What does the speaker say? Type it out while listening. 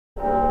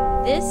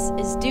This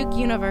is Duke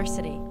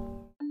University.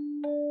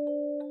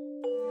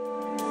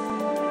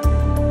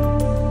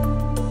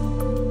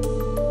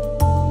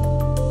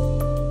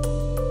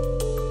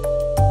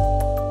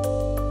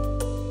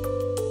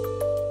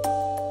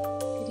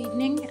 Good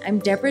evening. I'm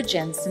Deborah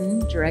Jensen,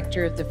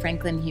 Director of the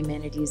Franklin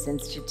Humanities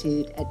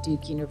Institute at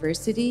Duke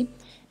University,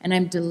 and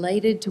I'm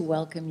delighted to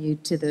welcome you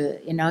to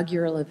the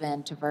inaugural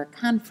event of our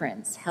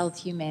conference,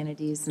 Health,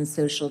 Humanities, and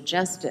Social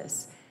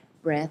Justice,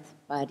 Breath,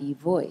 Body,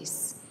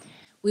 Voice.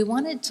 We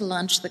wanted to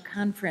launch the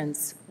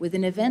conference with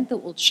an event that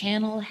will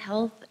channel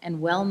health and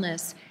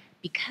wellness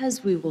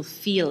because we will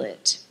feel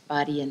it,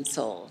 body and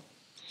soul.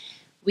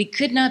 We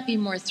could not be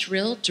more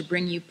thrilled to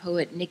bring you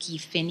poet Nikky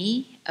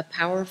Finney, a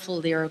powerful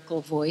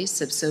lyrical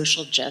voice of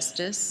social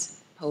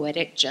justice,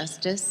 poetic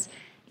justice,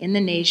 in the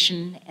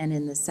nation and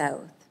in the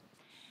South.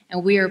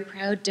 And we are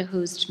proud to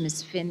host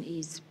Ms.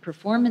 Finney's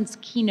performance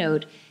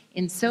keynote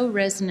in so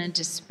resonant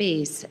a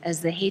space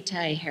as the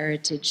Hayti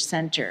Heritage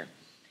Center,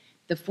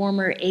 the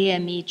former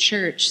AME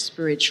Church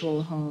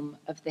spiritual home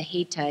of the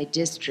Hayti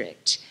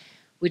district,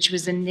 which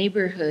was a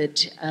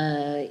neighborhood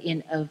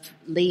of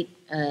late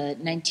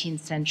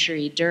 19th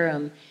century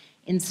Durham,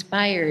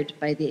 inspired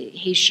by the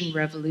Haitian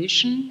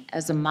Revolution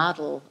as a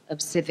model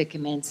of civic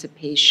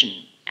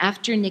emancipation.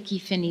 After Nikky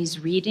Finney's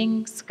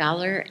reading,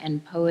 scholar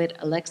and poet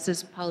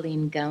Alexis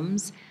Pauline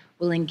Gumbs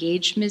will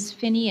engage Ms.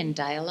 Finney in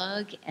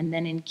dialogue and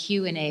then in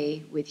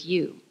Q&A with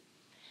you.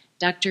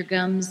 Dr.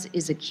 Gumbs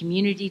is a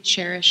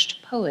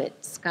community-cherished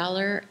poet,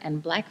 scholar,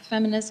 and Black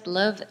feminist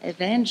love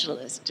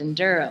evangelist in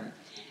Durham,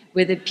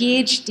 with a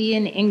PhD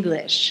in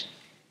English,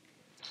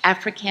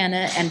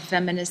 Africana, and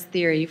feminist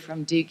theory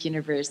from Duke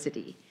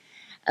University.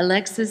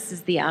 Alexis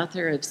is the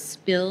author of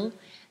Spill,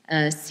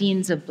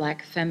 Scenes of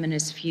Black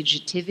Feminist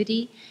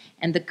Fugitivity,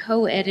 and the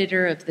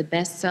co-editor of the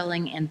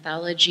best-selling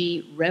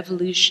anthology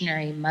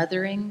Revolutionary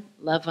Mothering,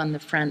 Love on the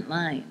Front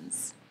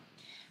Lines.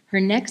 Her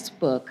next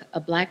book,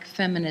 a Black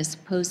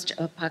feminist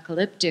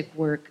post-apocalyptic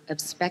work of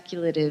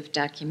speculative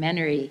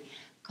documentary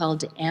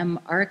called M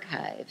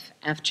Archive,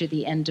 After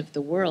the End of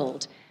the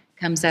World,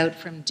 comes out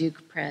from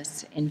Duke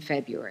Press in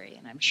February,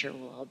 and I'm sure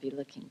we'll all be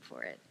looking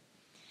for it.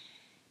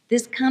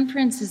 This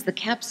conference is the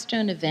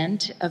capstone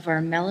event of our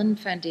Mellon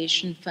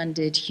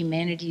Foundation-funded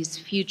Humanities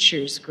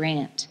Futures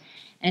grant,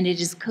 and it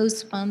is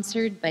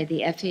co-sponsored by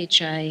the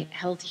FHI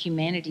Health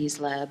Humanities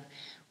Lab,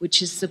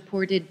 which is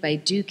supported by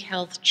Duke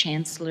Health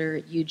Chancellor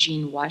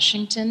Eugene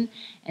Washington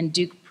and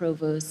Duke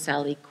Provost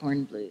Sally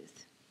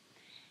Kornbluth.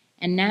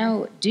 And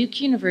now,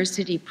 Duke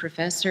University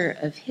Professor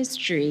of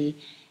History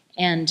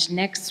and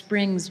next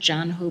spring's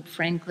John Hope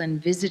Franklin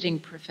Visiting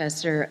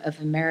Professor of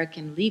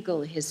American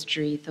Legal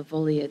History,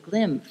 Thavolia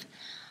Glymph,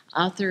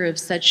 author of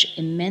such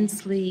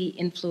immensely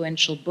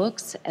influential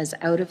books as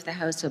Out of the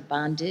House of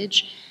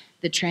Bondage,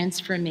 The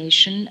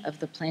Transformation of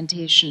the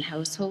Plantation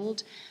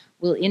Household,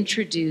 will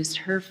introduce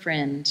her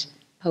friend,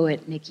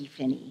 poet Nikky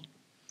Finney.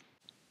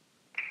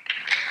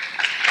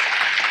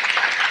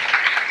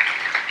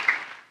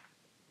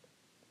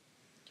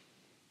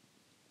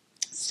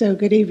 So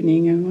good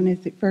evening. I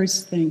want to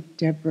first thank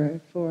Deborah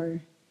for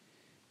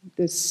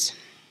this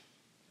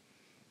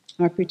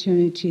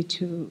opportunity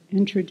to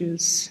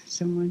introduce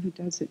someone who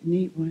doesn't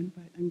need one,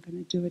 but I'm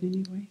going to do it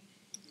anyway.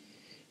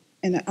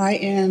 And I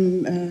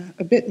am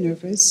a bit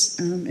nervous,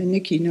 and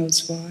Nikky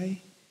knows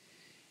why.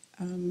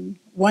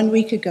 1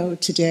 week ago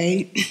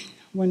today,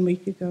 1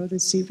 week ago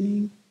this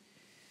evening,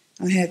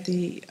 I had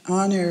the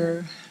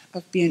honor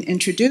of being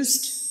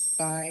introduced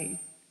by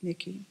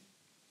Nikky.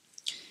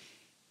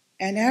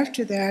 And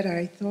after that,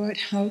 I thought,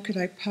 how could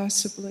I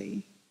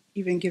possibly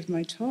even give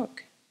my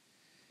talk,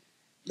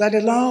 let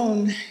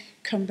alone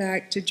come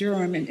back to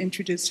Durham and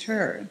introduce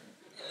her?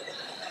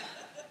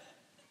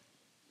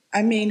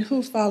 I mean,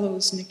 who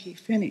follows Nikky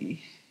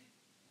Finney?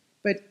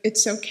 But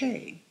it's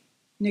okay.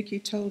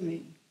 Nikky told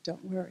me,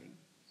 don't worry.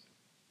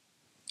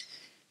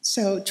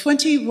 So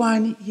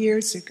 21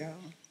 years ago,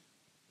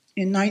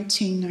 in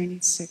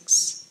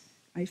 1996,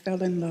 I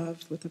fell in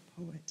love with a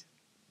poet.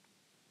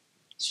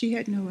 She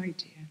had no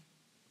idea.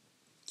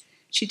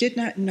 She did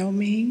not know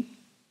me,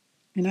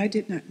 and I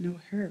did not know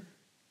her,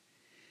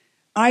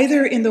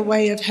 either in the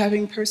way of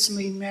having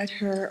personally met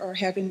her or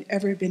having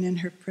ever been in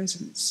her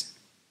presence.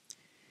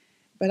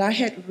 But I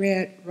had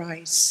read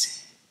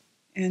Rice,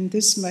 and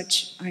this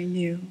much I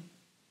knew,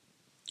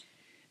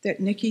 that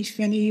Nikky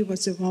Finney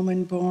was a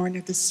woman born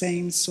of the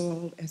same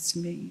soil as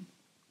me,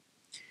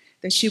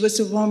 that she was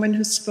a woman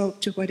who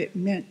spoke to what it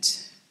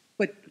meant,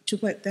 to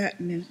what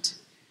that meant,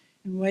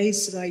 in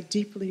ways that I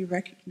deeply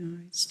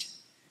recognized,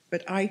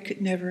 but I could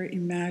never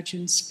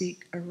imagine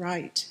speak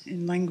aright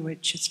in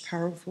language as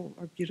powerful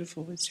or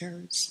beautiful as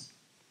hers.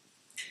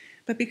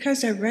 But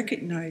because I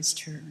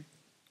recognized her,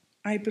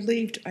 I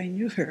believed I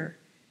knew her,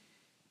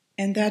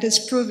 and that has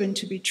proven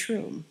to be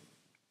true.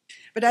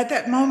 But at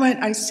that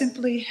moment, I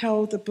simply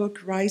held the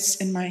book Rice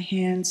in my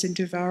hands and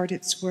devoured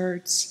its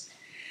words,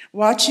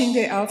 watching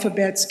the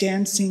alphabets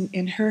dancing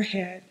in her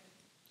head.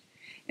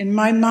 In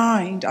my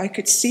mind, I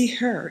could see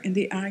her in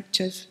the act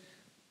of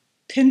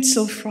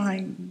pencil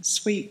frying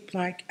sweet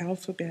black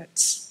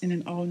alphabets in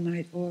an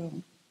all-night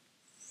oil.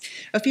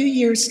 A few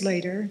years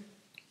later,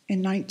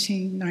 in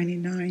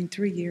 1999,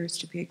 3 years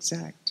to be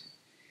exact,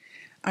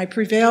 I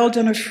prevailed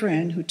on a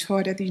friend who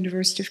taught at the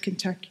University of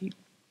Kentucky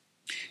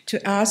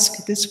to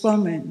ask this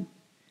woman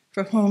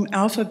for whom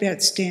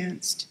alphabets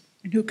danced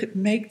and who could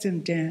make them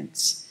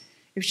dance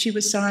if she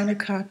would sign a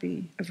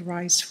copy of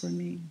Rice for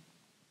me.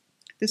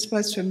 This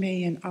was for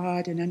me an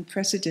odd and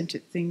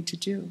unprecedented thing to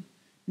do,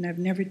 and I've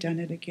never done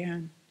it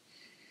again.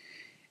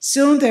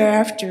 Soon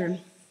thereafter,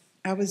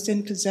 I was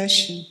in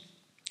possession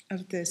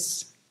of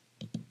this.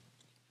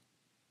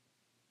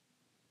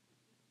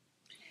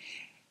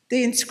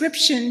 The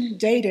inscription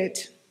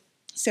dated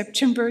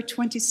September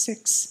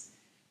 26,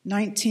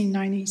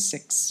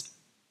 1996,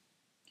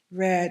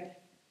 read,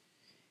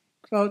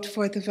 quote,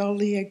 "For the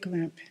Volia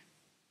Glimp,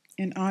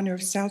 in honor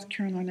of South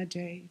Carolina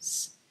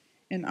Days,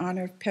 in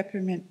honor of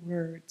peppermint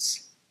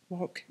words,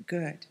 walk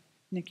good,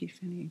 Nikky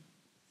Finney."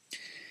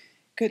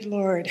 Good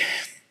Lord,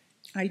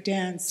 I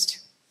danced,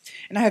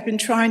 and I have been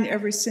trying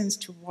ever since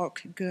to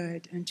walk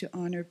good and to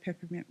honor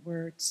peppermint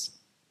words.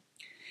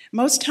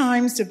 Most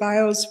times, the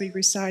bios we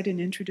recite and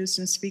introduce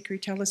in a speaker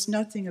tell us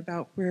nothing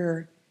about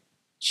where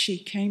she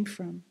came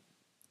from.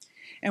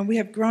 And we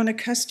have grown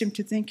accustomed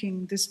to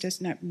thinking this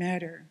does not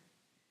matter.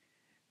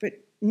 But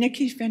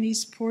Nikky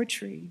Finney's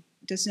poetry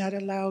does not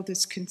allow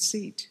this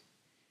conceit.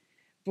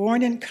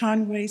 Born in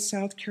Conway,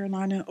 South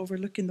Carolina,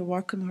 overlooking the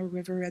Waccamaw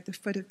River at the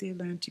foot of the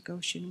Atlantic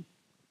Ocean,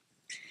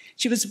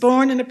 she was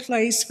born in a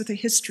place with a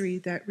history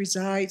that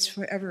resides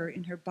forever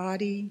in her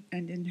body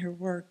and in her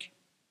work.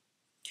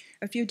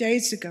 A few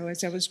days ago,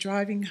 as I was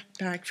driving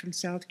back from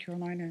South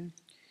Carolina,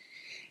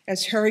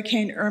 as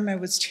Hurricane Irma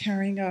was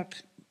churning up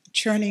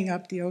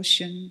the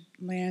ocean,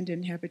 land,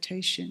 and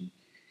habitation,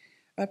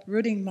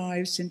 uprooting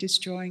lives and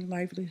destroying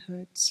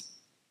livelihoods,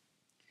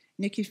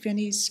 Nikky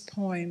Finney's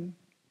poem,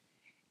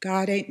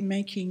 "God Ain't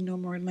Making No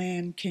More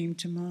Land," came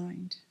to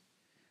mind.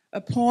 A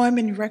poem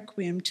in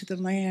requiem to the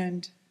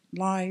land,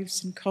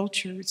 lives, and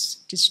cultures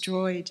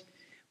destroyed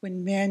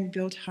when men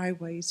built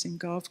highways and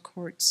golf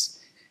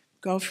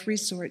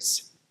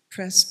resorts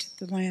pressed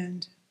the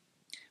land.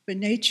 But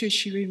nature,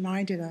 she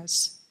reminded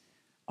us,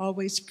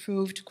 always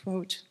proved,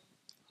 quote,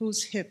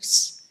 "whose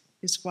hips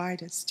is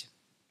widest."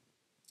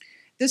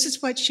 This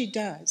is what she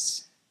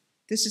does.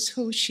 This is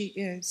who she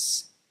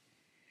is.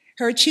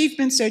 Her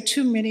achievements are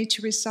too many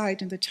to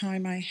recite in the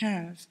time I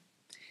have,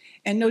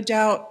 and no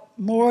doubt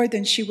more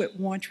than she would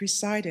want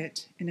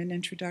recited in an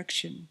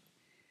introduction.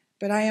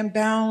 But I am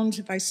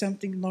bound by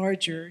something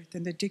larger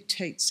than the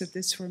dictates of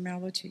this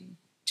formality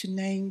to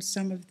name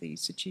some of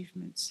these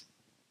achievements.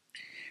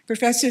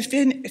 Professor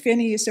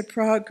Finney is a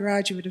proud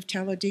graduate of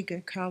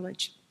Talladega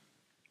College.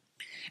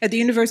 At the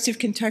University of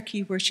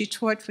Kentucky, where she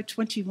taught for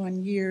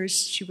 21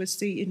 years, she was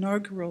the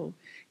inaugural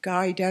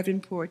Guy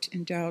Davenport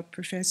Endowed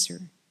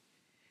Professor.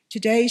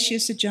 Today, she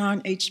is the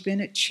John H.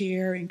 Bennett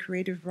Chair in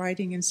Creative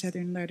Writing and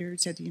Southern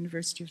Letters at the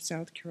University of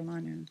South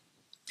Carolina.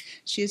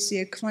 She is the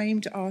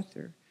acclaimed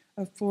author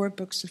of 4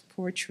 books of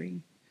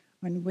poetry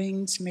on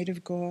Wings Made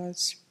of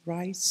Gauze,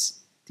 Rice,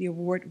 the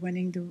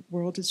award-winning The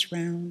World is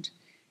Round,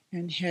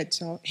 and Head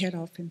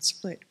Off and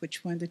Split,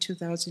 which won the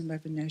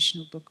 2011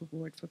 National Book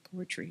Award for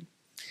Poetry,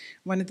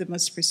 one of the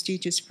most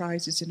prestigious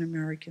prizes in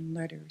American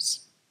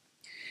letters.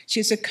 She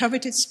is a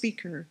coveted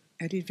speaker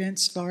at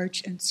events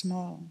large and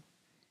small,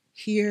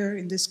 here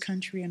in this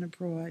country and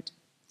abroad.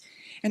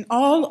 And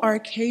all are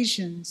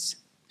occasions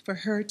for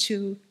her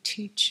to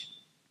teach,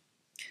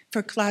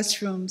 for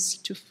classrooms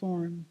to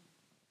form.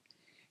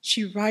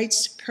 She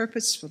writes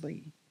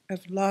purposefully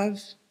of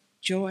love,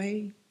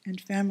 joy, and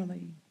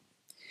family.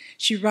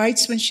 She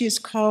writes when she is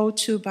called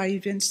to by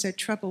events that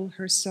trouble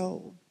her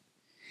soul.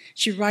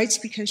 She writes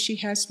because she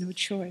has no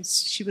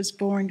choice. She was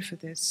born for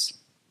this.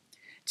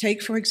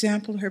 Take, for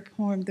example, her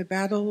poem, "The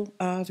Battle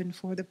of and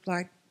for the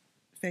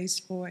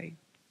Black-Faced Boy,"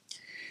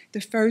 the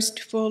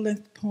first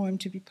full-length poem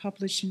to be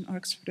published in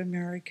Oxford,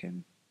 America.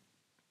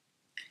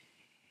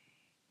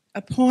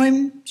 A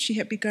poem she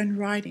had begun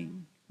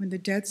writing when the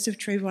deaths of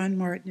Trayvon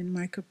Martin and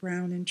Michael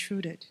Brown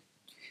intruded,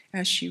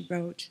 as she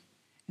wrote.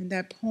 And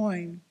that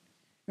poem,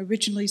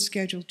 originally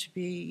scheduled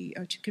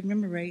to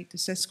commemorate the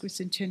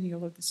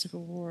sesquicentennial of the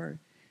Civil War,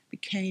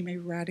 became a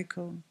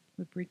radical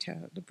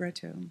libretto.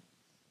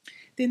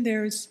 Then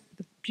there's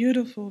the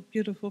beautiful,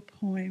 beautiful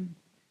poem,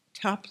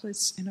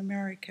 "Topless in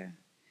America,"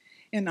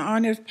 in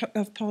honor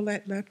of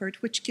Paulette Leopard,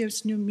 which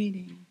gives new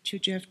meaning to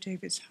Jeff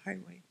Davis'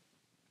 Highway.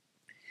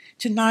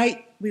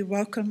 Tonight, we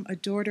welcome a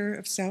daughter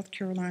of South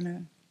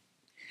Carolina,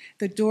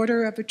 the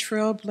daughter of a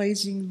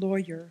trailblazing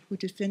lawyer who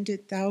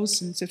defended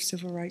thousands of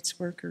civil rights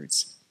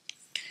workers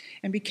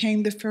and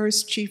became the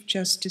first Chief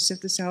Justice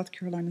of the South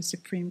Carolina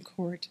Supreme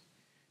Court,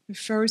 the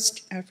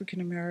first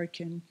African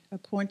American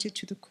appointed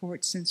to the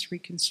court since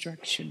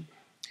Reconstruction.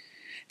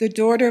 The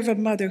daughter of a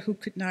mother who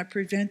could not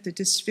prevent the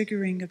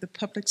disfiguring of the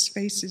public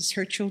spaces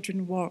her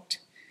children walked,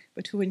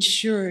 but who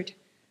ensured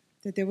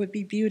that there would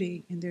be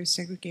beauty in their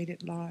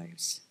segregated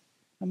lives.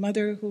 A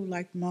mother who,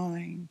 like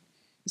mine,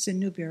 is a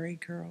Newberry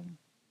girl.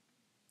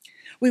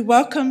 We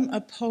welcome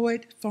a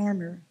poet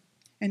farmer,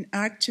 an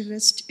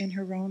activist in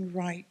her own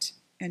right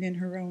and in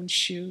her own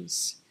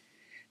shoes.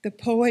 The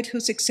poet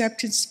whose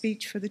acceptance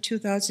speech for the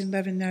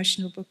 2011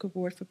 National Book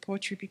Award for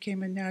Poetry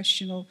became a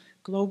national,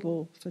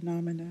 global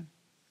phenomenon.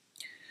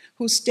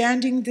 Who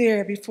standing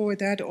there before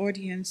that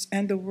audience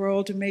and the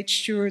world made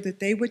sure that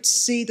they would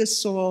see the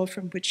soil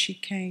from which she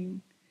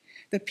came,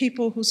 the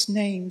people whose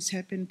names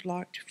had been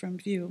blocked from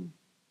view.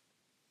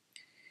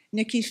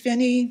 Nikky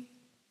Finney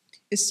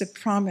is the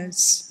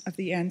promise of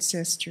the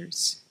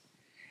ancestors.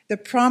 The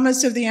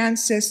promise of the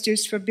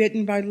ancestors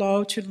forbidden by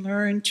law to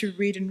learn to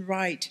read and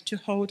write, to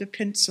hold a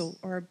pencil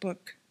or a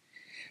book,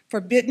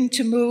 forbidden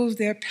to move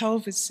their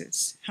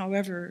pelvises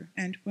however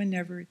and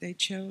whenever they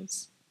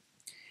chose.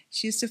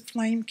 She is the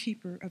flame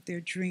keeper of their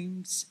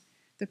dreams,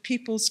 the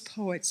people's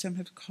poet some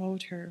have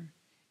called her.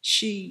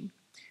 She,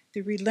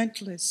 the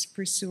relentless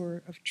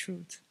pursuer of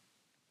truth.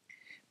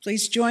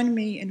 Please join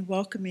me in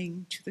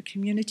welcoming to the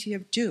community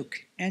of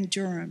Duke and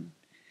Durham,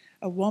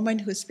 a woman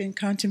who has been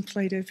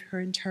contemplative her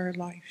entire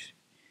life,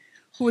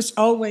 who was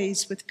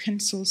always with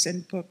pencils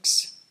and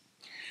books,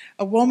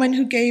 a woman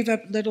who gave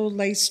up little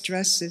lace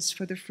dresses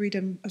for the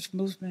freedom of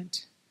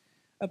movement,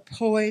 a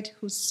poet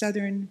whose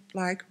Southern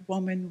Black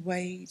woman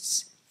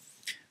ways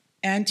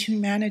and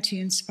humanity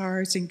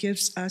inspires and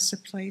gives us a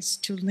place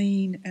to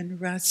lean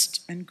and rest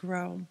and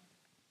grow.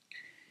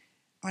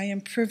 I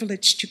am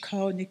privileged to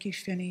call Nikky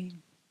Finney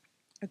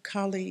a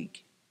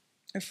colleague,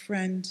 a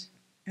friend,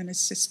 and a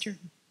sister.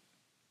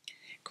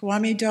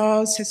 Kwame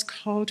Dawes has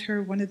called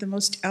her one of the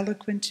most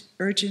eloquent,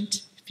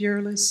 urgent,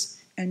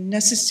 fearless, and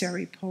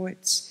necessary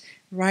poets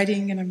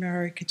writing in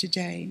America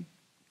today.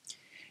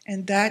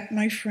 And that,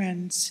 my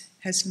friends,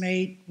 has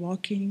made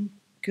walking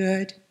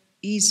good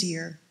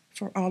easier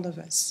for all of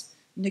us.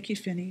 Nikky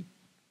Finney.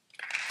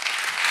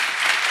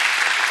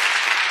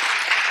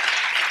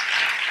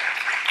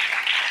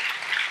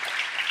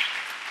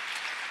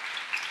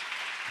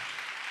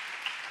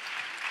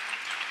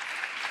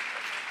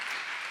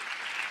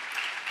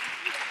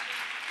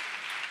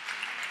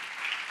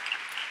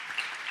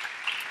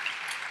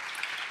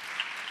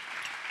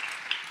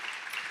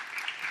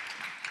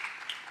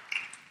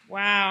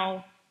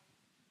 Wow.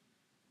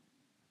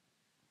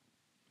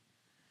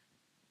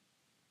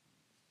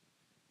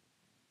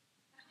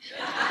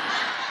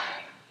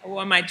 I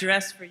wore my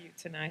dress for you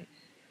tonight.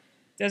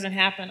 Doesn't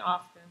happen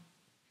often.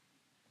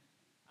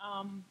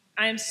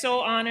 I am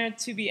so honored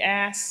to be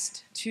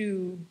asked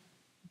to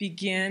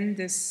begin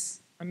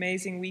this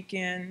amazing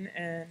weekend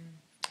and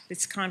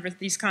these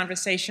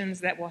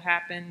conversations that will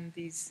happen,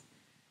 these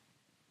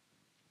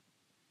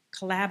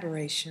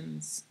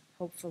collaborations,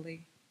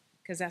 hopefully,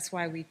 because that's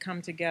why we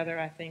come together,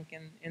 I think,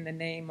 in the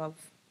name of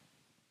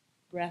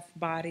breath,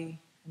 body,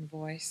 and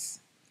voice.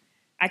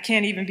 I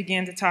can't even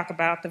begin to talk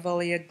about the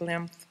Volia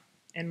Glimpse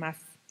and my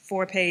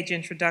 4-page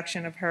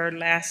introduction of her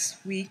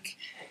last week,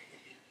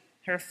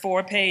 her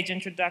 4-page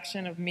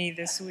introduction of me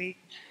this week.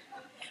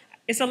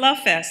 It's a love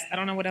fest. I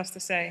don't know what else to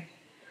say.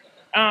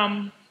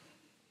 And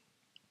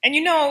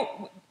you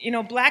know,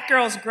 black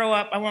girls grow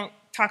up, I won't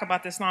talk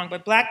about this long,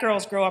 but black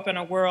girls grow up in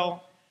a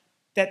world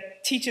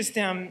that teaches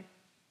them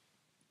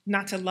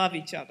not to love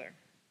each other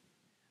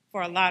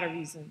for a lot of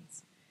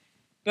reasons.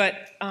 But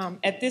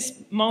at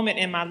this moment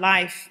in my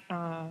life,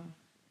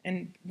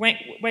 and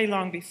way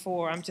long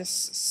before, I'm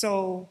just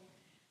so,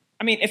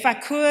 if I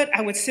could,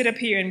 I would sit up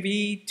here and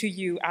read to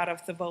you out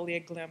of the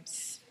Volia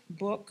Glimpse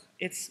book.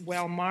 It's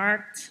well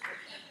marked.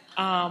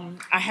 I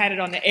had it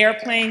on the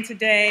airplane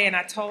today, and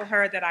I told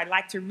her that I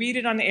like to read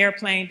it on the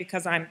airplane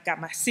because I've got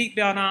my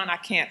seatbelt on, I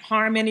can't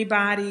harm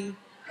anybody.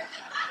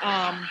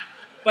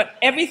 But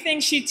everything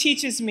she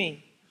teaches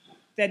me,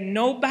 that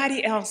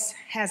nobody else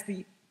has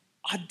the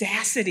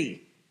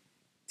audacity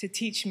to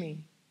teach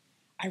me,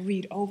 I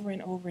read over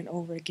and over and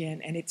over again,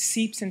 and it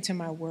seeps into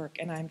my work,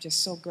 and I'm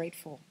just so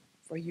grateful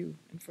for you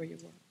and for your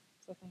work.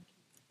 So thank you.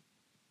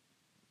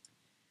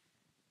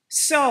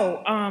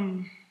 So,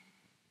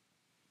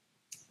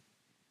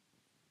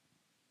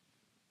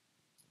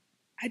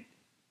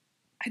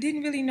 I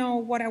didn't really know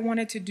what I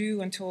wanted to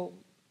do until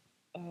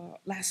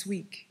last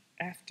week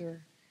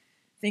after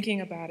thinking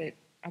about it.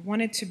 I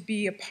wanted to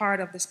be a part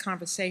of this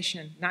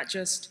conversation, not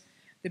just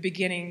the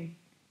beginning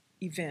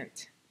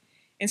event.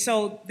 And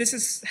so this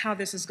is how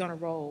this is going to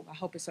roll. I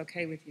hope it's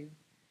okay with you.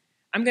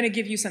 I'm going to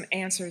give you some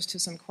answers to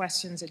some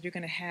questions that you're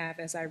going to have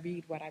as I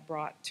read what I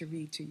brought to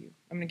read to you.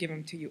 I'm going to give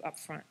them to you up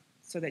front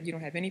so that you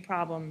don't have any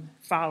problem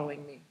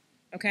following me,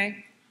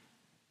 okay?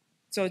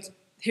 So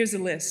here's the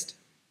list.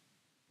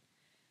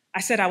 I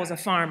said I was a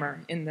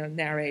farmer in the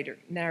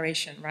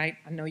narration, right?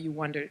 I know you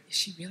wondered, is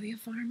she really a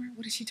farmer?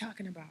 What is she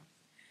talking about?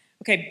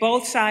 Okay,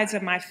 both sides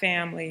of my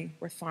family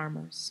were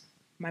farmers.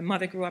 My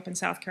mother grew up in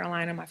South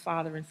Carolina, my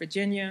father in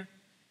Virginia,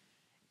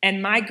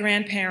 and my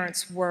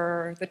grandparents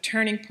were the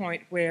turning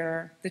point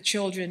where the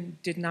children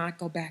did not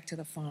go back to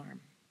the farm.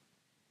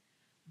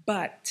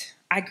 But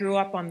I grew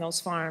up on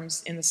those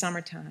farms in the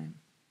summertime,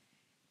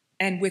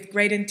 and with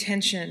great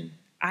intention,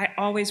 I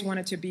always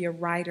wanted to be a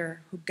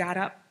writer who got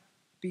up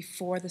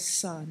before the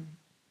sun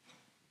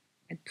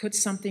and put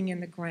something in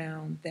the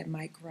ground that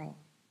might grow.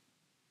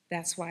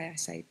 That's why I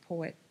say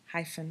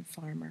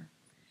poet-farmer.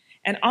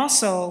 And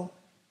also,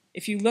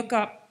 if you look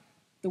up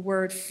the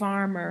word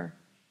farmer,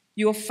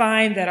 you'll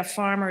find that a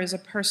farmer is a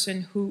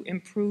person who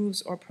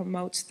improves or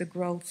promotes the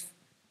growth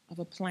of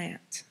a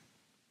plant.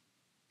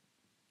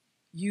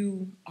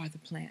 You are the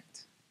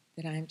plant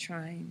that I am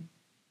trying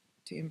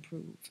to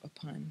improve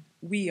upon.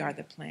 We are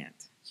the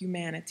plant,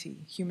 humanity,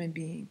 human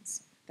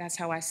beings. That's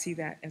how I see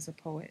that as a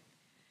poet.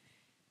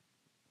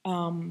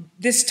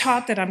 This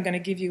talk that I'm going to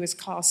give you is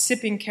called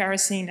Sipping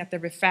Kerosene at the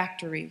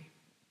Refectory.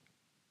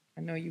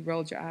 I know you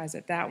rolled your eyes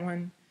at that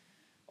one.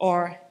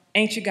 Or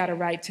Ain't You Got a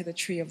Right to the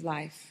Tree of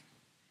Life?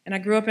 And I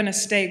grew up in a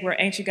state where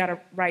Ain't You Got a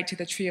Right to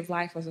the Tree of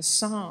Life was a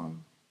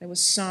song that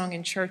was sung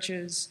in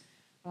churches,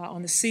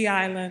 on the Sea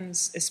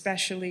Islands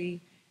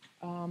especially,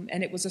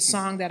 and it was a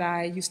song that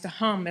I used to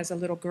hum as a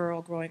little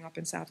girl growing up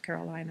in South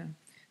Carolina.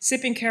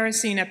 Sipping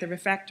Kerosene at the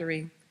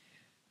Refectory.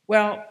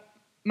 Well,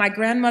 my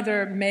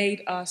grandmother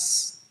made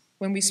us,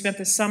 when we spent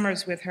the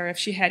summers with her, if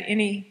she had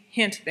any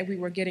hint that we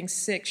were getting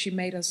sick, she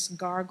made us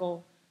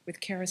gargle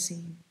with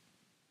kerosene.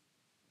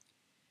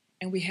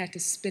 And we had to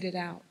spit it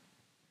out.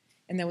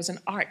 And there was an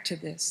art to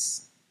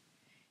this.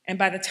 And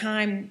by the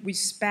time we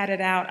spat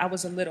it out, I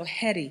was a little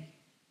heady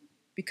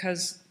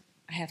because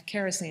I have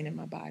kerosene in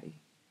my body.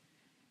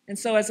 And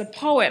so as a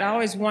poet, I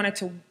always wanted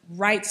to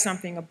write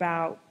something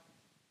about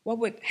what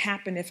would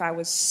happen if I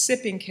was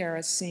sipping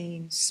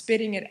kerosene,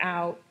 spitting it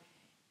out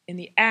in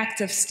the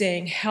act of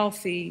staying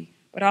healthy,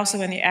 but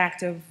also in the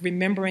act of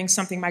remembering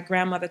something my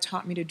grandmother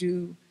taught me to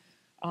do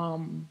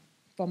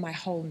for my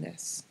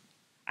wholeness.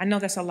 I know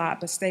that's a lot,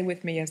 but stay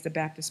with me, as the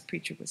Baptist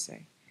preacher would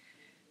say.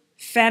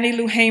 Fannie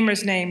Lou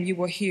Hamer's name you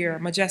will hear,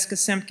 Majeska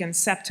Simpkins,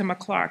 Septima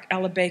Clark,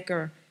 Ella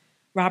Baker,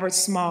 Robert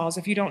Smalls.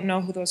 If you don't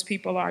know who those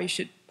people are, you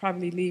should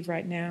probably leave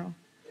right now.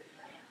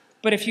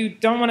 But if you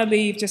don't want to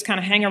leave, just kind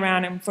of hang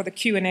around him for the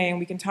Q&A and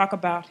we can talk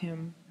about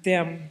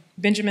them.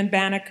 Benjamin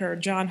Banneker,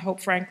 John Hope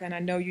Franklin, I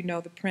know you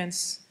know the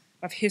Prince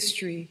of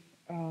History.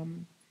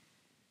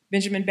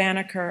 Benjamin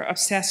Banneker,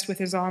 obsessed with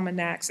his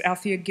almanacs,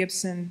 Althea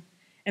Gibson,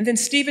 and then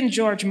Stephen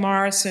George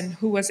Morrison,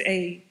 who was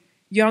a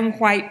young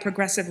white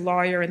progressive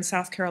lawyer in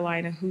South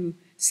Carolina who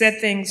said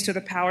things to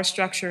the power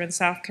structure in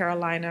South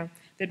Carolina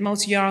that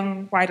most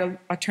young white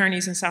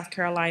attorneys in South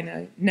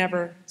Carolina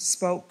never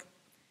spoke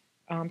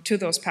to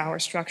those power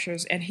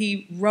structures. And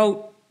he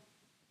wrote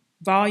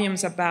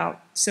volumes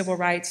about civil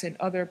rights and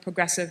other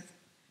progressive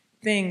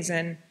things.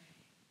 And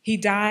he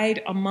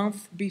died a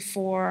month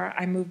before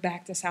I moved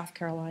back to South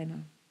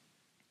Carolina.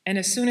 And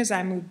as soon as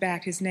I moved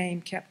back, his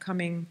name kept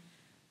coming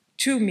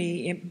to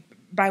me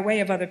by way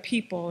of other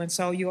people. And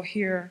so you'll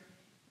hear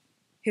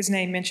his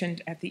name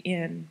mentioned at the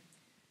end.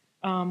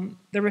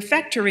 The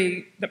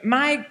Refectory,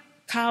 my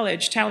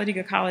college,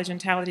 Talladega College in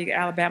Talladega,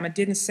 Alabama,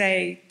 didn't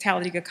say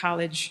Talladega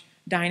College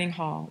Dining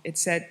Hall. It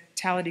said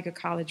Talladega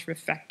College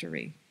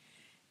Refectory.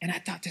 And I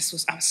thought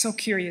I was so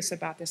curious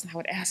about this. And I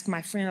would ask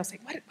my friend, I was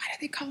like, why do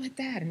they call it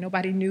that? And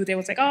nobody knew. They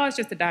was like, oh, it's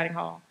just a dining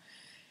hall.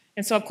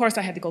 And so, of course,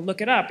 I had to go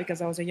look it up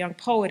because I was a young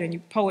poet, and you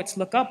poets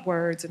look up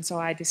words. And so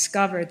I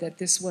discovered that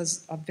this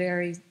was a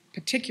very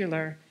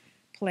particular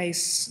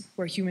place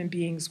where human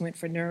beings went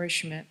for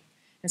nourishment.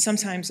 And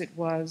sometimes it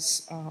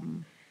was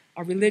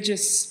a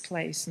religious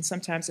place, and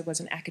sometimes it was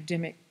an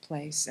academic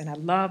place. And I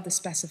love the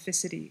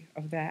specificity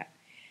of that.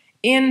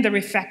 In the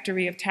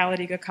refectory of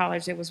Talladega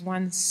College, there was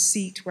one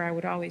seat where I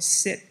would always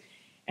sit,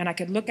 and I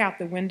could look out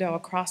the window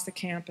across the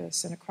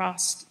campus and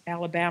across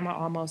Alabama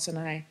almost, and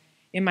I,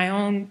 in my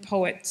own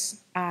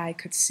poet's eye,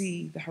 could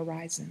see the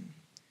horizon.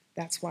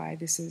 That's why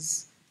this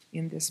is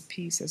in this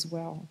piece as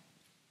well.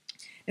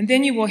 And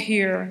then you will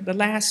hear the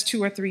last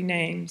 2 or 3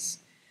 names.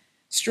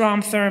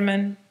 Strom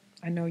Thurmond,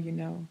 I know you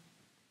know.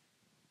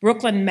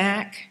 Brooklyn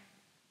Mack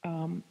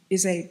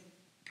is a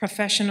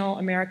professional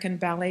American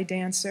ballet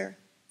dancer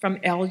from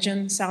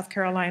Elgin, South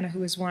Carolina,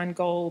 who has won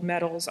gold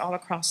medals all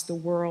across the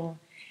world.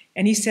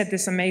 And he said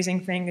this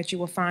amazing thing that you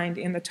will find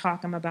in the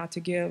talk I'm about to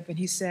give. And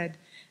he said,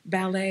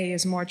 ballet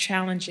is more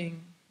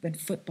challenging than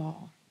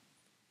football.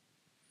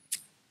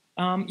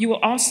 You will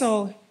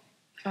also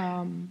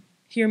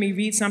hear me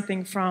read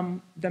something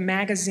from the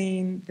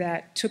magazine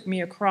that took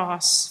me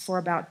across for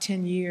about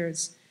 10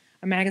 years,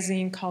 a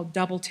magazine called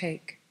Double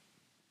Take.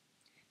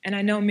 And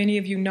I know many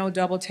of you know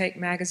Double Take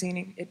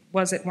magazine. It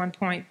was at one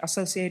point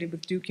associated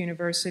with Duke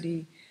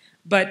University.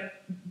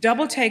 But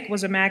Double Take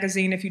was a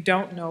magazine, if you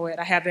don't know it,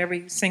 I have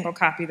every single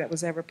copy that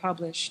was ever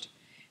published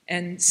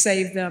and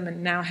saved them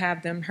and now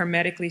have them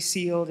hermetically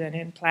sealed and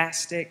in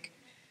plastic,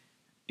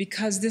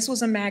 because this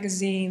was a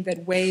magazine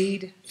that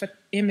weighed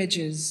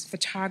images,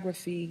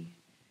 photography,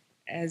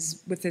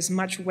 with as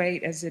much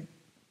weight as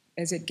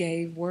it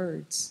gave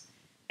words.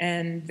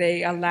 And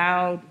they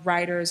allowed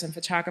writers and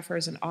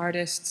photographers and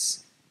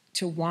artists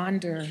to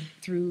wander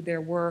through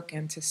their work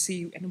and to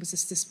see, and it was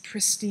just this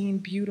pristine,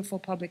 beautiful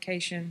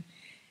publication,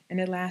 and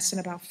it lasted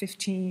about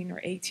 15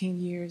 or 18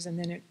 years, and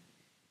then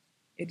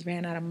it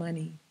ran out of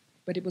money.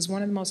 But it was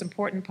one of the most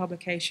important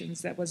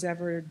publications that was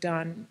ever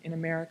done in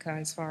America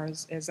as far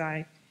as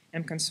I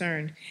am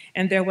concerned.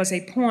 And there was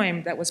a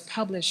poem that was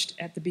published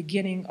at the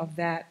beginning of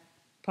that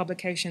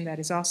publication that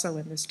is also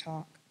in this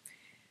talk.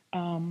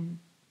 And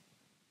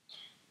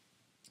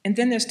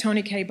then there's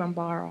Toni Cade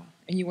Bambara,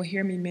 and you will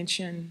hear me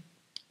mention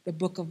the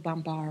Book of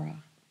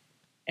Bambara.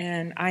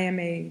 And I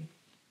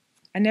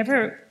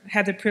never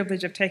had the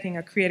privilege of taking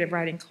a creative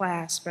writing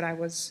class, but I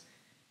was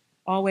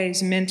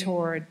always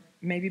mentored,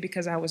 maybe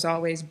because I was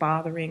always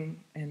bothering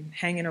and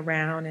hanging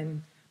around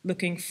and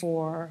looking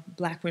for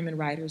Black women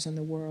writers in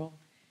the world.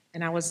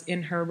 And I was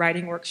in her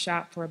writing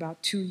workshop for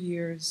about 2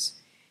 years,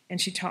 and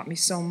she taught me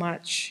so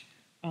much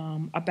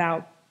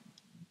about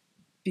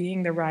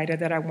being the writer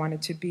that I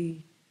wanted to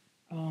be.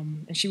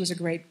 And she was a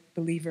great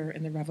believer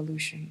in the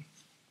revolution.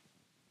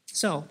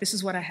 So this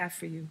is what I have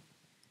for you.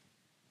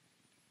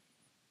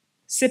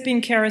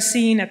 Sipping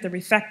kerosene at the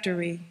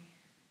refectory,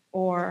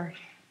 or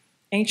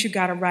ain't you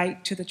got a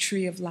right to the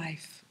tree of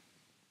life?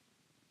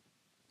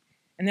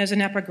 And there's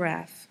an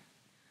epigraph.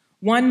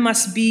 One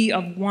must be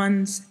of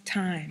one's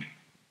time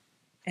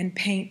and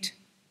paint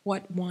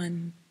what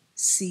one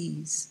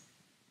sees.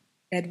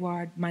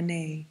 Edouard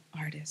Manet,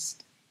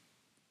 artist.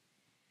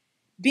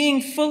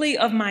 Being fully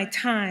of my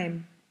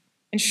time,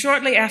 and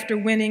shortly after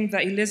winning the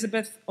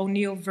Elizabeth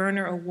O'Neill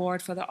Verner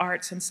Award for the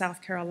Arts in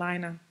South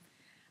Carolina,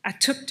 I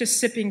took to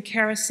sipping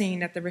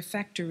kerosene at the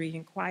refectory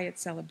in quiet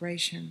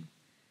celebration.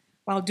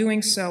 While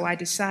doing so, I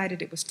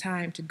decided it was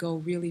time to go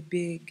really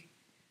big,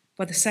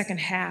 for the second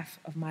half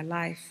of my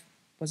life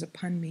was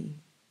upon me.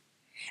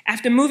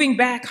 After moving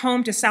back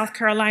home to South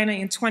Carolina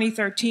in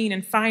 2013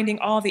 and finding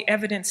all the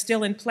evidence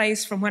still in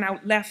place from when I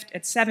left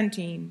at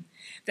 17,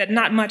 that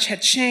not much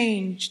had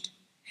changed,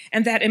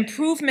 and that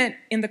improvement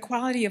in the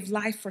quality of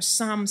life for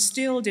some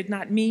still did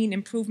not mean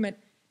improvement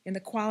in the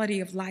quality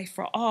of life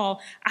for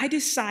all, I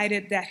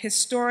decided that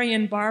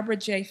historian Barbara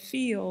J.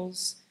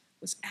 Fields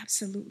was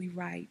absolutely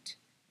right.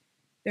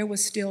 There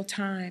was still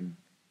time,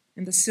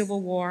 and the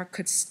Civil War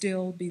could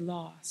still be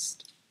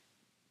lost.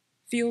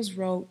 Fields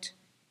wrote,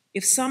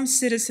 "If some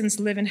citizens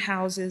live in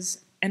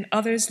houses and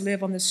others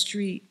live on the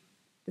street,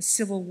 the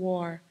Civil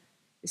War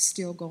is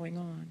still going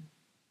on."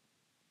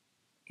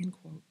 End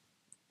quote.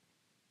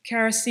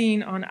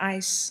 Kerosene on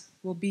ice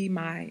will be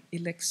my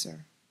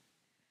elixir.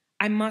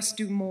 I must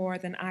do more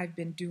than I've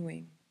been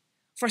doing.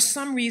 For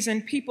some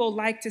reason, people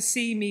like to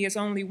see me as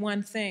only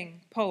one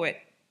thing,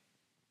 poet.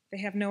 They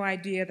have no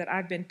idea that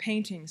I've been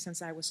painting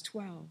since I was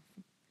 12.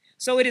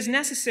 So it is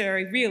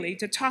necessary, really,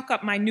 to talk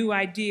up my new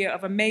idea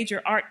of a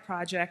major art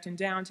project in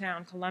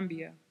downtown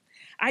Columbia.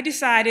 I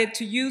decided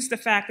to use the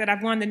fact that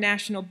I've won the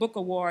National Book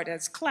Award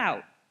as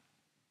clout.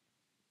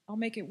 I'll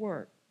make it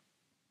work.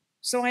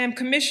 So I am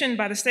commissioned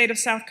by the state of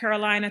South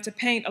Carolina to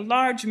paint a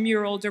large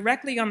mural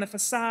directly on the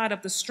facade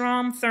of the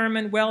Strom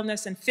Thurmond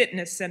Wellness and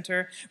Fitness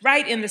Center,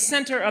 right in the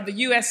center of the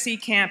USC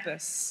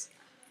campus.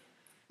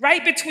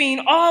 Right between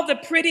all the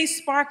pretty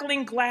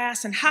sparkling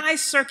glass and high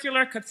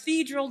circular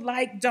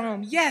cathedral-like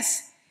dome.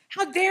 Yes,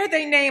 how dare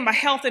they name a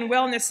health and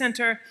wellness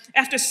center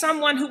after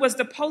someone who was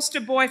the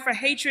poster boy for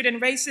hatred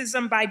and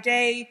racism by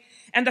day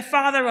and the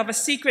father of a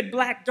secret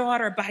Black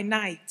daughter by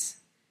night.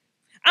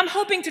 I'm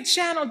hoping to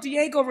channel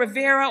Diego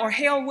Rivera or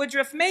Hale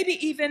Woodruff, maybe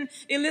even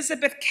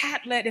Elizabeth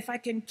Catlett if I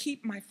can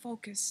keep my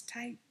focus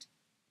tight.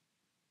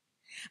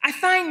 I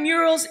find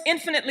murals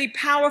infinitely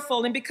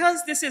powerful, and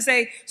because this is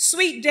a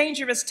sweet,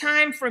 dangerous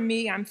time for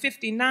me, I'm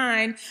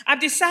 59, I've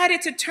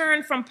decided to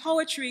turn from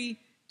poetry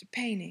to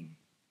painting.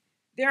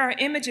 There are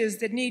images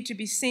that need to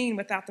be seen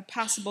without the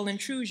possible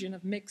intrusion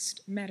of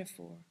mixed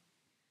metaphor.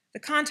 The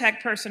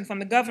contact person from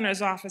the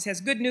governor's office has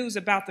good news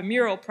about the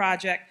mural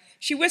project.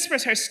 She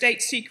whispers her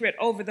state secret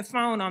over the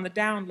phone on the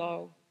down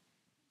low.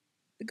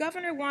 The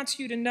governor wants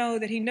you to know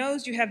that he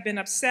knows you have been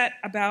upset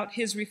about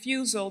his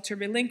refusal to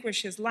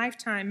relinquish his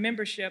lifetime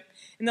membership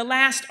in the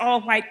last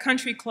all-white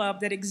country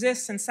club that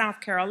exists in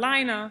South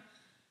Carolina,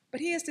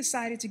 but he has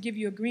decided to give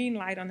you a green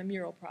light on the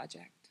mural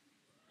project.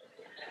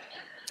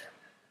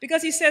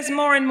 Because he says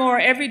more and more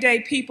everyday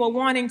people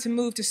wanting to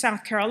move to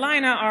South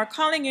Carolina are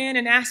calling in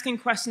and asking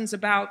questions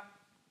about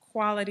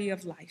quality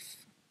of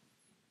life.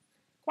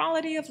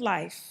 Quality of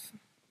life.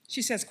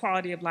 She says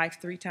quality of life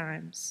 3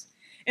 times.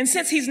 And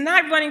since he's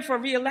not running for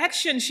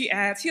re-election, she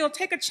adds, he'll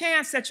take a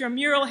chance that your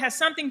mural has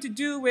something to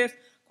do with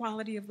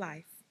quality of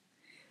life.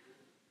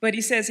 But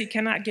he says he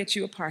cannot get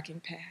you a parking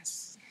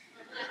pass.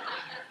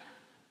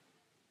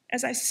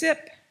 As I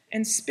sip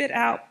and spit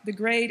out the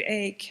grade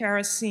A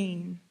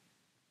kerosene,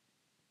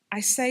 I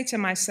say to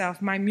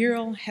myself, my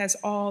mural has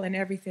all and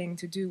everything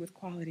to do with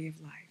quality of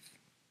life.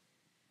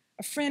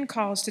 A friend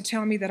calls to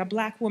tell me that a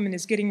Black woman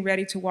is getting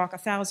ready to walk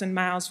 1,000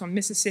 miles from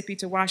Mississippi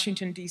to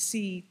Washington,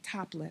 D.C.,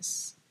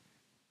 topless.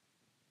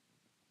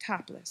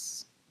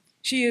 Topless.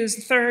 She is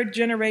a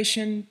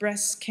 3rd-generation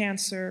breast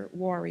cancer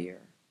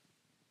warrior.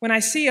 When I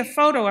see a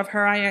photo of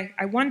her,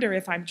 I wonder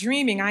if I'm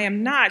dreaming. I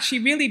am not. She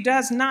really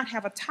does not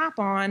have a top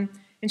on,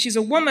 and she's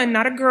a woman,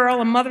 not a girl,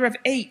 a mother of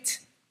 8.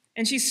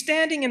 And she's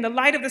standing in the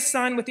light of the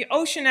sun with the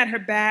ocean at her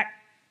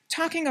back,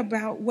 talking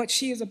about what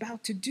she is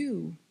about to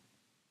do.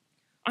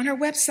 On her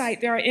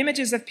website, there are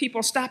images of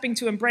people stopping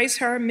to embrace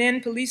her, men,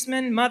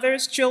 policemen,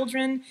 mothers,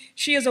 children.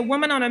 She is a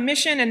woman on a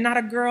mission and not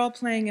a girl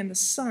playing in the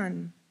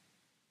sun.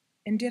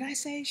 And did I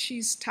say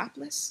she's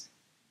topless?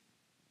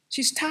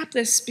 She's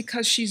topless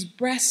because she's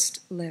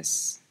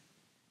breastless.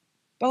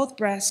 Both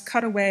breasts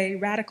cut away,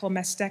 radical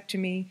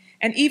mastectomy,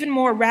 an even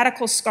more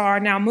radical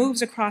scar now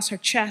moves across her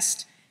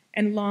chest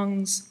and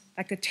lungs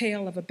like the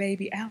tail of a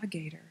baby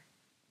alligator.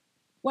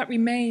 What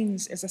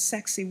remains is a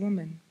sexy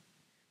woman.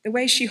 The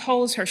way she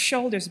holds her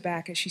shoulders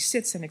back as she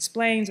sits and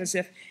explains as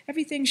if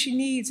everything she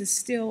needs is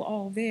still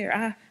all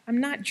there. I'm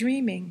not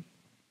dreaming.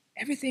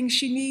 Everything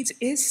she needs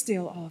is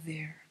still all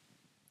there.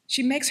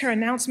 She makes her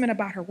announcement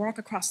about her walk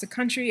across the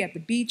country at the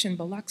beach in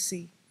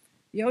Biloxi.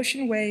 The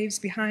ocean waves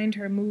behind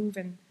her move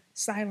in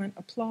silent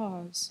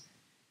applause.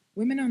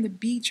 Women on the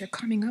beach are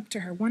coming up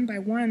to her one by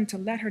one to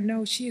let her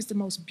know she is the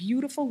most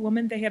beautiful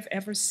woman they have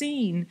ever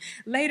seen.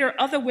 Later,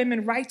 other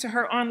women write to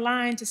her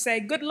online to say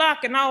good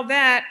luck and all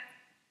that.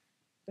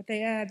 But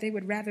they add they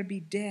would rather be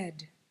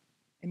dead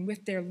and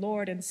with their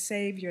Lord and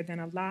Savior than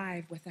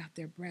alive without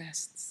their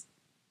breasts.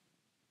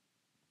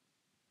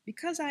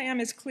 Because I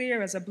am as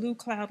clear as a blue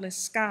cloudless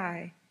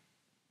sky,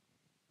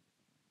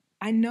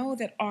 I know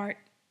that art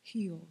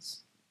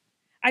heals.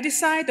 I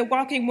decide the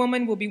walking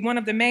woman will be one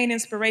of the main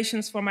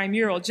inspirations for my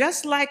mural.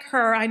 Just like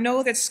her, I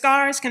know that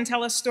scars can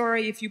tell a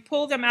story if you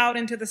pull them out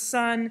into the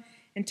sun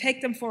and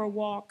take them for a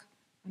walk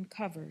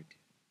uncovered.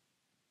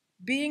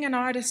 Being an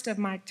artist of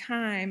my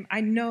time,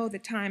 I know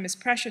that time is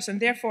precious,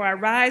 and therefore I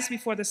rise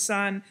before the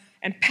sun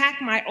and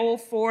pack my old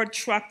Ford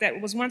truck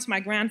that was once my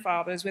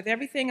grandfather's with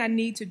everything I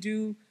need to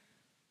do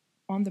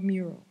on the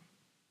mural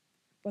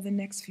for the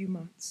next few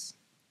months.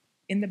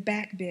 In the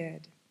back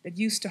bed that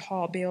used to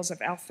haul bales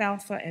of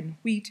alfalfa and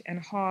wheat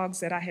and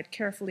hogs that I had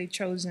carefully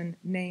chosen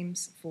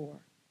names for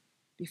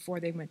before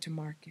they went to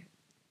market.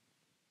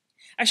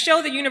 I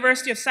show the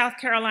University of South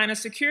Carolina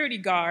security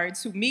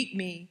guards who meet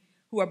me,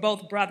 who are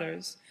both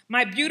brothers,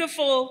 my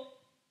beautiful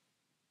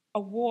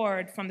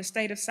award from the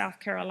state of South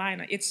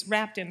Carolina. It's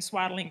wrapped in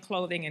swaddling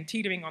clothing and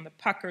teetering on the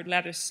puckered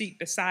leather seat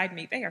beside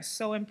me. They are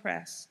so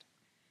impressed.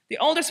 The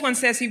oldest one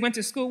says he went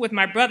to school with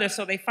my brother,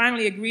 so they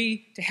finally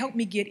agreed to help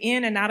me get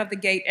in and out of the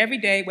gate every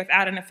day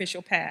without an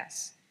official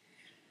pass.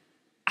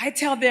 I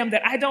tell them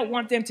that I don't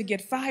want them to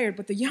get fired,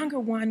 but the younger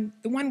one,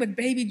 the one with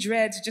baby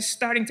dreads just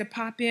starting to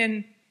pop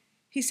in,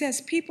 he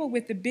says people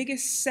with the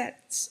biggest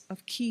sets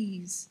of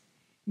keys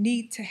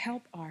need to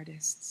help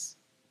artists.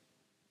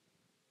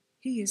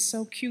 He is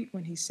so cute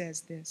when he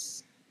says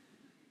this.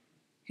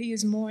 He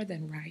is more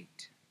than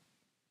right.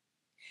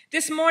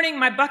 This morning,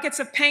 my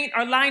buckets of paint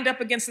are lined up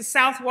against the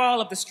south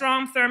wall of the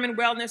Strom Thurmond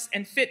Wellness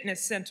and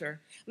Fitness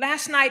Center.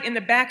 Last night in the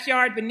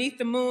backyard beneath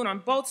the moon on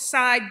both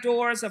side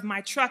doors of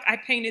my truck, I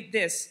painted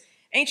this: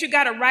 "Ain't you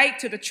got a right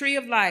to the tree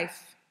of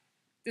life?"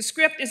 The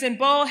script is in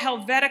bold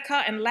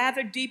Helvetica and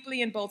lathered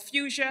deeply in both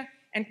fuchsia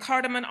and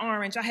cardamom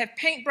orange. I have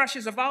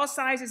paintbrushes of all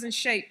sizes and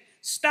shape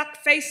stuck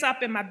face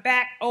up in my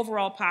back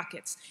overall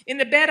pockets. In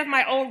the bed of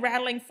my old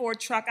rattling Ford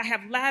truck, I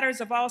have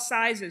ladders of all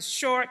sizes,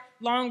 short,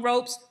 long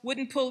ropes,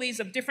 wooden pulleys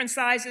of different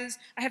sizes.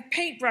 I have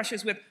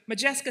paintbrushes with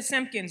Majeska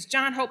Simpkins,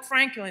 John Hope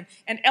Franklin,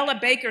 and Ella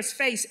Baker's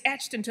face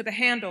etched into the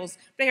handles.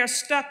 They are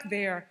stuck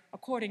there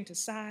according to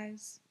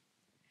size.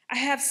 I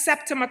have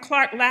Septima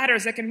Clark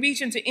ladders that can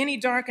reach into any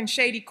dark and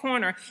shady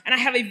corner, and I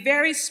have a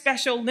very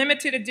special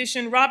limited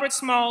edition Robert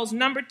Smalls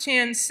number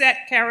 10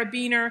 set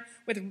carabiner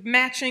with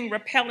matching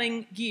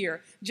rappelling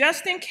gear,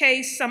 just in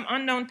case some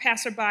unknown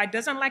passerby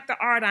doesn't like the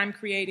art I'm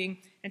creating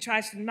and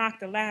tries to knock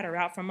the ladder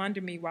out from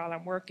under me while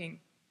I'm working.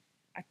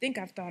 I think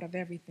I've thought of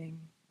everything.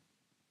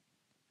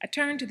 I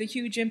turn to the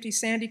huge, empty,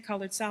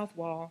 sandy-colored south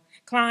wall,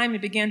 climb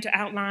and begin to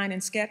outline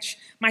and sketch.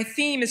 My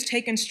theme is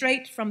taken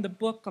straight from the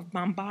book of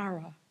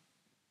Bambara.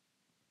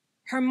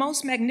 Her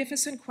most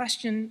magnificent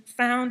question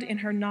found in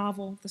her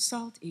novel, The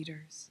Salt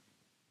Eaters.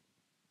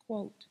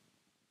 Quote,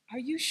 "Are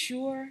you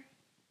sure,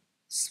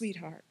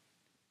 sweetheart,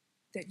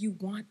 that you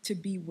want to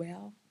be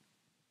well?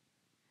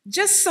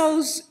 Just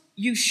so's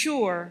you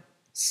sure,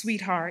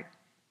 sweetheart,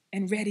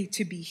 and ready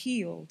to be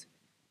healed,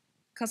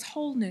 'cause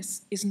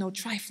wholeness is no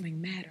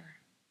trifling matter."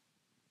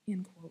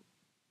 End quote.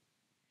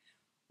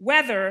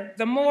 Weather,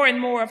 the more and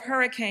more of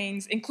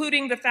hurricanes,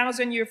 including the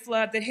 1,000-year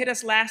flood that hit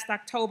us last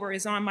October,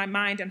 is on my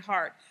mind and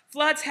heart.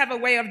 Floods have a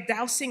way of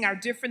dousing our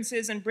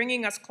differences and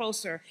bringing us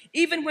closer.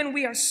 Even when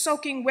we are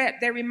soaking wet,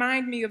 they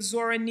remind me of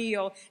Zora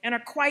Neale and are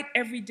quite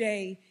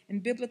everyday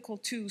and biblical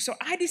too. So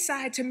I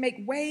decide to make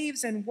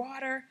waves and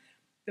water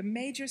the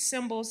major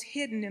symbols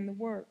hidden in the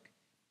work.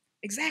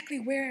 Exactly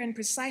where and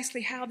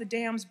precisely how the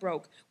dams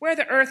broke, where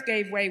the earth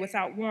gave way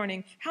without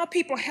warning, how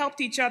people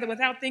helped each other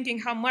without thinking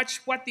how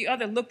much what the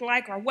other looked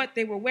like or what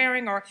they were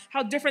wearing or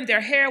how different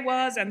their hair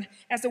was, and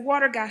as the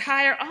water got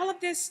higher, all of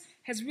this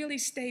has really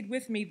stayed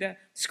with me. The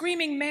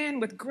screaming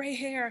man with gray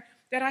hair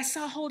that I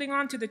saw holding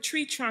on to the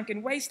tree trunk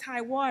in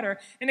waist-high water,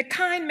 and the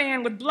kind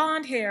man with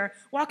blonde hair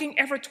walking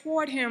ever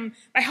toward him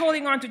by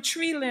holding on to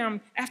tree limb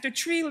after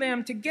tree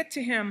limb to get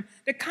to him,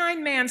 the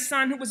kind man's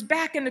son who was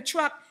back in the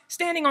truck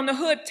standing on the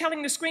hood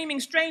telling the screaming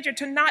stranger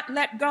to not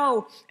let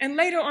go. And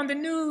later on the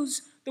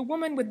news, the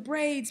woman with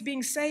braids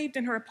being saved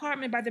in her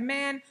apartment by the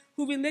man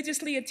who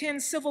religiously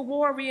attends Civil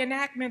War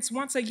reenactments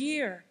once a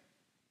year.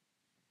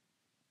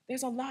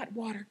 There's a lot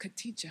water could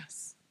teach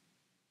us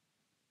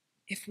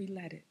if we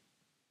let it.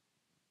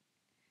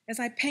 As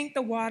I paint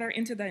the water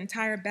into the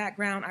entire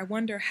background, I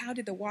wonder, how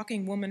did the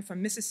walking woman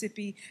from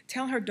Mississippi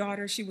tell her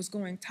daughter she was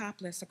going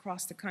topless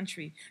across the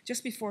country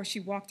just before she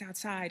walked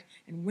outside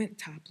and went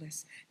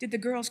topless? Did the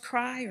girls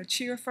cry or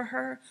cheer for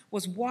her?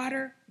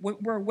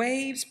 Were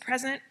waves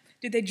present?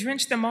 Did they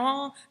drench them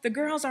all? The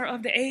girls are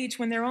of the age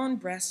when their own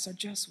breasts are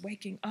just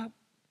waking up.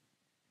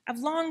 I've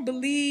long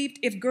believed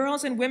if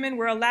girls and women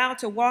were allowed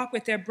to walk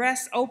with their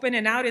breasts open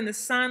and out in the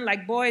sun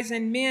like boys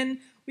and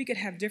men, we could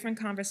have different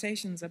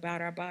conversations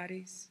about our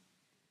bodies.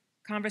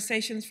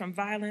 Conversations from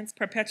violence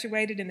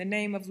perpetuated in the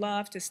name of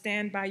love to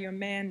Stand By Your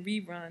Man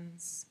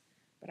reruns.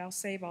 But I'll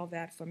save all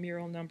that for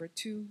mural number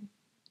 2.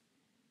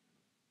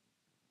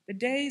 The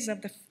days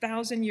of the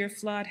 1,000-year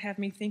flood have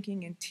me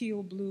thinking in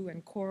teal blue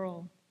and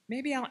coral.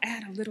 Maybe I'll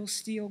add a little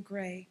steel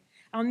gray.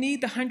 I'll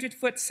need the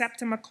 100-foot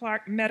Septima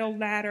Clark metal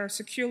ladder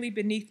securely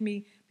beneath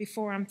me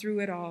before I'm through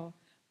it all.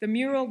 The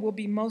mural will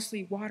be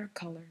mostly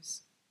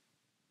watercolors,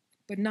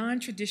 but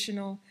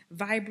non-traditional,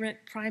 vibrant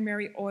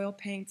primary oil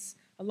paints,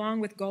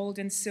 along with gold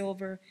and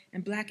silver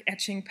and black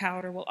etching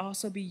powder, will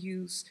also be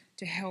used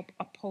to help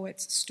a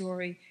poet's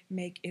story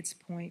make its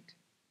point.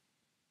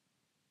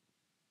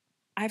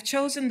 I've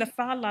chosen the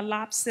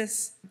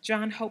Phalaenopsis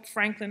John Hope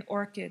Franklin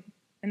orchid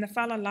and the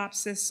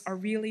Phalaenopsis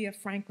Aurelia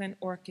Franklin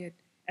orchid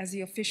as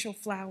the official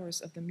flowers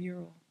of the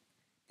mural.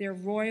 Their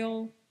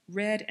royal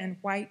red and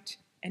white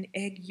and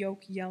egg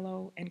yolk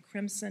yellow and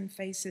crimson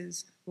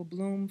faces will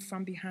bloom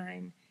from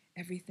behind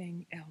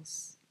everything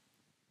else.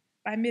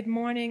 By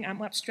mid-morning,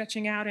 I'm up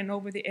stretching out and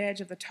over the edge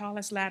of the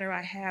tallest ladder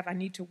I have. I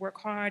need to work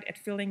hard at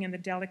filling in the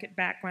delicate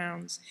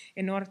backgrounds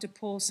in order to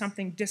pull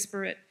something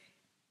disparate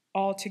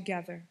all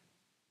together.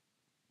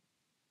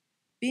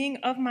 Being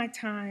of my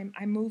time,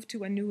 I move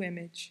to a new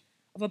image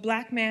of a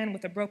black man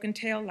with a broken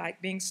taillight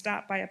being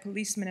stopped by a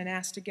policeman and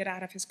asked to get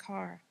out of his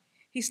car.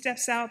 He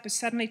steps out but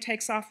suddenly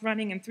takes off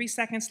running, and 3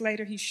 seconds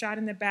later he's shot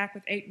in the back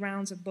with 8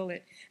 rounds of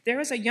bullet. There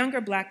is a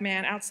younger black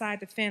man outside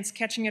the fence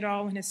catching it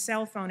all on his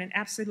cell phone in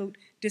absolute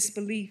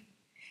disbelief.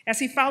 As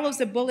he follows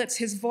the bullets,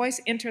 his voice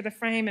enter the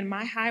frame in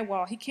my high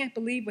wall. He can't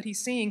believe what he's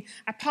seeing.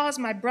 I pause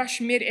my brush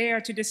midair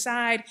to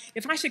decide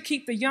if I should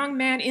keep the young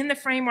man in the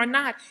frame or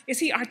not. Is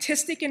he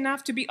artistic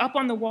enough to be up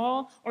on the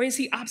wall, or is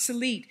he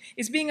obsolete?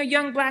 Is being a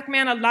young black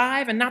man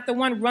alive and not the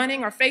one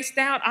running or face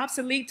down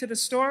obsolete to the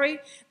story?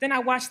 Then I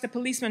watch the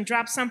policeman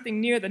drop something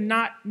near the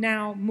not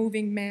now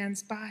moving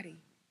man's body.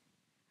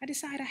 I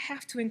decide I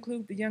have to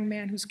include the young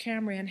man whose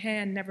camera in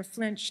hand never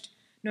flinched,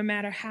 no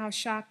matter how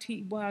shocked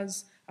he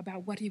was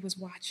about what he was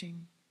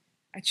watching.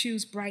 I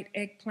choose bright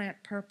eggplant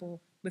purple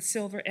with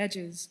silver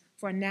edges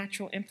for a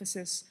natural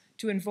emphasis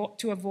to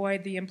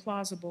avoid the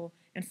implausible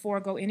and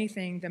forego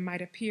anything that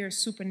might appear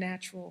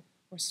supernatural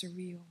or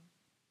surreal.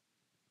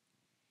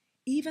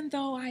 Even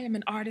though I am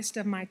an artist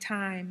of my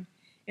time,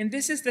 and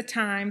this is the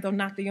time, though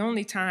not the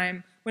only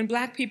time, when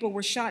black people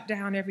were shot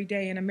down every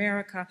day in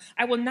America,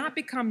 I will not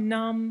become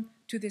numb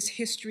to this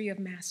history of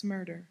mass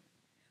murder.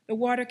 The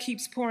water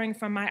keeps pouring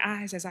from my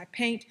eyes as I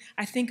paint.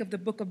 I think of the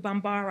Book of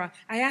Bambara.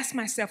 I ask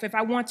myself if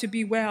I want to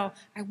be well.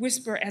 I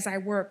whisper as I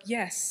work,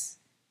 yes,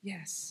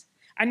 yes.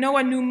 I know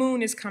a new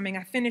moon is coming.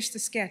 I finish the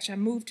sketch. I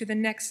move to the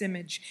next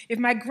image. If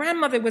my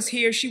grandmother was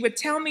here, she would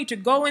tell me to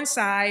go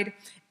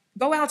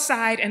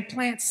outside and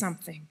plant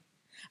something.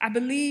 I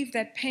believe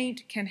that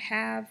paint can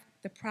have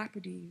the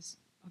properties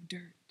of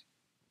dirt.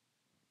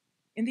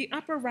 In the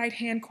upper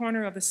right-hand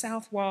corner of the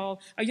south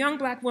wall, a young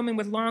black woman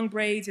with long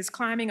braids is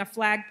climbing a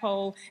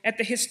flagpole at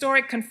the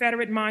historic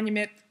Confederate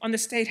monument on the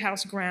State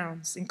House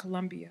grounds in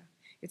Columbia.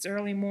 It's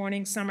early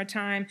morning,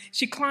 summertime.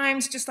 She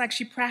climbs just like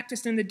she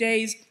practiced in the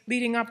days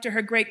leading up to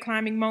her great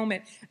climbing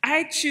moment.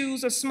 I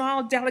choose a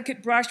small,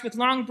 delicate brush with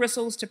long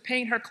bristles to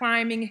paint her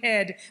climbing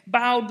head,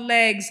 bowed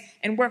legs,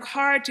 and work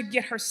hard to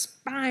get her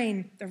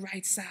spine the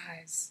right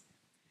size.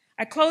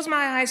 I close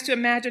my eyes to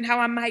imagine how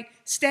I might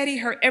steady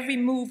her every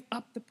move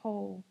up the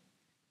pole.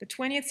 The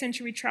 20th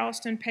century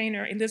Charleston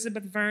painter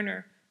Elizabeth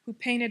Verner, who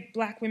painted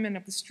black women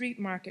of the street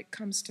market,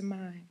 comes to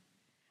mind.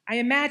 I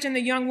imagine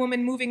the young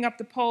woman moving up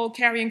the pole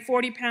carrying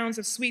 40 pounds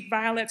of sweet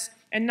violets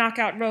and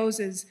knockout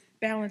roses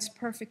balanced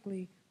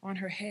perfectly on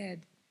her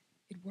head.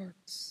 It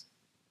works.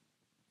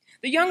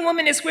 The young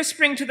woman is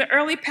whispering to the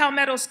early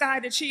palmetto sky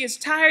that she is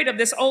tired of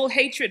this old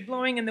hatred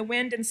blowing in the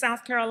wind in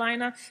South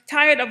Carolina,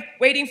 tired of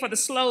waiting for the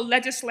slow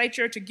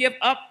legislature to give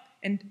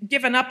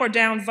an up or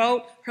down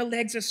vote. Her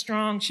legs are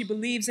strong. She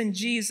believes in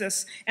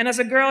Jesus. And as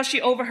a girl, she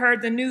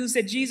overheard the news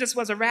that Jesus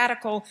was a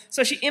radical,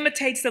 so she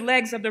imitates the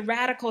legs of the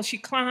radical she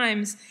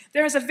climbs.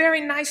 There is a very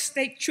nice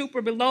state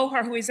trooper below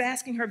her who is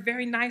asking her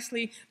very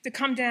nicely to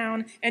come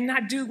down and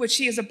not do what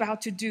she is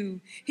about to do.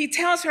 He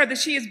tells her that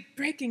she is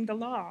breaking the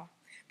law.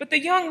 But the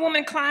young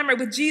woman climber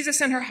with Jesus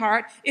in her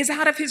heart is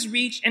out of his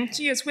reach, and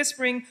she is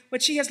whispering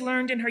what she has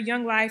learned in her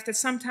young life, that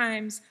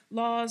sometimes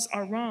laws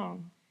are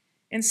wrong,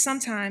 and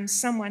sometimes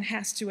someone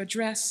has to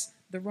address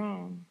the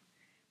wrong.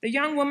 The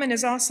young woman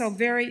is also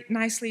very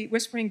nicely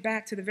whispering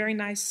back to the very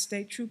nice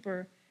state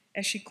trooper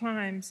as she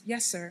climbs,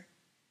 "Yes, sir,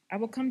 I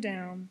will come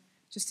down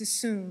just as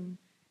soon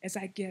as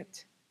I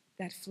get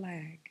that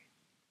flag."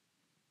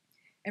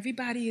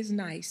 Everybody is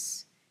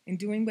nice and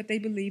doing what they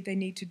believe they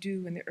need to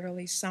do in the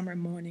early summer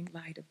morning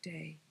light of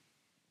day.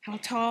 How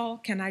tall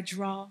can I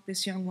draw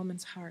this young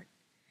woman's heart?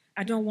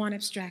 I don't want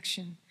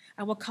abstraction.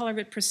 I will color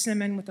it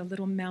persimmon with a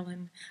little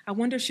melon. I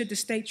wonder, should the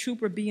state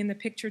trooper be in the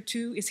picture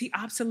too? Is he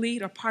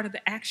obsolete or part of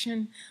the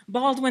action?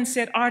 Baldwin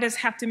said artists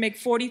have to make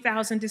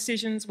 40,000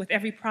 decisions with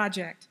every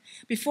project.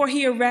 Before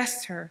he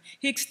arrests her,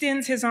 he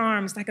extends his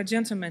arms like a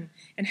gentleman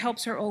and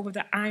helps her over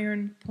the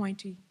iron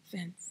pointy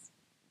fence.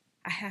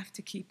 I have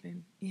to keep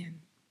him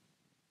in.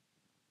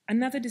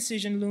 Another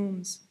decision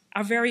looms.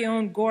 Our very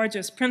own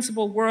gorgeous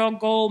Principal World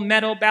Gold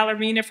Medal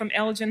ballerina from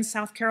Elgin,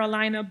 South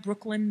Carolina,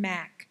 Brooklyn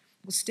Mack,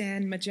 will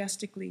stand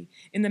majestically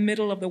in the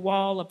middle of the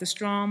wall of the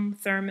Strom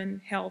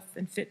Thurmond Health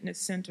and Fitness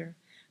Center.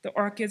 The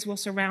orchids will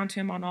surround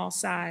him on all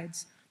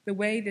sides. The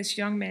way this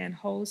young man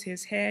holds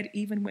his head,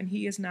 even when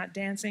he is not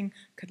dancing,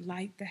 could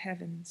light the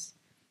heavens.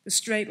 The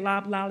straight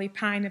loblolly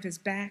pine of his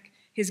back,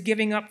 his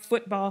giving up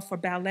football for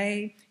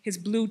ballet, his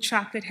blue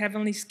chocolate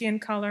heavenly skin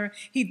color,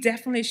 he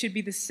definitely should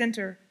be the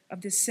center of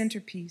this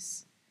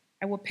centerpiece.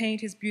 I will paint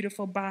his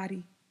beautiful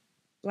body,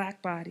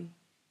 black body,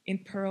 in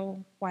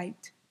pearl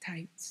white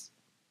tights.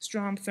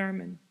 Strom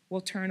Thurmond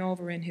will turn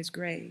over in his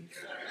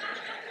grave.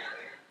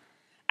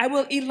 I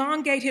will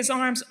elongate his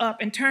arms up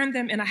and turn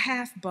them in a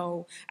half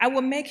bow. I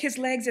will make his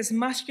legs as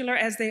muscular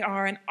as they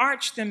are and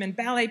arch them in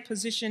ballet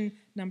position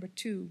number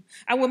 2.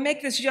 I will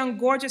make this young,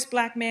 gorgeous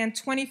black man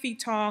 20 feet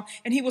tall,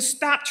 and he will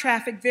stop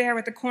traffic there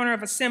at the corner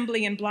of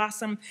Assembly and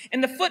Blossom.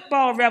 And the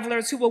football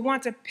revelers who will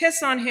want to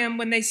piss on him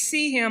when they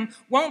see him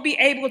won't be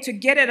able to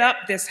get it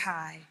up this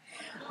high.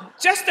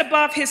 Just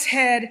above his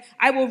head,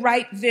 I will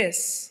write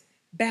this: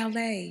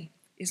 ballet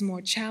is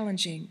more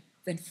challenging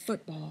than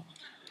football.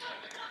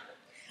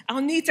 I'll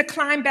need to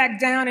climb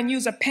back down and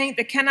use a paint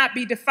that cannot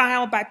be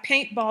defiled by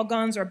paintball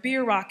guns or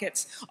beer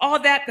rockets. All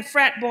that the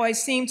frat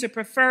boys seem to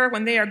prefer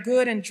when they are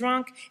good and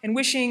drunk and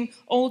wishing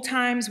old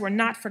times were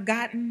not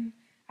forgotten.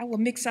 I will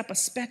mix up a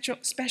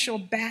special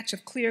batch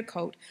of clear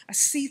coat, a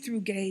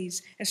see-through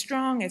gaze as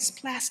strong as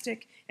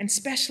plastic and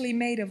specially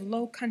made of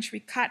low country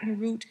cotton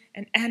root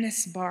and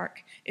anise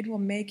bark. It will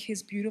make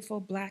his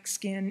beautiful black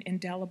skin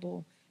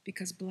indelible,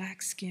 because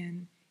black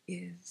skin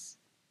is.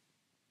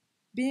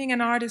 Being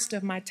an artist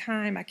of my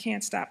time, I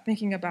can't stop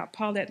thinking about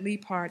Paulette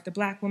Leapart, the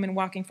black woman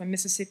walking from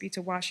Mississippi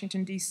to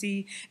Washington,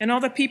 D.C., and all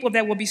the people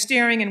that will be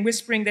staring and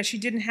whispering that she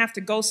didn't have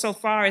to go so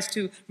far as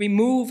to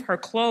remove her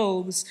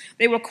clothes.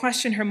 They will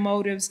question her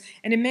motives,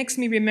 and it makes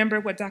me remember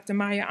what Dr.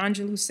 Maya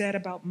Angelou said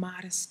about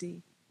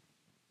modesty.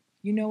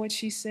 You know what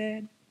she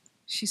said?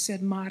 She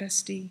said,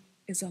 modesty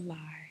is a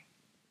lie.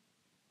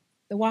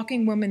 The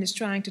walking woman is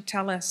trying to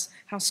tell us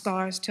how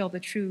scars tell the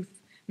truth.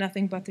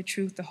 Nothing but the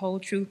truth, the whole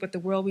truth, but the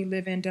world we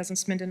live in doesn't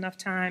spend enough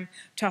time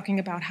talking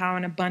about how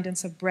an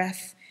abundance of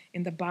breath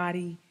in the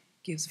body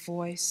gives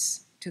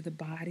voice to the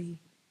body.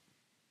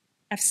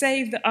 I've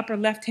saved the upper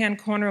left-hand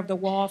corner of the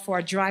wall for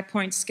a dry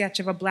point sketch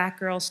of a black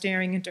girl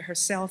staring into her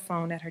cell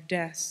phone at her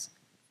desk.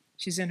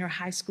 She's in her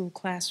high school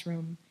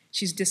classroom.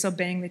 She's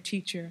disobeying the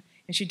teacher,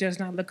 and she does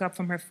not look up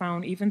from her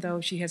phone, even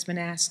though she has been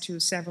asked to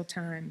several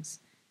times.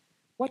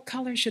 What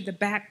color should the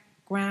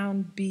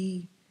background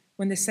be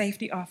when the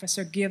safety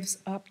officer gives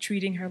up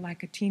treating her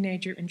like a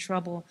teenager in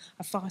trouble,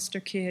 a foster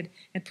kid,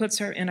 and puts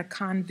her in a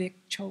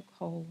convict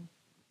chokehold,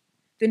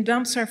 then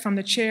dumps her from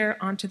the chair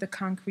onto the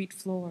concrete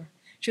floor?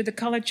 Should the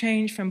color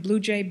change from blue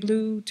jay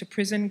blue to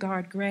prison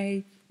guard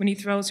gray when he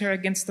throws her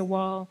against the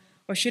wall,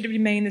 or should it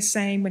remain the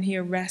same when he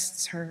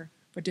arrests her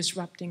for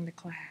disrupting the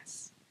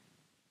class?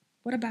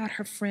 What about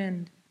her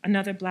friend,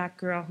 another black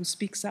girl who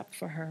speaks up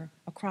for her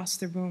across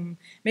the room?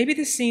 Maybe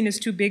this scene is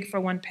too big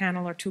for one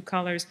panel or two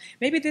colors.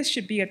 Maybe this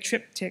should be a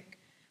triptych.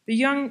 The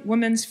young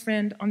woman's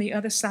friend on the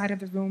other side of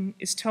the room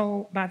is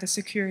told by the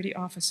security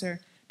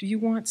officer, "Do you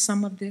want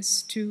some of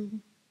this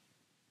too?"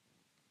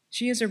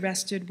 She is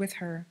arrested with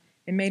her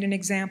and made an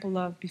example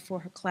of before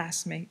her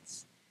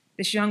classmates.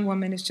 This young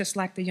woman is just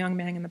like the young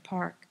man in the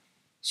park.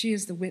 She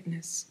is the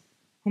witness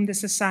whom the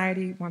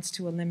society wants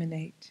to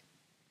eliminate.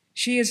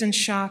 She is in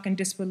shock and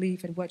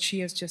disbelief at what she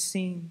has just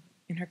seen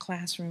in her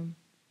classroom.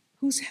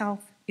 Whose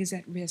health is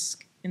at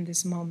risk in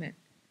this moment?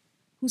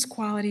 Whose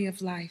quality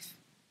of life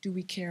do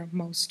we care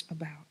most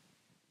about?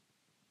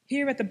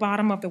 Here at the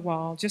bottom of the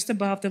wall, just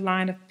above the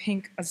line of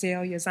pink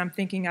azaleas, I'm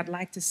thinking I'd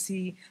like to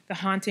see the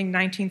haunting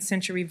 19th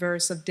century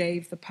verse of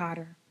Dave the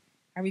Potter.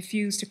 I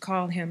refuse to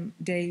call him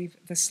Dave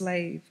the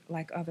Slave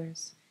like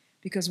others,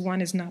 because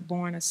one is not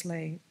born a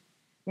slave.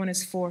 One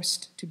is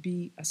forced to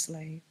be a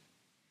slave.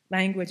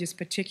 Language is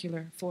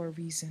particular for a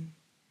reason.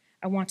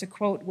 I want to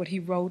quote what he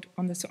wrote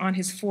on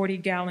his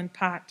 40-gallon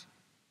pot.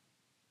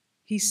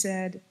 He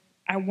said,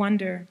 I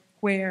wonder,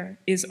 where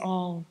is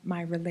all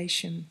my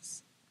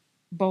relations?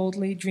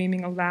 Boldly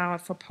dreaming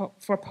aloud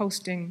for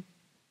posting,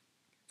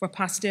 for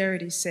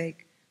posterity's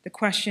sake, the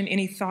question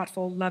any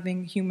thoughtful,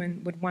 loving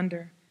human would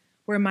wonder: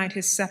 where might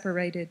his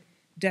separated,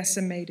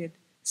 decimated,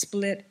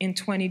 split in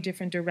 20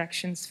 different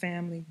directions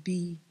family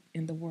be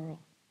in the world?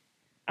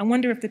 I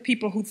wonder if the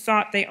people who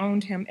thought they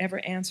owned him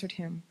ever answered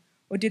him,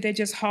 or did they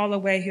just haul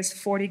away his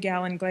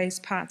 40-gallon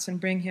glazed pots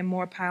and bring him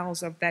more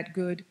piles of that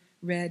good,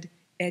 red,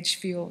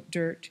 Edgefield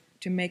dirt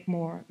to make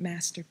more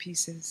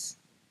masterpieces?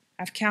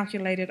 I've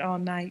calculated all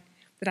night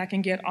that I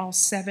can get all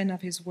 7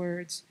 of his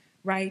words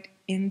right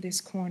in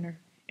this corner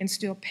and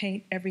still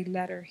paint every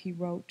letter he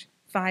wrote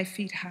 5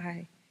 feet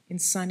high in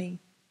sunny,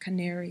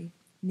 canary,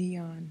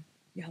 neon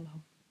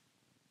yellow.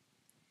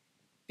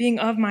 Being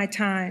of my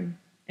time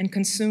and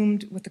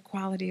consumed with the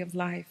quality of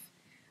life,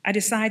 I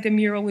decided the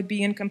mural would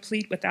be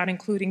incomplete without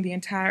including the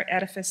entire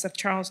edifice of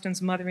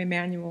Charleston's Mother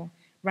Emanuel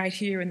right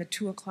here in the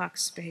 2 o'clock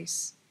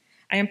space.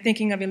 I am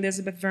thinking of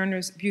Elizabeth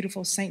Verner's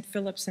beautiful St.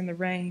 Philip's in the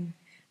Rain.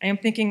 I am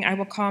thinking I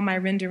will call my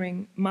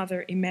rendering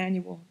Mother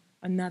Emanuel,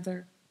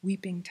 Another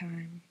Weeping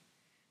Time.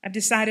 I've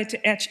decided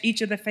to etch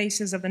each of the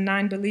faces of the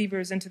 9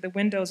 believers into the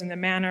windows in the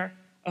manner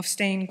of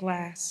stained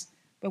glass.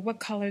 But what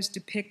colors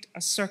depict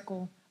a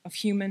circle of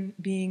human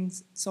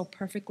beings so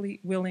perfectly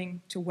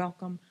willing to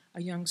welcome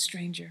a young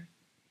stranger,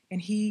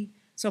 and he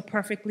so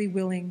perfectly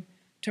willing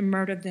to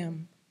murder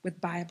them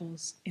with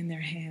Bibles in their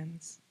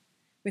hands,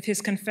 with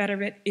his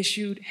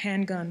Confederate-issued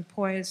handgun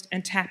poised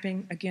and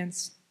tapping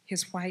against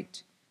his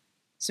white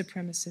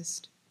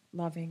supremacist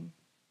loving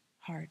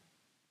heart,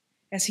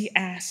 as he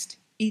asked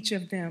each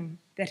of them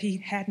that he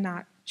had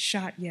not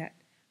shot yet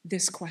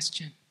this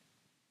question: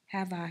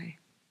 have I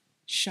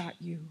shot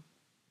you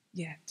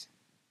yet?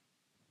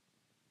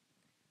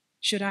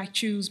 Should I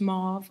choose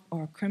mauve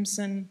or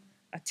crimson,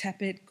 a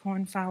tepid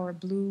cornflower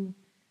blue?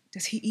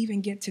 Does he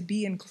even get to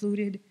be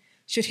included?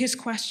 Should his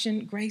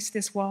question grace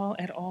this wall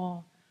at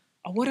all?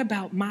 Or what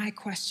about my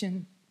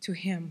question to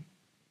him?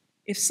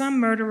 If some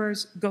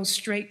murderers go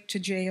straight to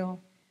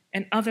jail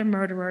and other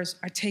murderers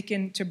are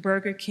taken to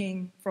Burger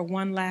King for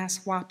one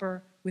last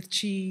Whopper with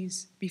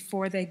cheese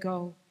before they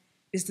go,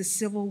 is the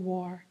Civil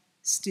War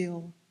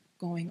still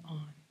going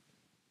on?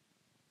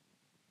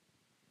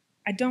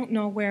 I don't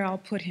know where I'll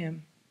put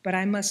him, but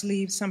I must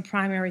leave some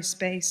primary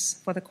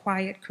space for the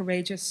quiet,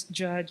 courageous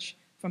judge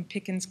from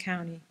Pickens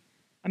County,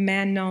 a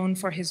man known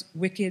for his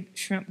wicked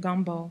shrimp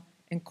gumbo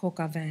and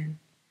coca van,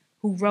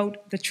 who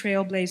wrote the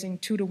trailblazing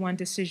 2-to-1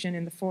 decision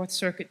in the Fourth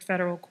Circuit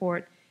Federal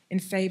Court in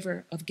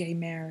favor of gay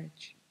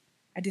marriage.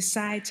 I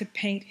decide to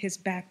paint his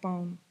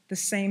backbone the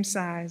same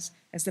size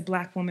as the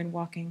Black woman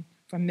walking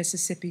from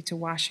Mississippi to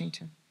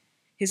Washington.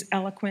 His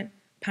eloquent,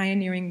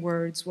 pioneering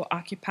words will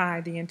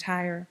occupy the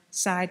entire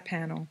side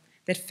panel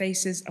that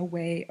faces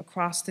away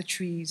across the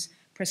trees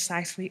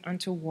precisely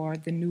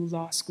untoward the new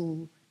law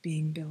school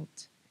being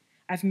built.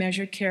 I've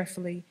measured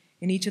carefully,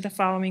 and each of the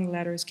following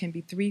letters can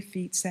be 3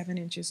 feet 7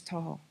 inches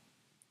tall.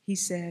 He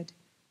said,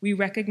 "We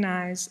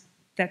recognize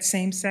that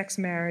same-sex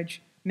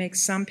marriage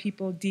makes some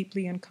people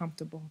deeply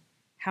uncomfortable.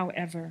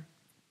 However,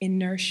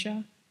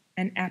 inertia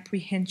and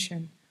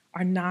apprehension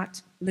are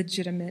not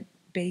legitimate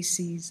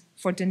bases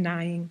for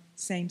denying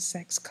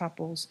same-sex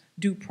couples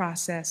due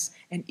process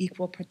and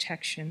equal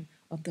protection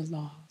of the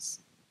laws."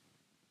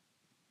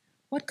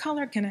 What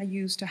color can I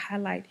use to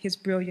highlight his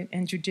brilliant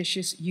and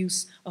judicious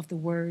use of the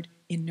word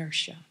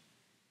inertia?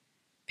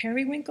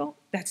 Periwinkle?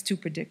 That's too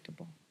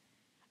predictable.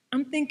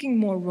 I'm thinking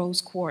more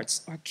rose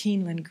quartz or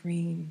Keeneland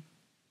green,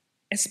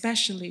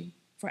 especially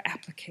for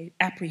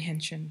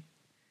apprehension.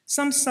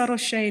 Some subtle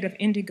shade of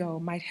indigo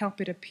might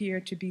help it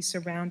appear to be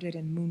surrounded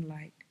in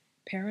moonlight.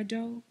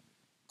 Peridot?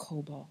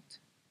 Cobalt.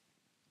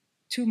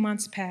 2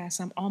 months pass,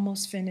 I'm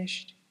almost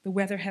finished. The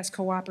weather has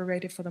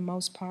cooperated for the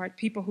most part.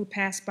 People who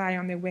pass by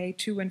on their way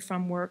to and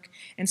from work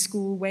and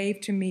school wave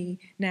to me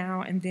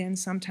now and then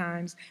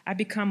sometimes. I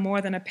become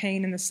more than a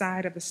pain in the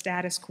side of the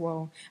status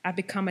quo. I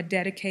become a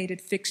dedicated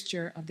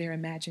fixture of their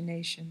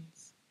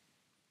imaginations.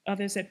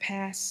 Others that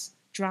pass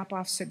drop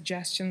off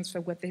suggestions for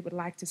what they would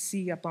like to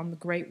see up on the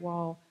Great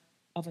Wall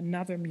of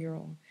another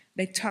mural.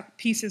 They tuck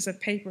pieces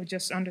of paper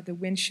just under the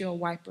windshield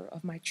wiper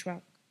of my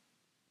truck.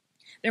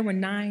 There were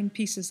 9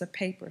 pieces of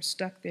paper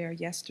stuck there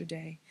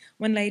yesterday.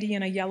 One lady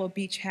in a yellow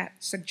beach hat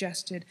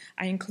suggested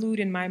I include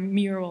in my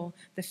mural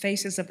the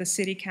faces of the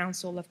City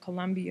Council of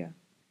Columbia.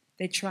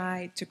 They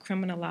tried to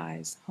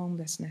criminalize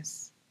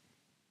homelessness.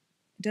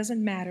 It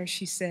doesn't matter,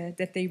 she said,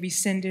 that they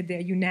rescinded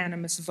their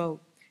unanimous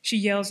vote. She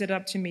yells it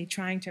up to me,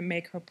 trying to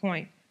make her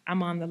point.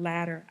 I'm on the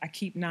ladder. I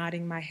keep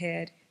nodding my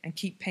head and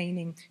keep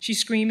painting. She's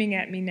screaming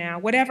at me now.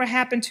 Whatever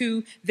happened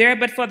to "there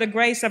but for the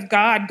grace of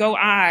God go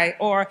I,"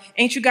 or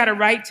 "ain't you got a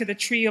right to the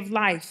tree of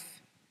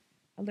life?"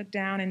 I look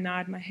down and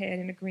nod my head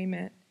in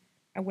agreement.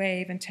 I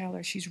wave and tell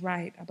her she's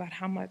right about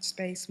how much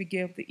space we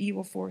give the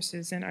evil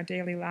forces in our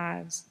daily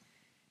lives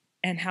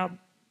and how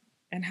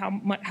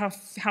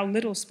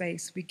little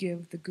space we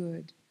give the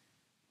good.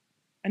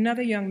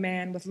 Another young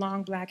man with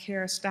long black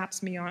hair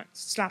stops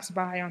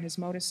by on his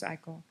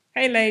motorcycle.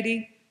 "Hey,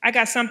 lady, I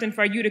got something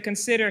for you to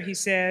consider, he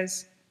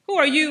says. Who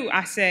are you,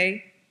 I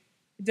say.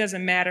 It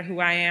doesn't matter who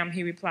I am,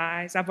 he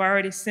replies. I've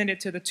already sent it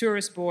to the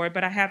tourist board,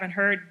 but I haven't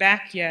heard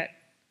back yet.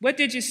 What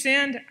did you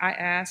send? I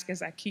ask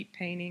as I keep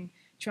painting,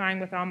 trying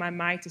with all my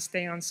might to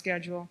stay on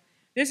schedule.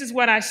 This is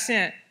what I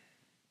sent.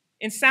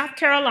 In South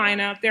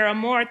Carolina, there are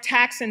more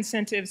tax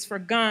incentives for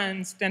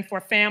guns than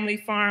for family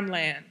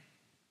farmland.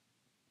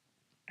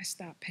 I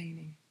stop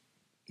painting.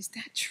 Is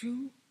that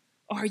true?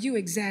 Or are you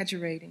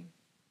exaggerating?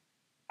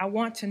 I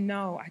want to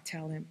know, I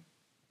tell him.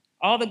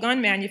 All the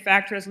gun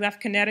manufacturers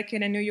left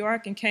Connecticut and New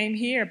York and came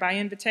here by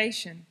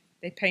invitation.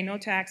 They pay no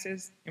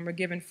taxes and were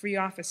given free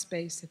office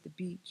space at the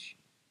beach.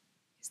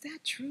 Is that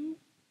true?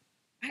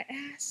 I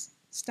ask,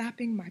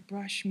 stopping my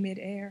brush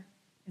midair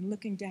and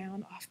looking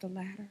down off the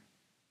ladder.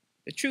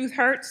 The truth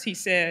hurts, he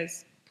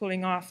says,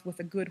 pulling off with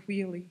a good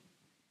wheelie.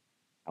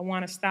 I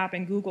want to stop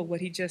and Google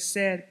what he just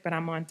said, but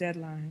I'm on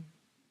deadline.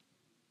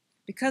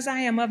 Because I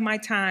am of my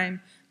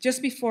time,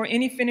 just before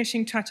any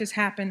finishing touches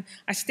happen,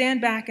 I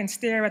stand back and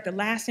stare at the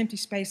last empty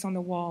space on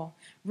the wall.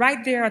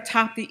 Right there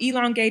atop the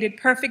elongated,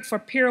 perfect for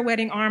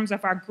pirouetting arms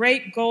of our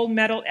great gold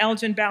medal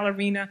Elgin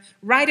ballerina,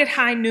 right at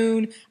high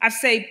noon, I've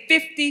saved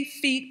 50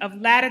 feet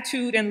of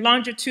latitude and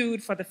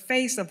longitude for the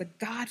face of the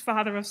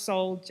godfather of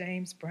soul,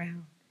 James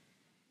Brown.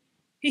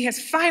 He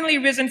has finally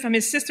risen from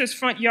his sister's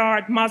front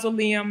yard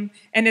mausoleum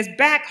and is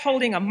back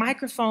holding a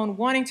microphone,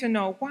 wanting to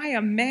know why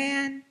a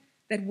man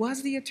that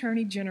was the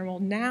Attorney General,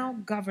 now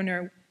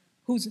governor,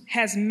 who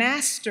has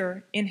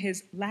master in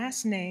his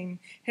last name,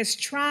 has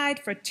tried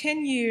for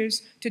 10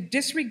 years to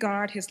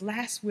disregard his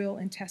last will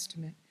and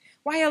testament.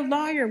 Why a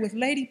lawyer with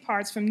lady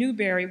parts from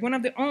Newberry, one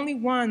of the only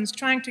ones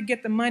trying to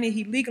get the money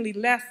he legally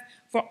left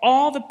for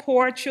all the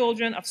poor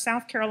children of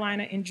South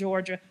Carolina and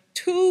Georgia,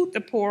 to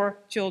the poor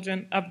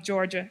children of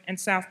Georgia and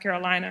South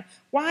Carolina.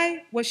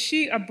 Why was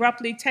she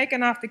abruptly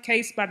taken off the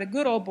case by the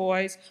good old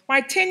boys?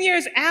 Why 10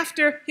 years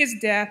after his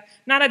death,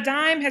 not a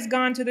dime has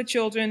gone to the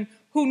children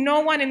who no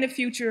one in the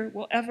future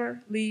will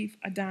ever leave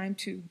a dime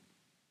to?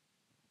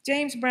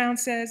 James Brown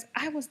says,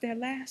 I was their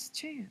last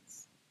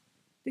chance.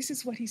 This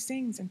is what he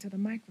sings into the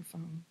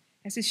microphone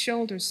as his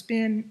shoulders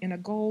spin in a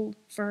gold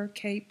fur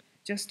cape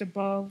just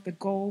above the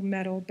gold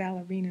medal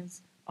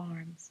ballerina's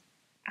arms.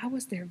 I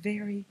was their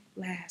very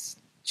last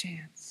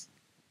chance.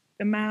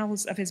 The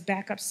mouths of his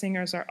backup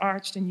singers are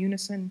arched in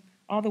unison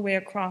all the way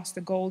across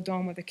the gold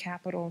dome of the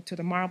Capitol to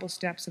the marble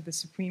steps of the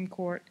Supreme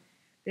Court.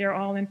 They are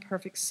all in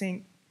perfect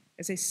sync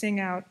as they sing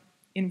out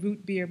in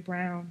root beer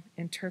brown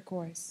and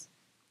turquoise.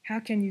 How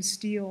can you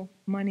steal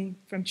money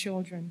from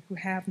children who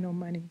have no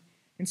money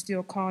and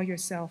still call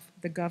yourself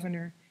the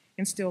governor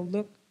and still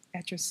look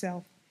at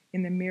yourself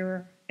in the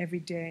mirror every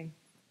day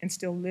and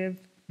still live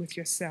with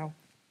yourself?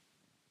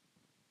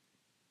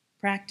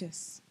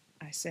 Practice,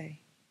 I say.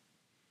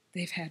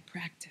 They've had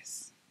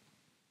practice.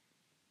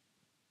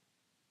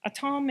 A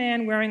tall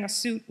man wearing a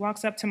suit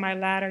walks up to my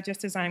ladder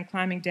just as I am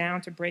climbing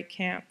down to break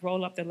camp,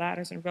 roll up the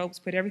ladders and ropes,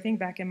 put everything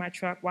back in my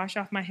truck, wash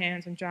off my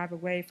hands, and drive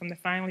away from the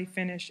finally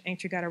finished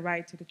Ain't You Got a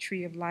Right to the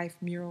Tree of Life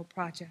mural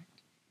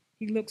project.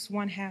 He looks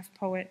one half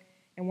poet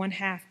and one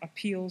half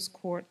appeals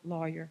court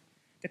lawyer,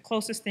 the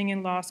closest thing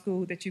in law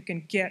school that you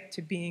can get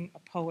to being a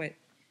poet.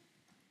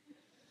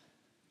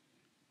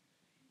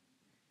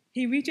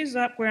 He reaches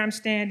up where I'm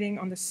standing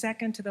on the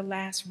second to the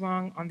last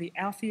rung on the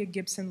Althea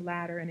Gibson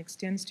ladder and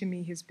extends to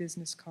me his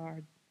business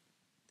card.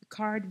 The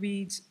card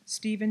reads,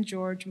 Stephen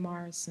George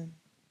Morrison.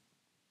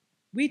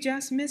 We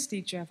just missed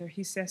each other,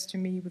 he says to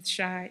me with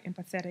shy,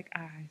 empathetic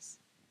eyes.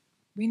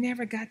 We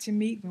never got to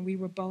meet when we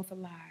were both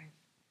alive.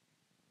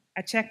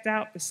 I checked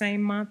out the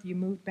same month you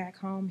moved back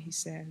home, he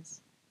says.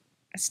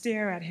 I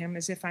stare at him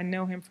as if I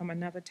know him from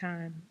another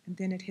time, and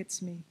then it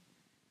hits me.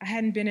 I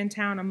hadn't been in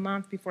town a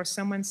month before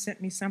someone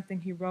sent me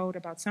something he wrote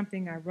about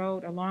something I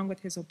wrote along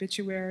with his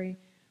obituary,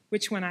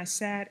 which when I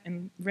sat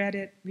and read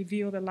it,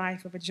 revealed the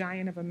life of a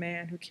giant of a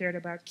man who cared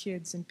about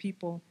kids and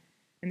people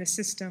and the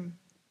system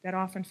that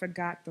often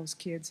forgot those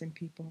kids and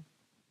people.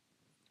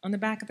 On the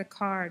back of the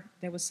card,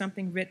 there was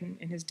something written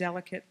in his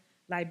delicate,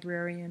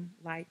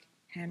 librarian-like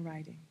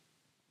handwriting.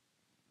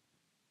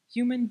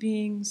 Human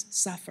beings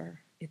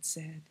suffer, it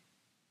said.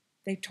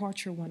 They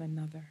torture one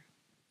another.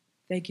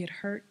 They get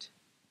hurt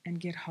and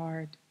get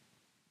hard.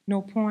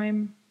 No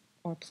poem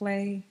or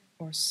play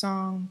or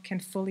song can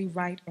fully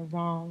right a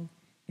wrong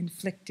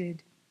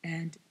inflicted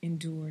and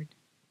endured.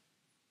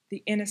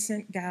 The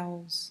innocent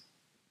gals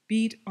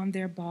beat on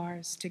their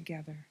bars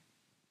together.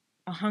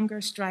 A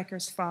hunger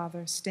striker's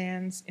father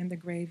stands in the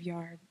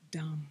graveyard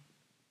dumb.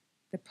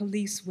 The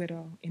police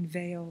widow in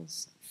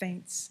veils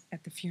faints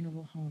at the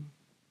funeral home.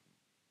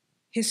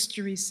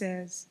 History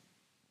says,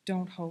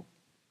 don't hope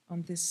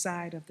on this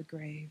side of the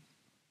grave.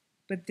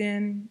 But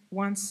then,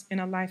 once in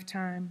a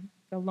lifetime,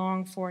 the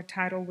longed-for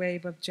tidal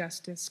wave of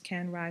justice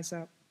can rise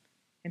up,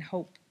 and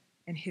hope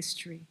and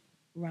history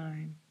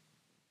rhyme.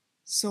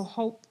 So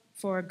hope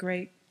for a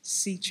great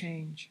sea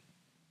change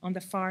on the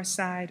far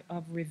side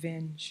of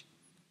revenge.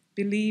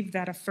 Believe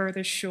that a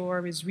further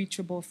shore is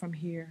reachable from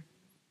here.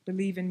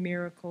 Believe in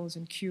miracles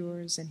and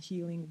cures and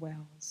healing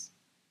wells.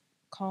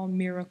 call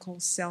miracle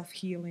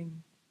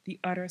self-healing, the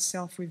utter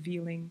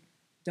self-revealing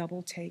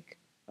double take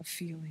of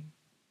feeling.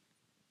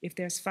 If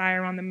there's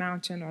fire on the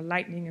mountain or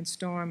lightning and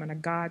storm and a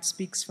God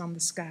speaks from the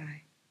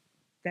sky,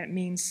 that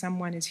means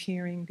someone is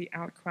hearing the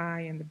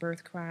outcry and the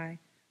birth cry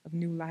of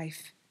new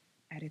life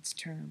at its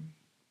term.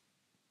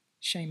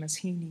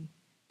 Seamus Heaney,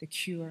 The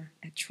Cure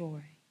at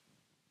Troy.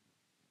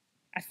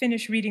 I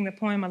finished reading the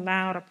poem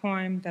aloud, a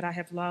poem that I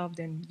have loved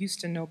and used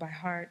to know by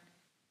heart.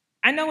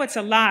 I know it's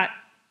a lot,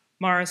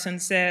 Morrison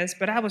says,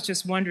 but I was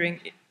just wondering,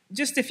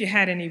 just if you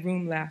had any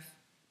room left.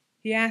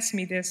 He asked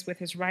me this with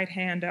his right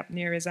hand up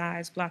near his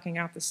eyes, blocking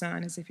out the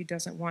sun as if he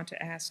doesn't want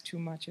to ask too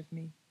much of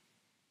me.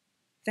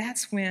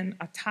 That's when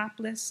a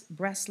topless,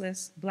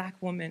 breastless Black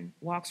woman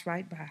walks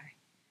right by.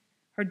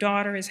 Her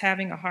daughter is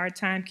having a hard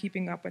time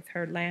keeping up with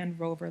her Land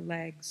Rover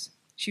legs.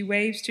 She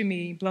waves to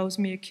me, blows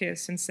me a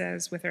kiss, and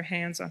says with her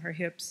hands on her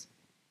hips,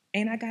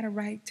 "Ain't I got a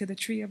right to the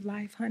tree of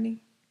life,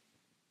 honey?"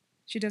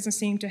 She doesn't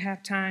seem to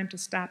have time to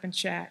stop and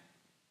chat.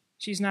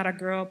 She's not a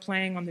girl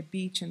playing on the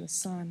beach in the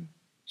sun.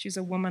 She's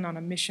a woman on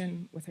a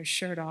mission with her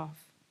shirt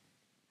off.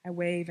 I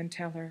wave and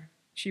tell her.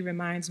 She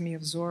reminds me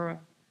of Zora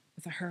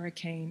with a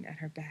hurricane at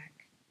her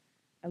back.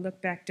 I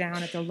look back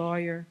down at the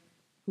lawyer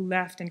who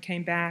left and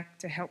came back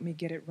to help me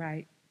get it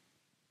right.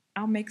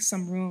 I'll make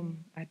some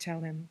room, I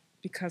tell him,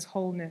 because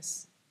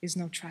wholeness is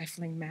no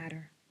trifling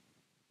matter.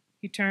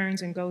 He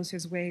turns and goes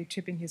his way,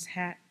 tipping his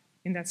hat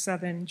in that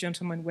Southern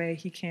gentleman way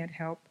he can't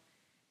help,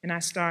 and I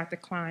start the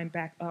climb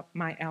back up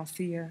my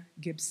Althea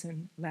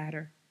Gibson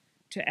ladder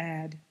to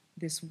add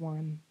this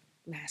one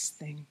last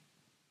thing.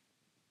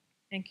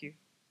 Thank you.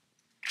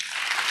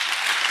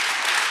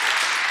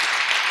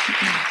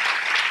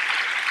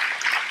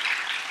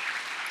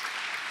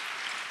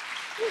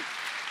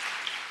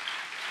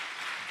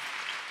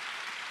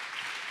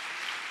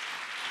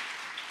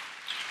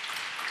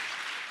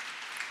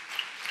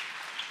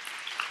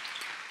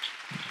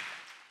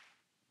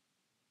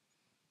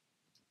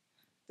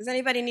 Does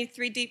anybody need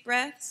 3 deep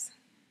breaths?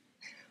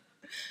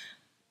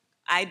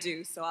 I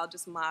do, so I'll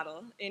just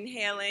model.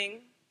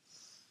 Inhaling,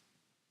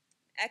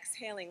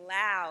 exhaling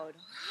loud,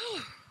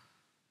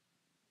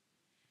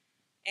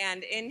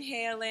 and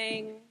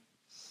inhaling,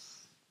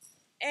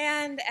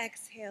 and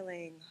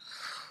exhaling.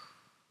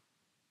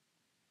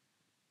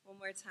 One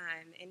more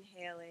time,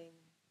 inhaling,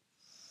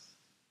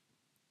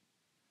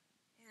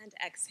 and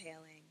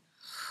exhaling.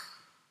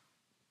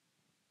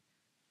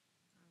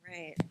 All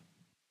right.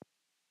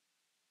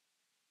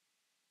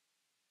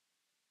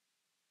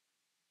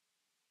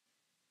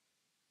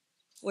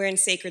 We're in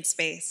sacred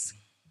space.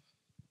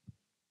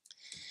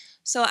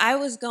 So I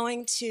was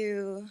going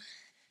to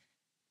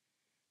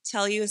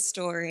tell you a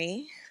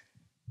story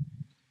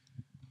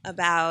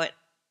about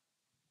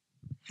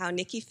how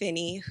Nikky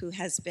Finney, who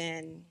has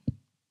been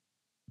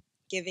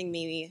giving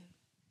me,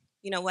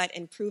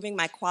 improving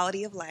my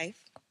quality of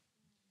life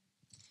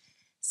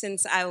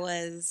since I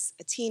was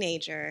a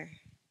teenager,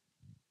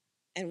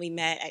 and we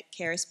met at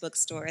Kerosene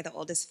bookstore, the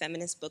oldest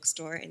feminist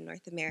bookstore in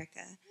North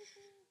America,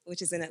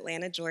 which is in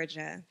Atlanta,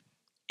 Georgia.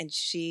 And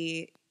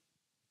she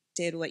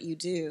did what you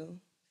do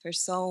for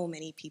so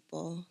many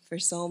people, for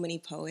so many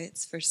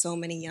poets, for so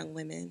many young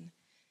women.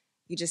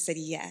 You just said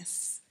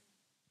yes.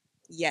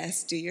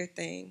 Yes, do your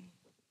thing.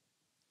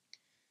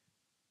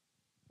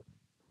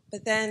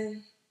 But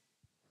then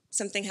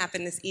something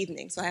happened this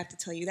evening, so I have to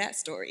tell you that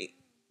story.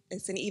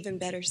 It's an even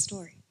better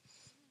story.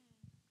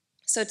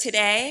 So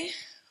today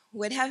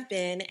would have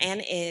been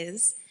and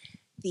is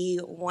the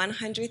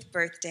 100th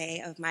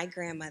birthday of my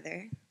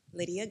grandmother,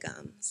 Lydia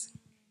Gumbs.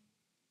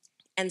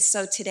 And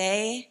so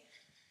today,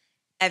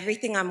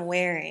 everything I'm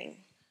wearing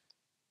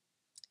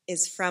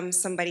is from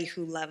somebody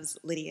who loves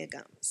Lydia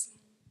Gumbs.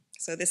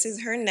 So this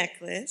is her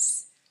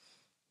necklace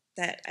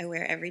that I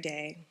wear every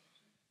day.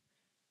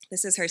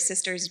 This is her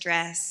sister's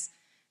dress,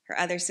 her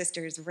other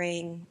sister's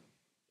ring,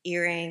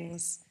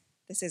 earrings.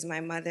 This is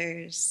my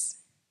mother's.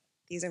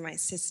 These are my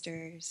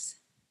sisters.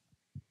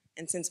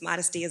 And since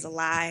modesty is a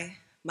lie,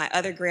 my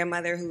other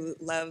grandmother who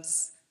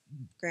loves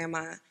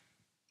grandma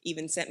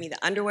even sent me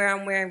the underwear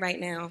I'm wearing right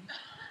now.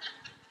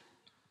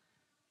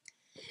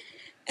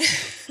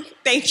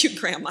 Thank you,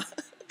 Grandma.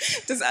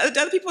 Do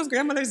other people's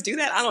grandmothers do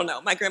that? I don't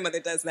know. My grandmother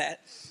does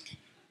that.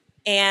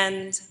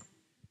 And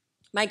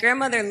my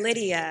grandmother,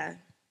 Lydia,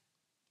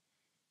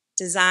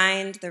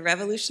 designed the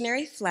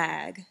revolutionary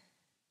flag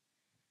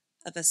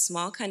of a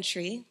small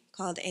country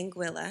called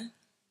Anguilla,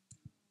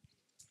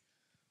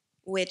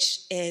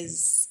 which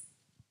is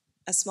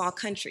a small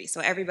country. So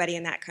everybody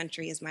in that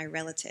country is my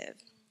relative.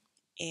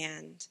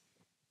 And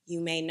you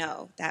may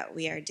know that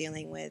we are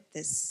dealing with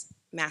this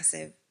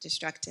massive,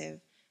 destructive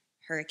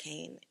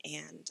hurricane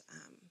and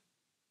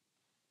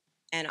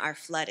are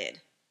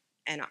flooded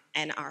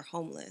and are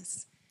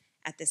homeless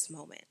at this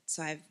moment.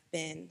 So I've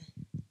been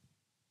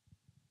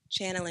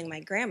channeling my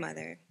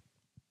grandmother.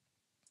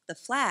 The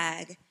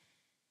flag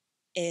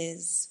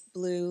is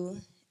blue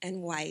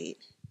and white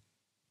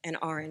and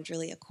orange,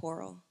 really a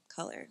coral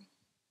color.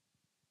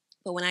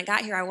 But when I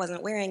got here, I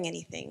wasn't wearing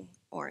anything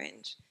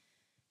orange.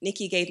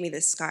 Nikky gave me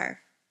this scarf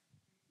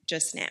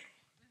just now.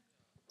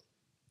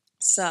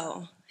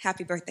 So,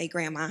 happy birthday,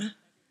 Grandma.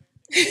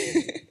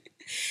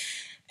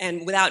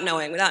 And without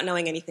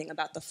knowing anything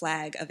about the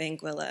flag of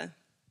Anguilla.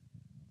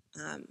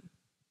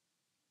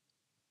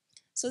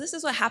 So this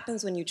is what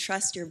happens when you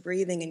trust your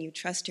breathing and you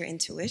trust your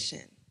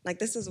intuition. Like,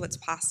 this is what's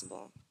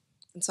possible.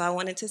 And so I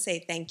wanted to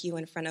say thank you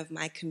in front of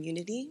my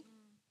community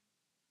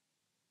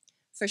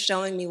for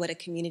showing me what a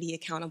community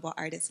accountable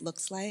artist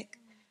looks like,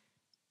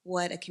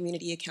 what a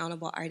community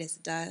accountable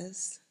artist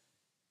does,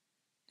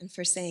 and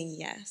for saying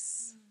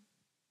yes.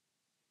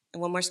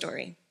 And one more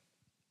story.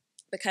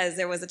 Because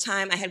there was a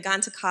time I had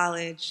gone to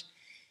college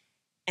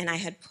and I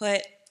had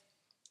put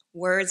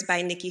words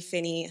by Nikky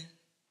Finney.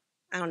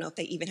 I don't know if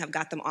they even have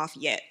got them off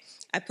yet.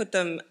 I put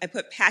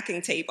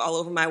packing tape all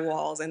over my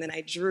walls, and then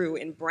I drew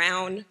in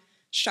brown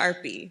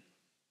Sharpie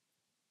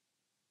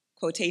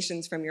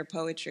quotations from your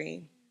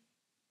poetry.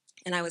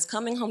 And I was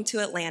coming home to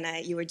Atlanta.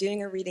 You were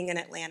doing a reading in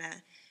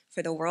Atlanta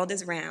for The World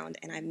is Round,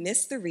 and I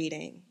missed the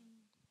reading,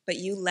 but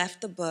you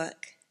left the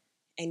book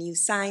and you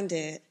signed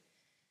it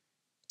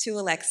to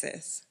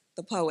Alexis,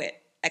 the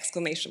poet,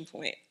 exclamation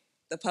point,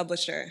 the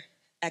publisher,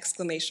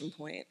 exclamation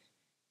point.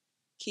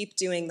 Keep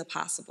doing the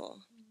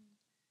possible,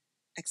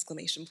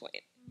 exclamation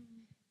point.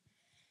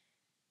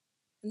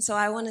 And so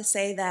I want to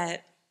say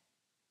that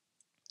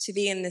to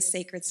be in this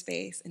sacred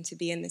space and to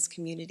be in this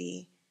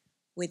community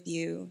with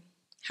you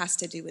has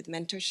to do with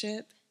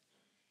mentorship.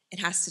 It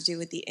has to do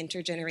with the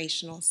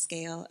intergenerational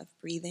scale of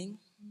breathing.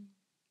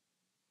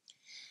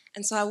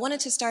 And so I wanted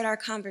to start our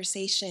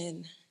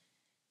conversation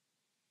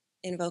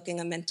invoking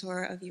a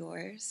mentor of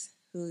yours,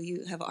 who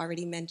you have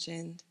already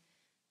mentioned,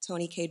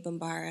 Toni Cade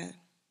Bambara.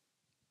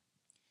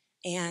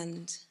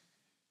 And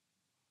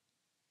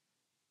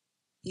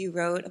you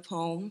wrote a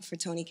poem for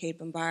Toni Cade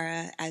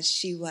Bambara as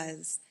she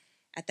was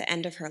at the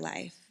end of her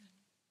life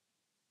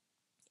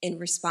in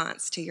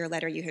response to your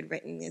letter you had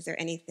written. Is there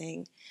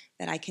anything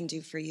that I can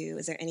do for you?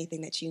 Is there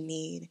anything that you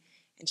need?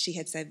 And she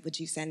had said, would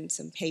you send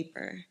some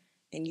paper?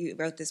 And you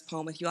wrote this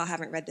poem. If you all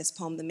haven't read this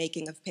poem, The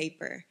Making of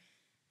Paper,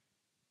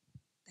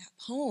 that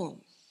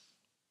poem.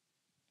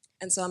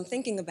 And so I'm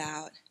thinking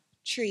about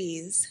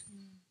trees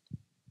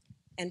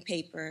and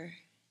paper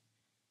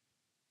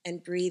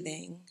and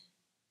breathing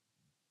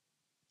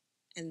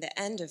and the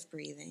end of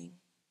breathing.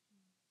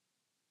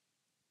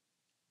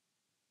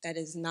 That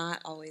is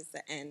not always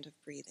the end of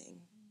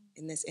breathing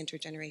in this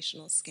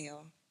intergenerational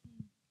scale.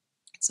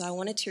 So I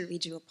wanted to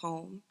read you a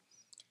poem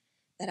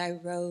that I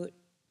wrote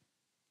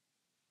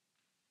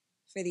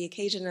for the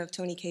occasion of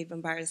Toni Cade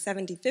Bambara's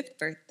 75th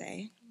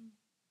birthday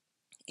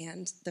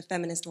and the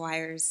Feminist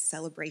Wire's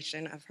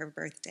celebration of her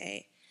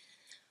birthday.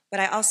 But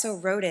I also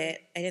wrote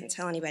it, I didn't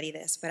tell anybody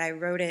this, but I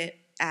wrote it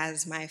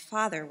as my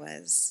father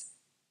was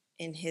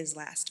in his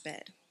last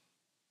bed.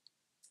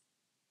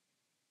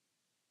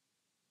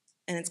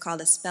 And it's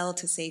called A Spell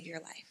to Save Your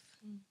Life.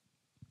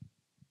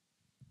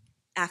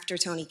 After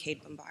Toni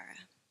Cade Bambara.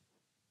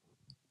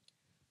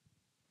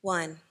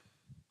 1,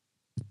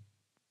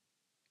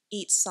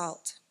 eat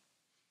salt.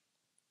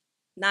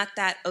 Not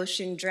that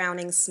ocean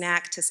drowning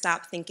snack to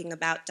stop thinking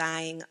about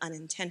dying,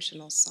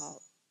 unintentional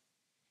salt.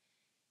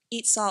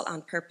 Eat salt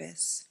on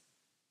purpose.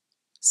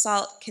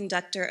 Salt,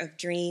 conductor of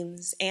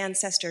dreams,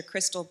 ancestor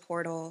crystal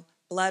portal,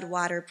 blood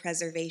water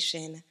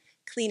preservation.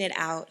 Clean it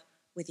out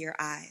with your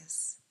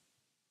eyes.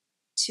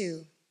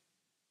 2,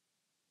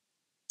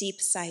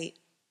 deep sight.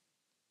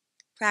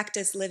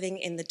 Practice living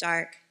in the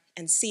dark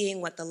and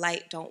seeing what the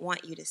light don't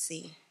want you to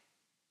see.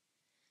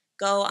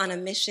 Go on a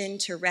mission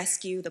to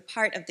rescue the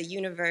part of the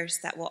universe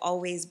that will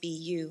always be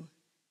you,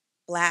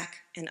 black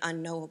and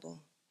unknowable.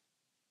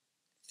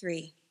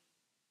 3,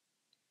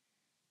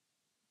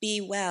 be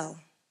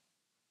well.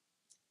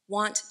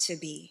 Want to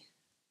be.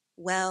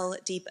 Well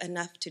deep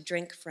enough to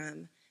drink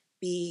from.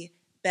 Be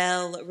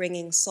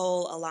bell-ringing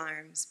soul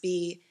alarms.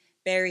 Be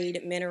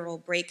buried mineral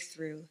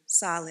breakthrough,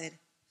 solid,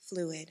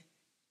 fluid,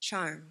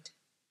 charmed.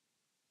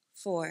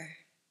 4,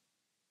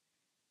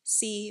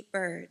 see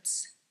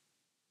birds.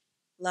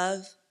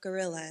 Love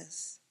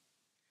gorillas.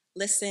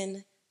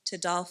 Listen to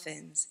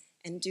dolphins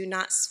and do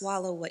not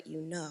swallow what you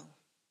know.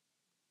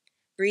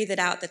 Breathe it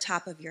out the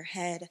top of your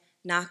head.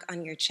 Knock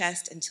on your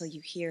chest until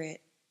you hear it.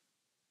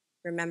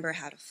 Remember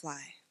how to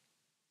fly.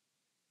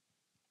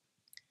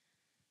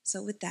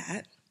 So with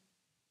that,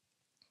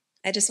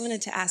 I just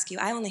wanted to ask you,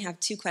 I only have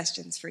 2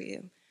 questions for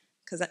you,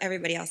 because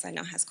everybody else I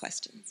know has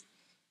questions.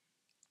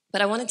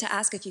 But I wanted to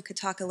ask if you could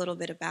talk a little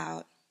bit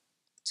about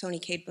Toni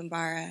Cade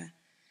Bambara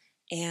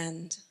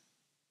and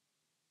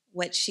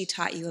what she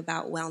taught you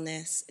about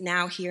wellness.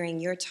 Now hearing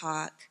your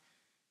talk,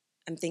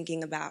 I'm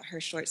thinking about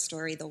her short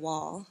story, The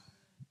Wall.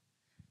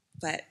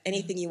 But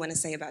anything you want to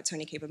say about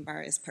Toni Cade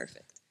Bambara is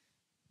perfect.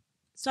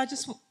 So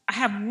I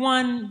have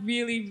one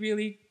really,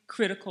 really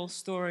critical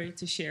story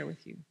to share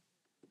with you.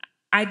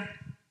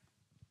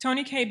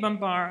 Toni Cade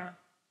Bambara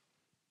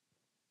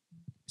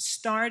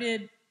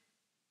started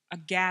a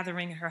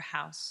gathering at her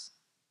house.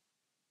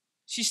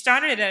 She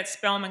started it at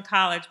Spelman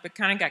College, but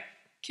kind of got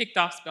kicked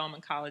off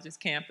Spelman College's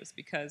campus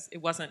because it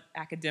wasn't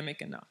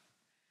academic enough.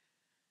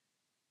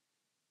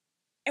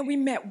 And we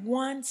met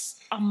once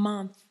a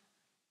month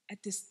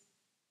at this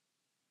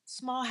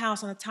small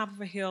house on the top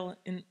of a hill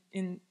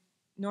in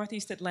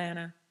Northeast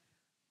Atlanta.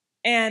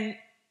 And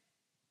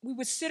we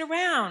would sit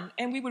around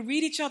and we would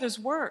read each other's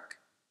work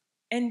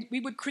and we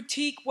would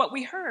critique what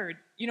we heard.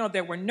 You know,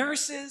 there were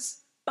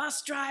nurses,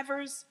 bus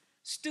drivers,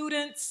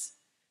 students,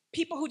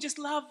 people who just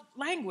loved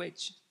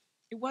language.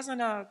 It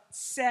wasn't a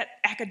set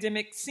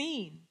academic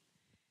scene.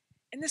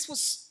 And this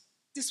was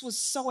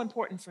so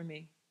important for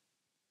me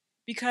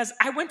because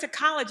I went to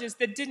colleges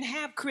that didn't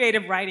have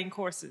creative writing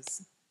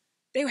courses.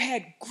 They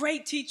had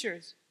great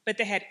teachers, but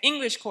they had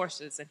English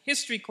courses and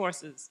history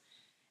courses.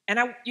 And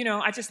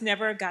I just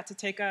never got to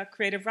take a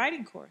creative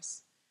writing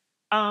course.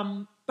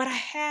 But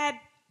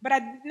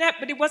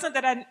it wasn't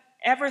that I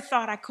ever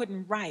thought I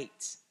couldn't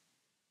write,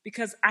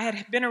 because I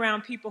had been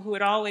around people who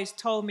had always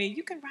told me,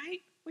 you can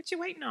write, what you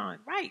waiting on?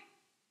 Write.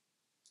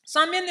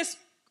 So I'm in this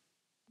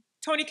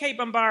Toni Cade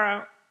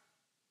Bambara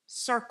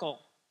circle.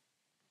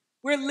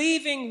 We're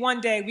leaving one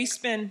day. We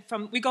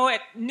go at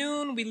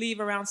noon, we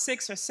leave around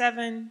 6 or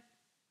 7.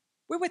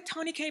 We're with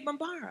Toni Cade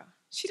Bambara.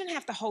 She didn't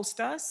have to host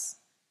us.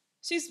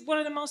 She's one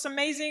of the most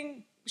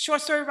amazing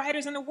short story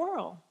writers in the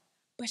world,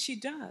 but she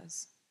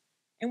does.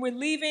 And we're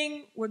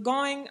leaving,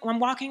 I'm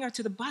walking her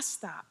to the bus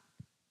stop.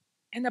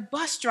 And the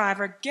bus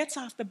driver gets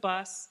off the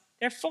bus.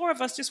 There are 4 of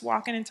us just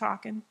walking and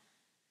talking.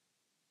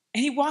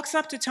 And he walks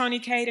up to Toni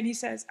Cade and he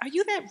says, "Are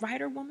you that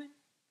writer woman?"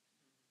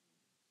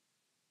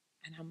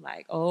 And I'm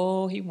like,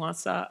 oh, he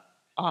wants an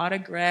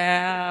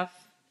autograph,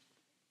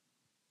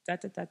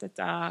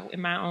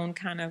 in my own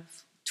kind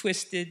of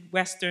twisted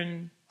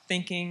Western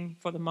thinking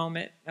for the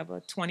moment of a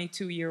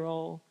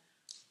 22-year-old.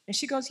 And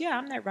she goes, "Yeah,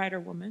 I'm that writer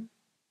woman."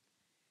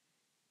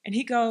 And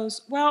he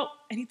goes, "Well,"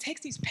 and he takes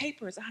these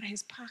papers out of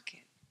his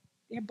pocket.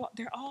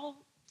 They're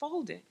all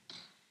folded.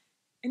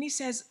 And he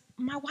says,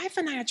 "My wife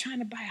and I are trying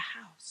to buy a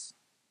house.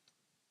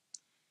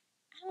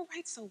 I don't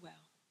write so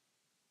well.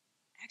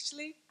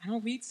 Actually, I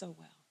don't read so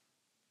well.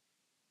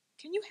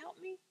 Can you help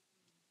me?"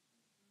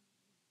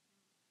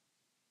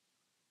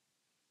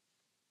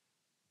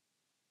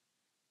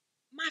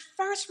 My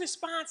first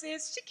response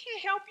is, "She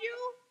can't help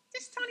you.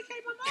 This is Toni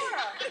Cade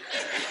Bambara.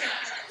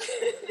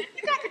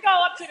 You got to go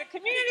up to the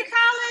community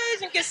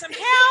college and get some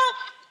help.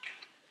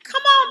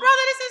 Come on,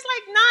 brother, this is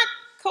like not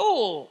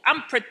cool."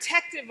 I'm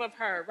protective of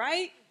her,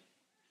 right?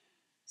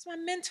 It's my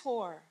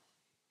mentor.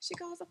 She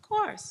goes, "Of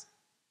course.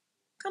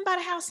 Come by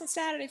the house on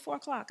Saturday, 4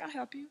 o'clock. I'll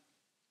help you."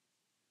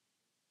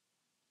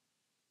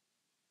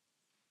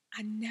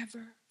 I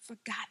never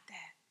forgot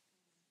that.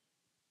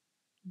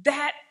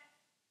 That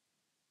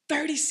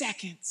 30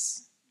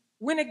 seconds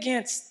went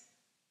against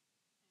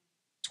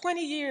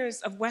 20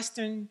 years of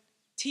Western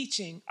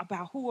teaching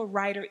about who a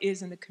writer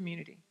is in the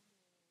community.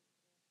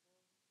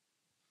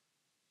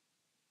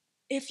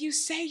 If you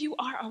say you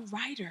are a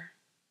writer,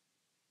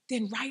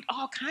 then write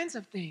all kinds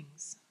of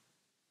things.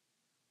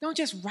 Don't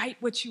just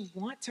write what you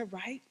want to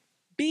write.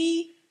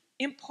 Be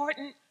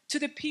important to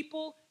the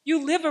people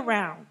you live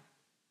around.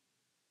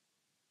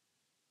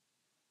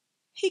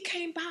 He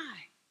came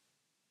by.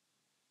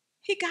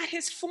 He got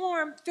his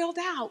form filled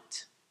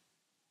out.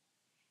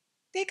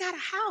 They got a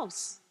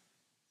house.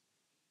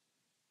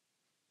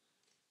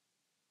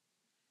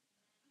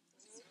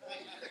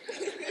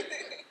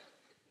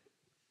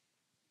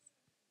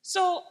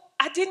 So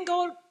I didn't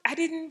go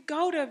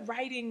to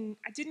writing.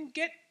 I didn't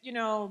get,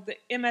 the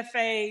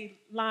MFA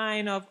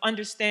line of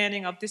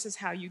understanding of this is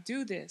how you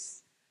do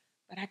this.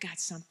 But I got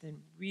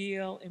something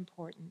real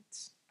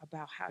important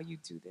about how you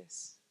do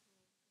this.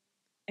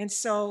 And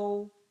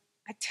so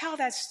I tell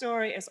that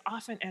story as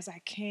often as I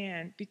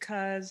can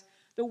because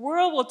the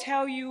world will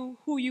tell you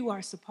who you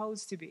are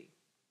supposed to be.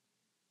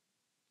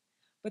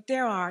 But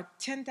there are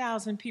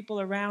 10,000 people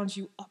around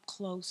you up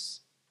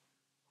close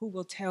who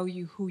will tell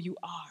you who you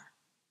are.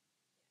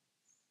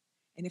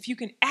 And if you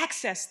can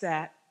access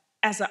that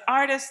as an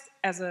artist,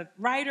 as a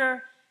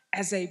writer,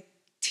 as a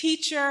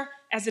teacher,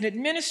 as an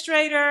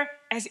administrator,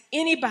 as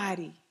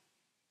anybody,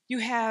 you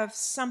have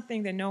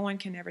something that no one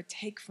can ever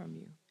take from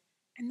you.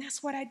 And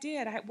that's what I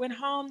did. I went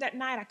home that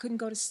night. I couldn't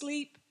go to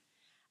sleep.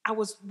 I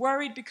was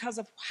worried because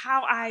of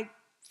how I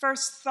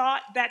first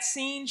thought that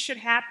scene should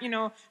happen.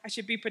 I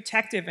should be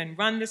protective and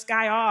run this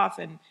guy off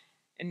and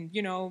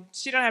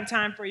she don't have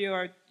time for you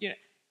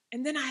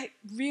And then I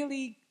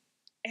really,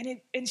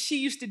 and she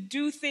used to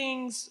do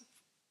things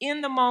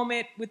in the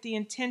moment with the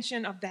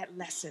intention of that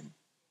lesson.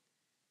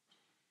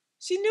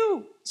 She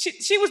knew,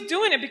 she was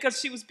doing it because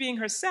she was being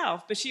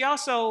herself, but she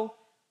also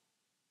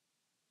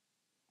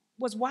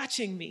was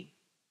watching me.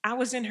 I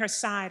was in her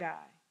side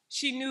eye.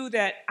 She knew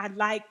that I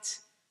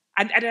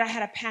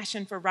had a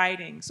passion for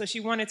writing, so she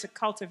wanted to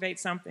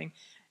cultivate something.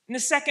 And the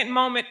second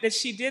moment that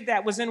she did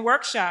that was in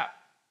workshop,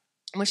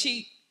 when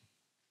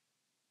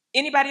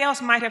anybody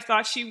else might have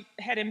thought she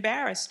had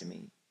embarrassed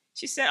me.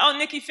 She said, "Oh,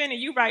 Nikky Finney,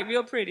 you write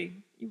real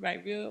pretty. You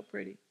write real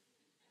pretty."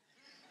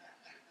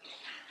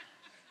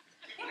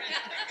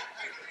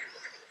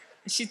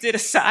 She did a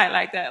sigh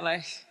like that,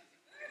 like.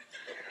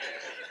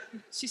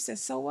 She said,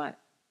 "So what?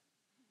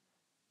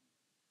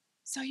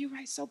 So you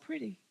write so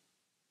pretty."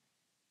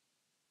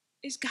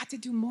 it's got to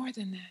do more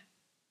than that.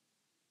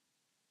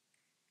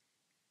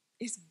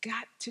 It's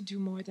got to do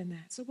more than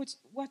that. So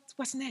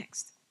what's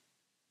next?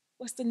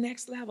 What's the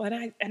next level?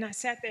 And I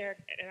sat there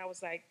and I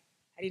was like,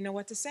 I didn't know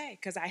what to say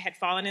because I had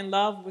fallen in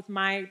love with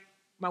my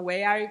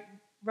way I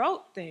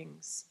wrote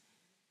things.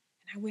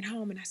 And I went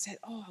home and I said,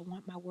 oh, I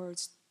want my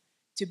words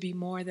to be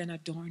more than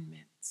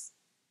adornments.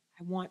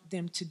 I want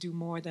them to do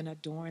more than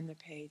adorn the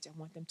page. I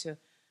want them to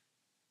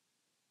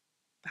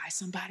buy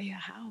somebody a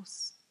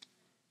house.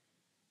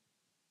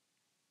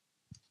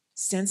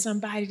 Send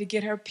somebody to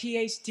get her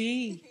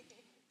PhD.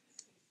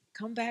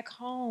 Come back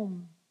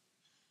home.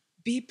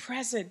 Be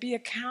present, be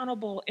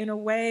accountable in a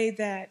way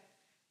that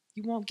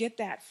you won't get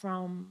that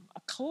from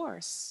a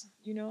course,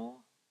 you know?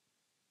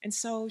 And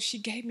so she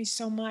gave me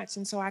so much,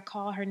 and so I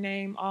call her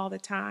name all the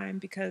time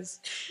because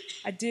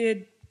I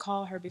did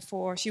call her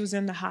before. She was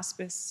in the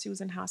hospice. She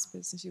was in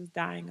hospice, and she was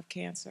dying of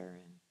cancer.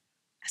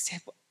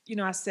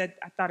 And I said,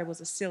 I thought it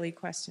was a silly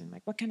question,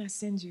 like, what can I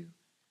send you?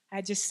 I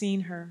had just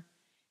seen her.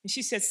 And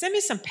she said, send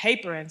me some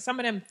paper and some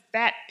of them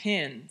fat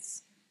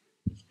pens.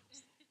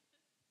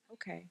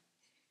 Okay.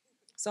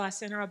 So I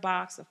sent her a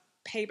box of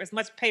paper, as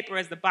much paper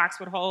as the box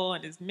would hold,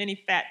 and as many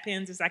fat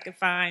pens as I could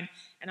find,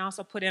 and I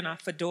also put in a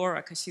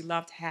fedora because she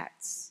loved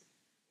hats.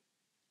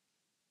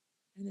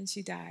 And then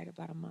she died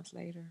about a month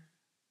later.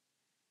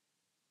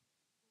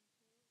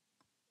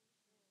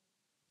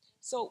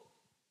 So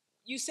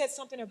you said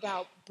something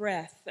about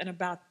breath and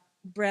about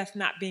breath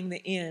not being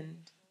the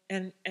end.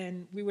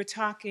 And we were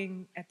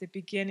talking at the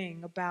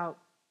beginning about,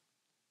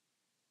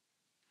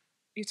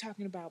 you're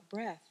talking about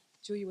breath.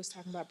 Julia was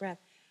talking about breath.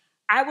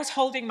 I was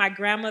holding my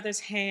grandmother's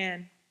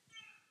hand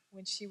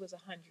when she was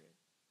 100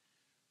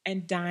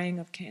 and dying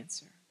of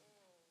cancer.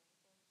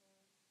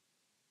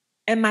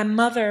 And my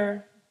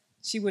mother,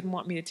 she wouldn't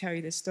want me to tell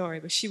you this story,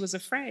 but she was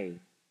afraid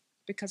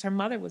because her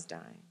mother was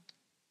dying.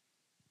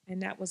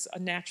 And that was a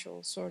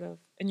natural sort of,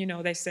 and you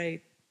know, they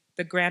say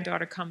the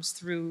granddaughter comes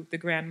through the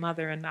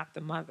grandmother and not the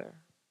mother.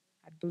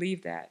 I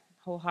believe that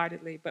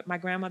wholeheartedly, but my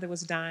grandmother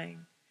was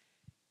dying.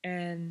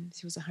 And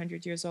she was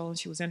 100 years old, and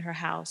she was in her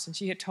house. And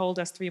she had told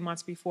us 3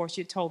 months before,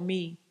 she had told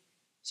me,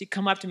 she'd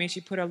come up to me and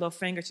she put her little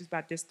finger, she's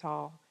about this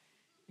tall.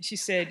 And she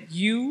said,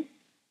 you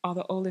are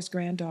the oldest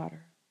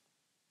granddaughter.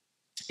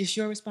 It's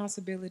your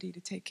responsibility to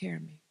take care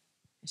of me.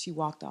 And she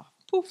walked off.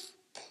 Poof.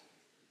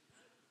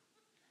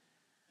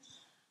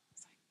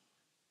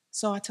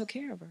 So I took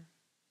care of her.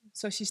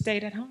 So she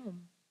stayed at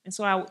home. And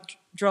so I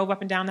drove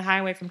up and down the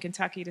highway from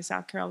Kentucky to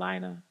South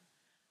Carolina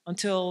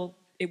until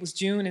it was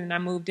June, and then I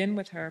moved in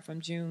with her from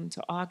June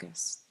to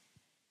August.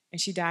 And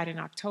she died in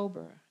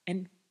October.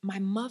 And my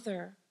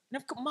mother,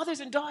 mothers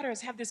and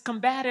daughters have this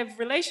combative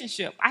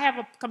relationship. I have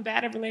a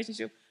combative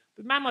relationship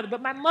with my mother,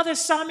 but my mother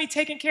saw me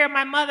taking care of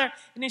my mother,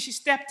 and then she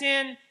stepped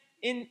in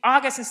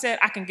August and said,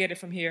 I can get it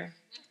from here.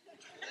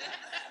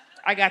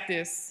 I got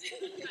this.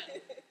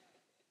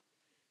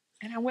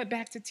 And I went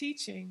back to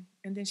teaching,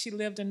 and then she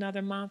lived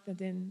another month, and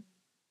then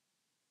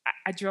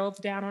I drove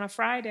down on a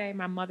Friday.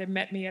 My mother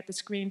met me at the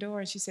screen door,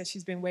 and she said,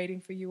 she's been waiting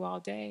for you all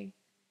day.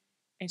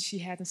 And she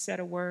hadn't said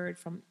a word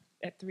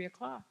at 3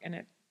 o'clock.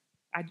 And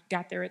I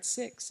got there at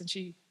 6, and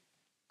she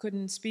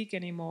couldn't speak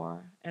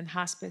anymore, and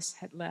hospice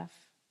had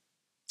left.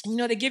 You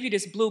know, they give you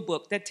this blue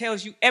book that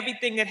tells you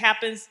everything that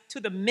happens to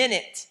the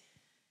minute.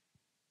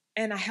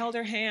 And I held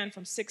her hand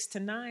from 6 to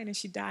 9, and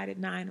she died at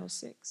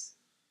 9:06.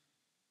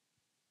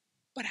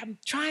 But I'm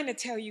trying to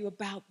tell you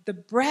about the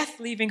breath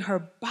leaving her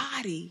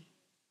body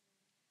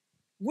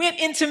went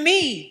into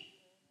me.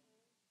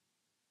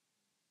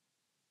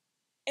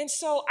 And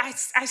so I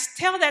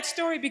tell that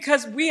story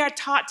because we are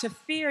taught to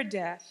fear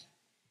death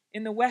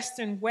in the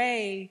Western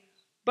way,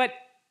 but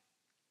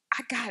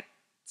I got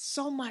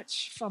so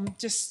much from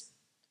just,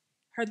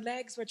 her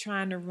legs were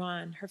trying to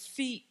run, her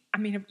feet,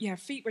 her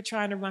feet were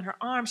trying to run, her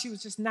arms, she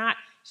was just not,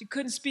 she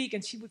couldn't speak,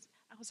 and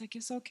I was like,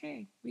 it's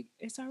okay,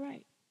 it's all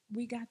right,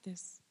 we got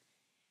this.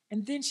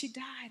 And then she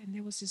died, and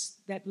there was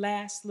just that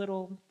last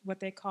little,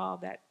 what they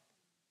call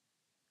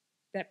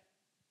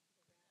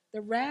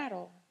the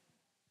rattle.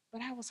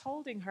 But I was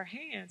holding her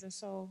hands, and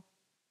so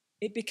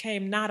it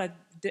became not a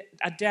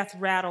death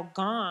rattle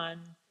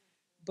gone,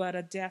 but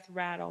a death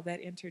rattle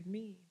that entered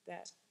me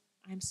that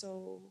I'm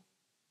so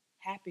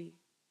happy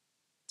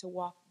to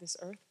walk this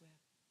earth with.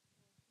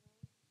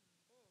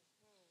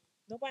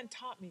 No one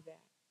taught me that.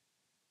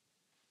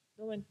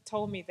 No one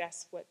told me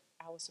that's what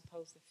I was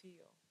supposed to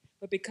feel.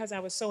 But because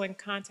I was so in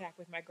contact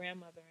with my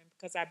grandmother, and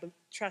because I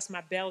trust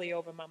my belly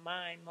over my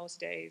mind most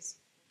days,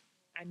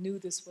 I knew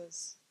this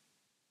was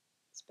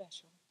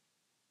special.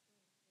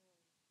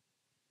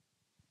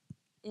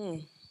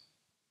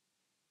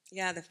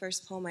 Yeah, the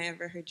first poem I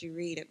ever heard you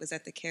read, it was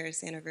at the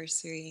Kerosene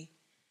anniversary,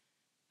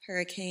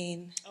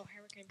 Hurricane. Oh,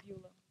 Hurricane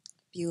Beulah.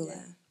 Beulah.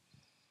 Yeah.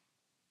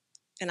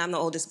 And I'm the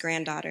oldest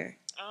granddaughter.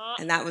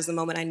 And that was the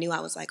moment I knew I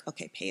was like,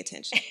 okay, pay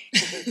attention.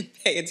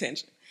 Pay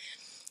attention.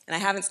 And I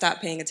haven't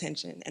stopped paying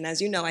attention. And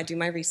as you know, I do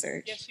my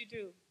research. Yes, you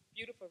do.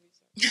 Beautiful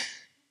research.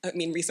 I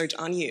mean, research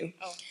on you.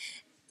 Oh.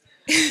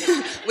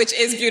 Which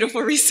is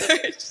beautiful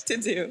research to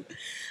do.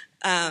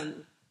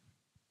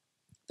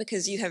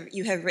 because you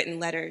have written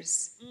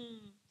letters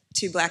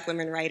to Black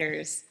women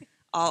writers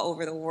all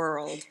over the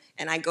world,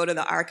 and I go to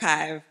the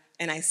archive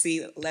and I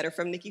see letter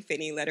from Nikky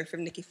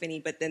Finney,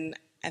 but then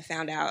I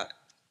found out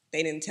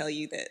they didn't tell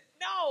you that.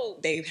 No,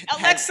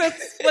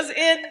 Alexis was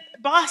in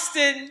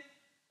Boston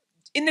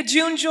in the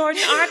June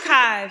Jordan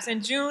archives,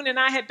 and June and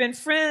I had been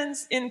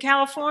friends in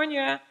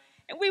California,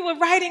 and we were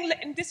writing,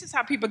 and this is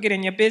how people get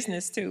in your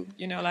business too,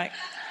 you know, like.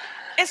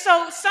 And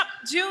so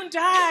June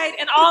died,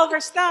 and all of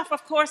her stuff,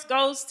 of course,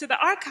 goes to the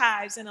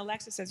archives. And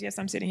Alexis says, yes,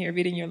 I'm sitting here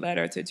reading your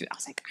letter to June. I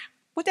was like,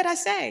 what did I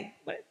say?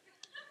 What?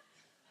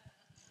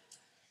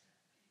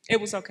 It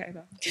was okay,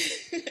 though.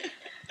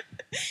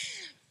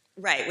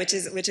 Right, which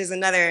is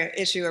another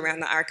issue around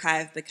the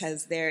archive,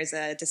 because there's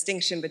a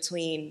distinction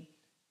between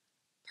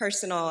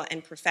personal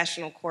and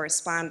professional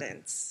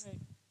correspondence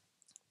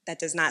that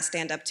does not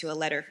stand up to a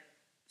letter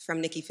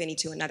from Nikky Finney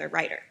to another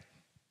writer.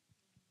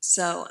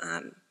 So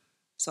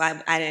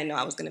I didn't know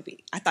I was going to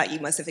be. I thought you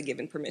must have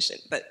given permission,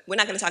 but we're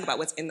not going to talk about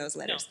what's in those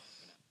letters.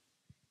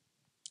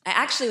 No. I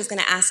actually was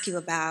going to ask you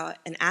about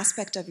an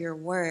aspect of your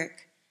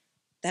work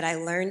that I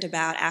learned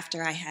about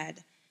after I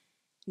had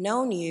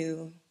known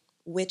you,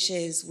 which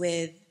is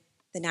with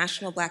the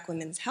National Black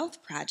Women's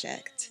Health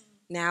Project,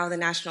 now the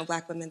National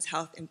Black Women's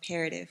Health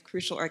Imperative,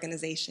 crucial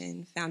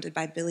organization founded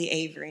by Billy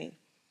Avery.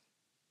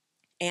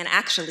 And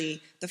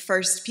actually, the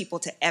first people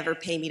to ever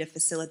pay me to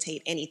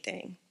facilitate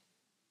anything.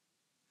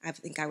 I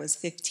think I was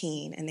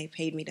 15, and they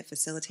paid me to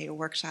facilitate a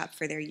workshop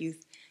for their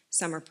youth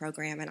summer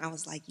program. And I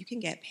was like, you can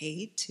get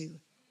paid to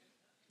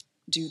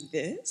do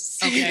this?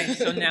 Okay,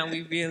 so now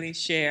we really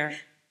share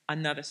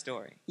another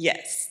story.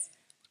 Yes.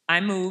 I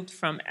moved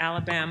from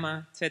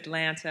Alabama to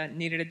Atlanta,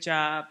 needed a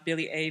job.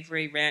 Billy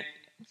Avery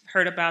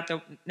heard about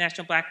the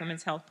National Black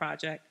Women's Health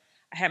Project.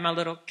 I had my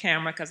little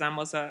camera because I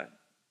was a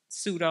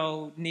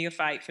pseudo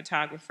neophyte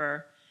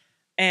photographer,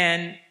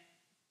 and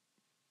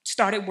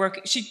started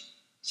working.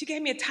 She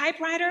gave me a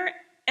typewriter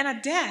and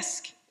a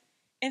desk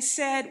and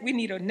said, we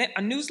need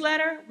a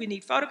newsletter, we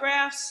need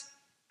photographs,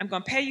 I'm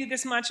gonna pay you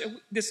this much,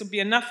 this will be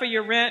enough for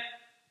your rent.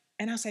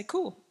 And I was like,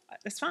 cool,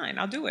 that's fine,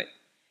 I'll do it.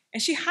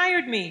 And she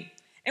hired me.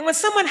 And when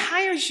someone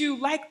hires you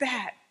like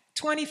that,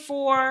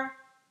 24,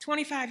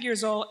 25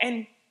 years old,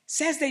 and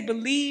says they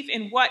believe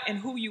in what and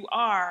who you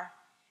are,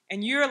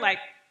 and you're like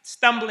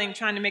stumbling,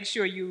 trying to make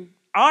sure you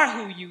are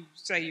who you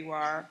say you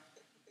are,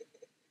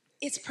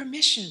 it's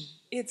permission,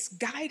 it's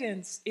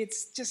guidance,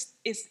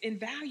 it's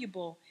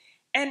invaluable.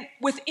 And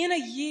within a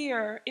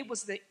year, it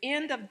was the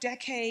end of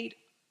decade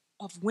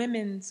of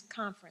women's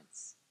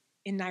conference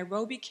in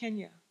Nairobi,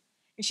 Kenya.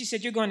 And she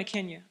said, you're going to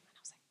Kenya. And I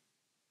was like,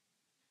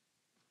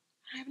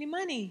 I don't have any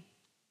money.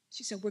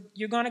 She said,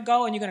 you're going to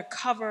go and you're going to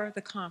cover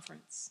the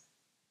conference.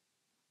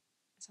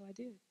 So I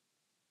did.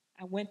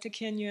 I went to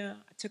Kenya,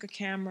 I took a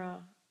camera,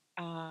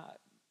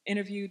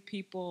 interviewed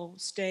people,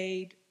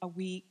 stayed a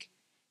week.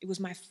 It was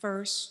my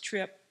first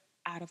trip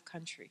out of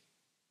country.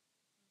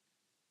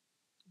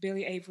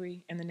 Billy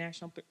Avery and the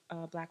National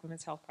Black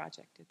Women's Health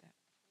Project did that.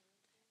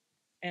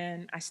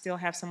 And I still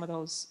have some of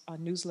those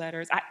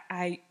newsletters.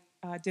 I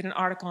did an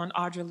article on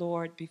Audre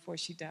Lorde before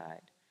she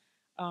died.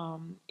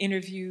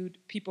 Interviewed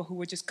people who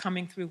were just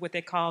coming through what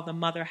they call the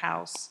Mother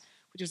House,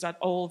 which is an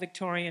old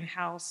Victorian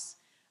house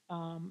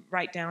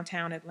right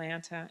downtown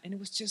Atlanta. And it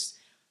was just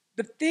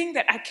the thing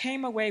that I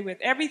came away with,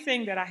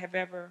 everything that I have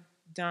ever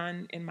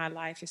done in my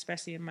life,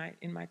 especially in my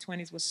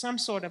 20s, was some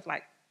sort of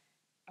like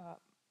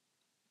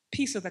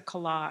piece of the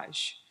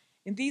collage.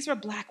 And these were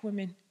Black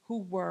women who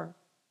were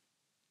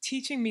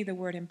teaching me the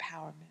word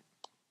empowerment.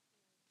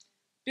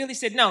 Billy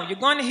said, no, you're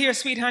going to hear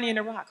Sweet Honey in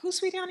the Rock. Who's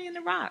Sweet Honey in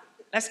the Rock?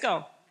 Let's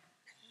go.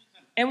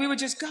 And we would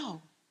just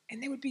go.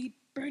 And there would be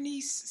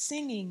Bernice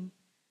singing.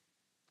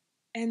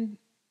 And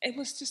it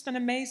was just an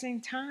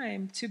amazing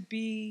time to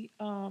be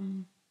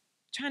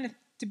trying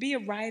to be a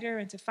writer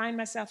and to find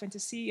myself and to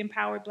see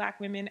empowered Black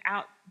women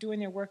out doing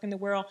their work in the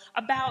world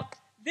about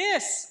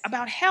this,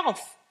 about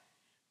health,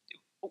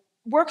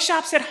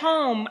 workshops at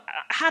home,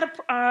 how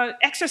to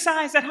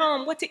exercise at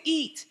home, what to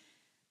eat.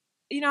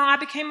 You know, I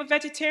became a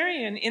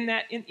vegetarian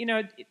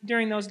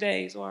during those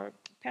days, or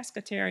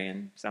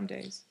pescatarian some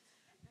days.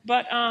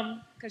 But,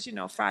 because,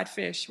 fried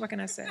fish, what can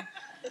I say?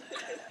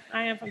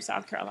 I am from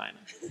South Carolina.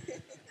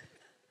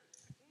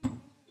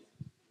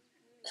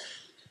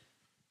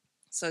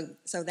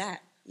 So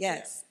that,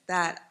 yes,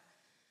 that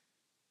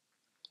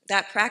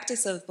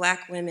practice of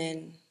Black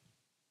women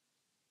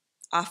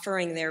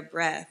offering their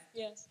breath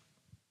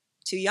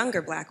to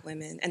younger Black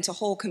women and to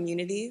whole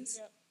communities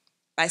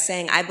by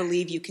saying, I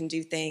believe you can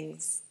do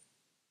things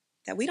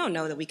that we don't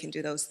know that we can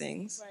do those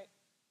things. Right.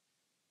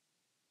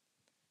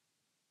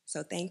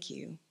 So thank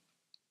you.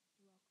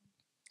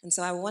 And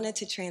so I wanted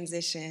to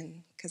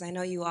transition, because I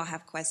know you all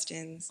have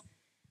questions.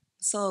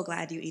 So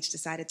glad you each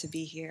decided to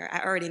be here.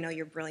 I already know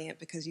you're brilliant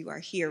because you are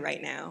here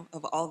right now,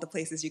 of all the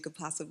places you could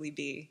possibly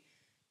be,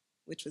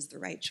 which was the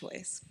right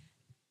choice.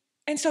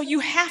 And so you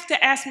have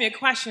to ask me a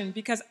question,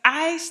 because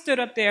I stood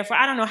up there for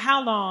I don't know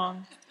how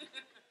long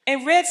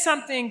and read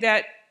something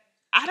that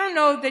I don't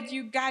know that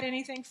you got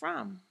anything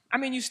from. I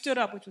mean, you stood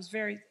up, which was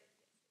very,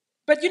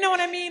 but you know what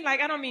I mean?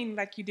 Like, I don't mean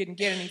like you didn't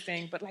get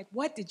anything, but like,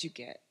 what did you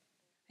get?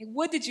 Like,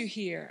 what did you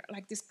hear?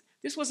 Like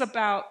this was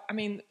about, I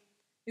mean,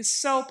 it's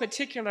so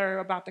particular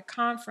about the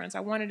conference. I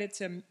wanted it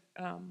to,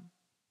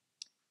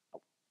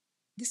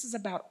 this is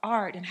about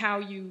art and how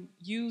you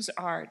use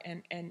art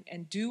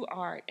and do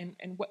art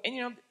and what, and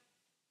you know,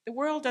 the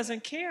world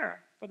doesn't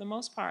care for the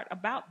most part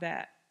about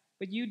that,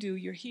 but you do,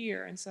 you're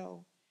here. And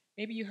so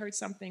maybe you heard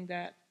something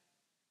that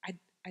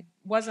I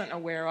wasn't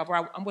aware of, or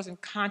I wasn't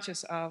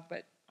conscious of,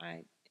 but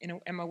I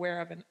am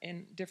aware of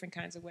in different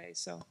kinds of ways.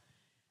 So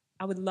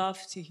I would love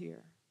to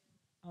hear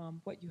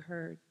what you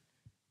heard.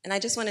 And I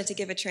just wanted to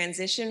give a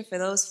transition for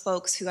those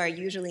folks who are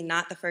usually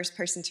not the first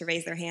person to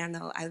raise their hand,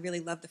 though I really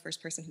love the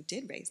first person who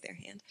did raise their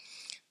hand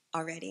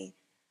already,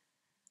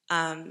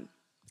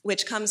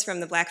 which comes from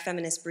the Black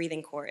Feminist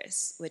Breathing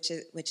Chorus, which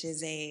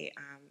is an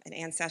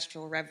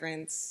ancestral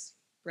reverence,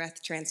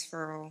 breath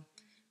transferal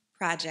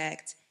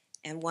project,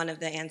 and one of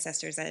the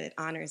ancestors that it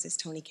honors is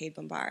Toni Cade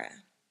Bambara.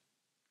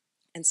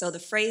 And so the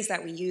phrase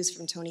that we use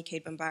from Toni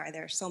Cade Bambara,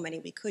 there are so many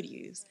we could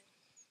use,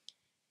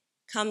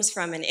 comes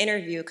from an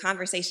interview, a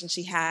conversation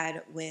she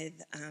had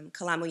with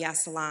Kalamu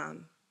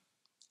Salam,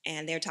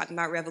 and they're talking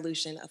about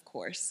revolution, of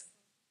course.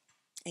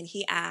 And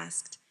he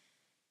asked,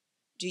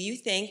 do you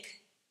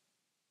think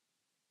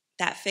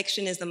that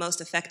fiction is the most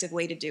effective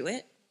way to do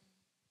it?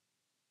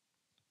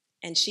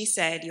 And she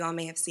said, you all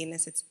may have seen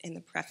this, it's in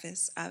the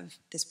preface of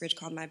This Bridge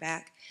Called My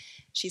Back.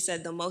 She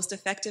said, the most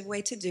effective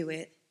way to do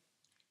it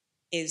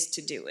is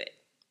to do it.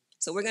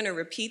 So we're gonna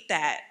repeat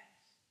that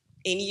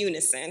in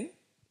unison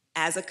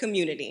as a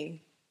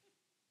community.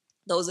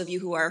 Those of you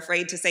who are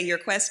afraid to say your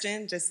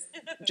question,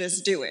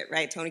 just do it,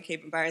 right? Toni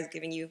Cade Bambara is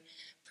giving you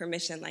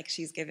permission like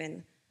she's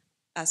given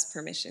us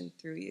permission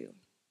through you.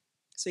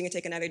 So you can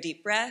take another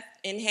deep breath,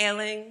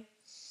 inhaling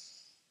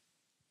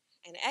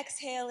and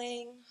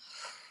exhaling.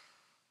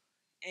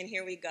 And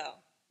here we go.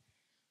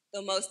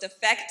 The most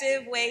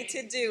effective way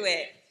to do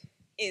it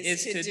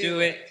is to do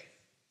it.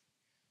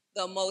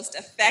 The most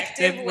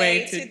effective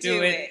way to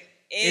do it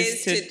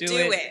is to do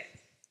it.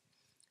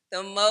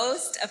 The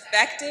most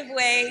effective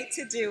way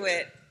to do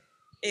it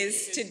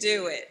is to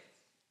do it.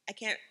 I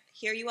can't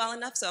hear you all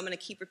enough, so I'm going to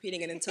keep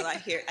repeating it until I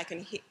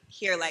can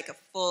hear like a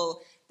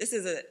full. This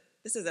is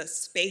a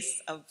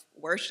space of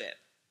worship,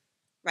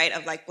 right?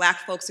 Of like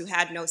Black folks who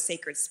had no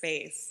sacred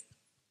space,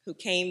 who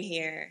came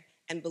here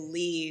and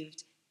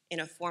believed in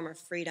a form of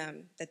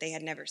freedom that they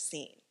had never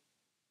seen.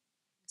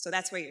 So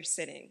that's where you're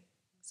sitting.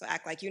 So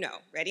act like you know.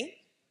 Ready?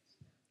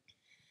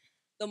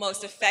 The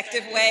most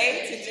effective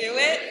way to do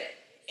it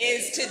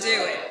is to do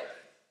it.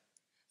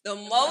 The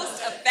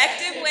most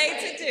effective way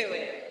to do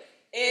it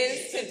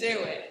is to do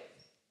it.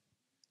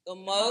 The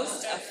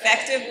most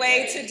effective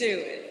way to do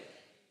it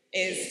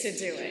is to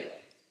do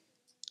it.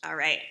 All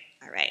right.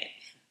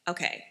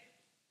 Okay.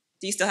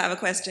 Do you still have a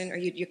question, or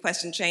your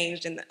question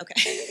changed?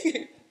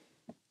 Okay.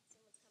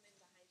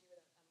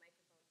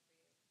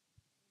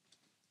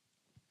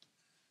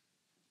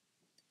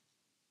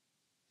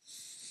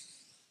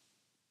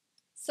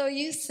 So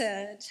you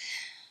said,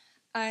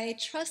 I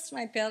trust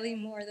my belly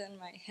more than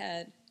my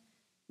head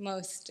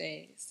most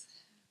days.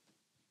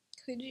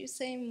 Could you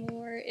say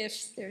more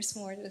if there's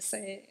more to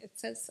say? It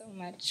says so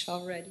much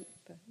already.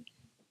 But.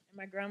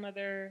 My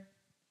grandmother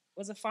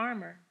was a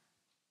farmer,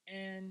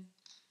 and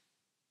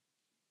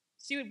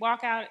she would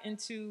walk out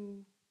into,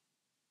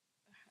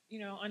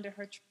 under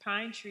her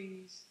pine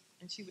trees,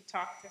 and she would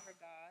talk to her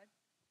God,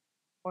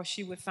 or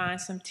she would find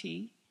some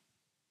tea,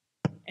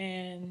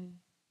 and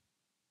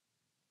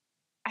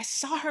I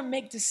saw her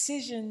make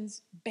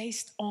decisions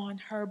based on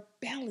her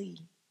belly.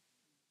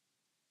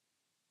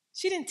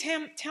 She didn't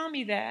tell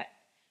me that,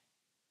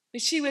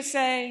 but she would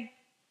say,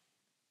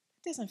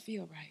 "It doesn't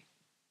feel right.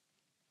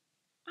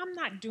 I'm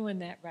not doing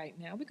that right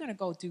now. We're going to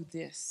go do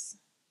this."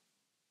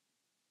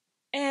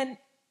 And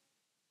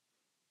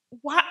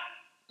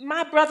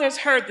my brothers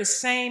heard the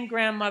same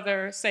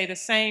grandmother say the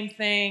same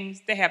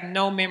things. They have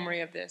no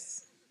memory of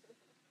this.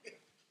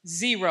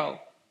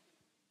 Zero.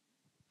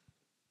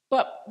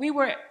 But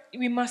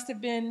we must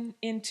have been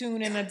in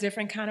tune in a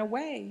different kind of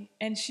way.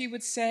 And she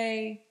would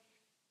say,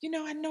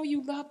 I know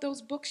you love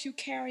those books. You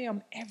carry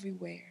them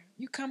everywhere.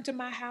 You come to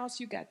my house,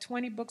 you got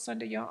 20 books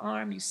under your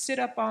arm. You sit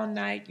up all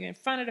night. You're in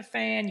front of the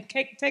fan. You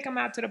take them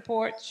out to the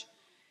porch.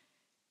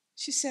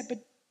 She said,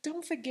 but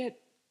don't forget,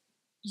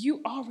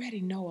 you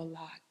already know a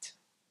lot.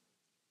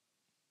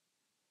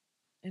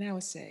 And I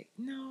would say,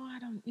 no, I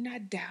don't, I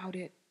doubt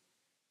it.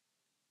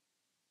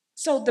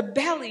 So the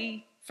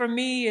belly for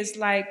me is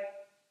like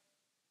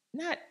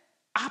not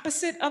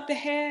opposite of the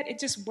head. It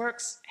just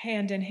works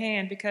hand in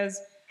hand because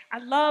I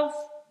love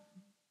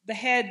the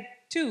head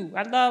too.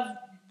 I love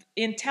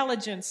the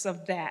intelligence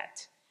of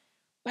that.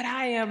 But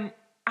I am,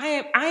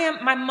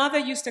 my mother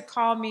used to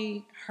call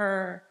me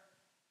her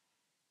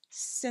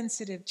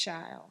sensitive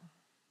child.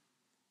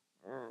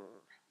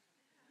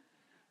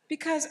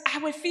 Because I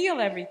would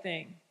feel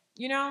everything,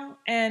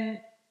 and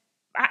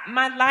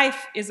my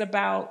life is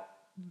about,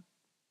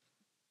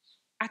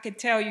 I could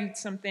tell you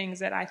some things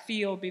that I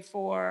feel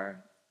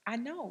before I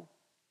know.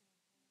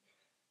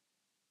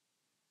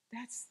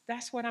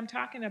 That's what I'm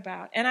talking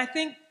about. And I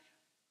think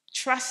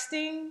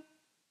trusting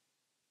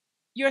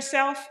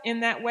yourself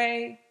in that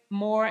way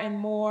more and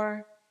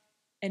more,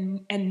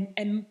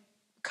 and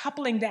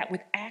coupling that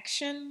with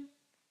action.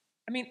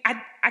 I mean,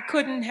 I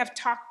couldn't have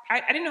talked,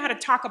 I didn't know how to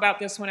talk about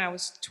this when I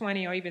was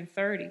 20 or even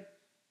 30.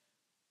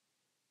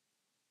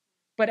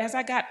 But as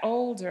I got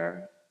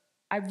older,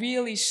 I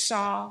really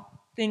saw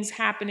things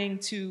happening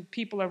to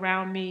people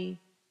around me,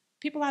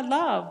 people I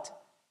loved,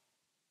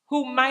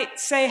 who might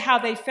say how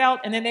they felt,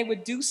 and then they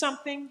would do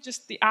something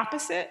just the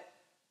opposite.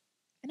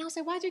 And I would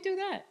say, why'd you do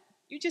that?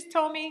 You just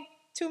told me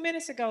 2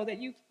 minutes ago that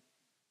you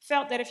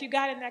felt that if you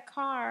got in that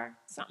car,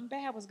 something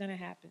bad was going to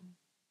happen.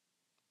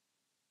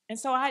 And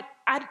so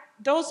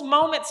those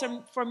moments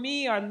for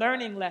me are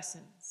learning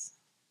lessons.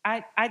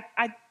 I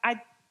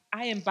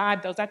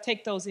imbibe those. I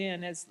take those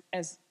in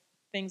as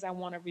things I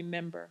want to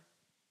remember.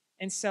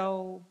 And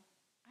so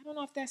I don't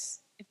know if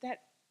that,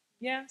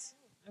 yes?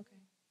 Okay.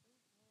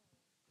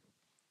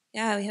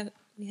 Yeah,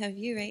 we have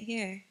you right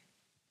here.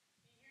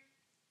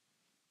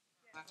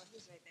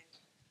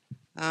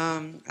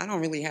 I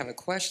don't really have a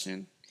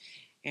question,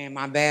 and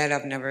my bad,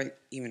 I've never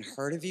even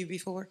heard of you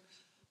before.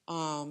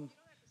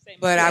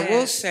 But I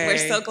will say... We're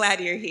so glad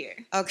you're here.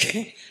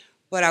 Okay.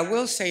 But I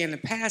will say in the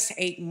past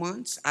 8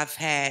 months, I've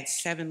had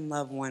 7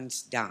 loved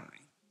ones die.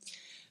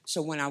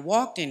 So when I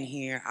walked in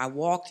here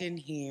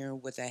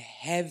with a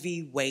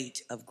heavy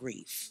weight of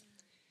grief.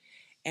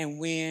 And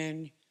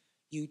when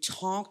you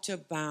talked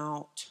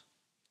about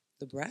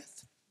the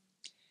breath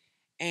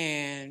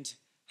and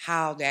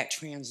how that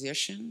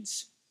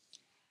transitions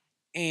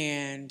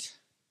and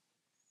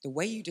the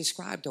way you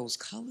described those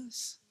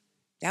colors,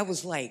 that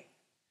was like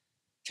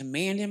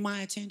commanding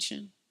my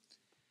attention.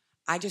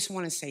 I just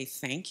want to say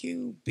thank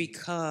you,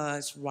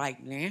 because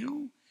right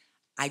now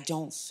I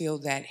don't feel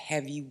that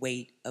heavy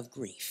weight of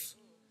grief.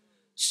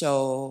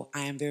 So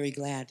I am very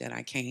glad that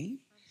I came,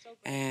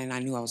 and I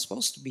knew I was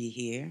supposed to be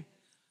here.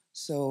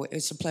 So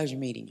it's a pleasure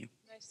meeting you.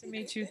 Nice to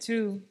meet you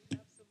too.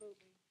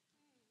 Absolutely.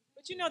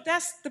 But you know,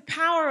 that's the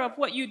power of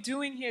what you're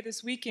doing here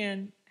this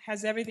weekend,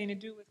 has everything to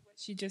do with what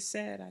she just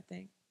said, I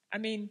think. I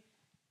mean,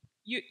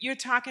 you're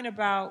talking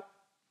about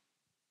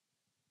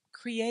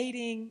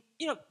creating,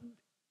 you know,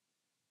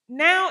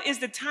 now is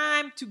the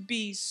time to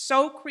be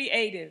so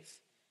creative.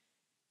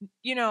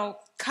 You know,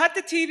 cut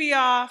the TV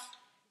off,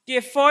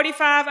 get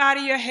 45 out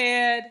of your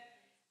head,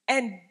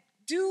 and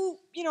do,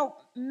 you know,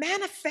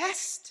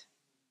 manifest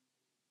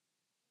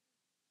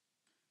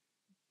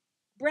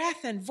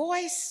breath and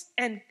voice.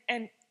 And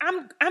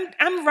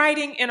I'm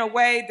writing in a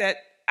way that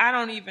I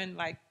don't even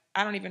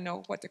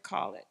know what to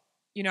call it.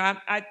 You know,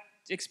 I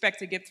expect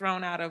to get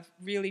thrown out of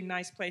really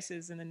nice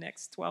places in the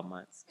next 12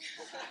 months.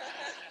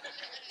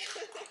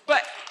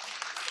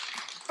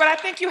 But I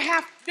think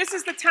this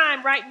is the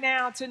time right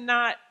now to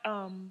not,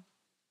 and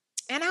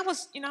I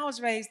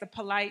was raised a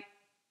polite,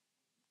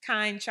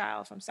 kind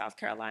child from South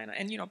Carolina.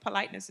 And, you know,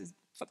 politeness is,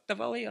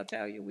 Tavoli will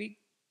tell you, we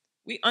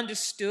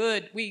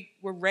understood, we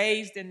were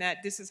raised in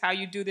that this is how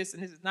you do this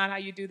and this is not how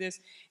you do this.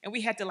 And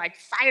we had to like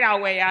fight our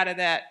way out of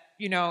that,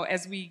 you know,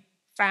 as we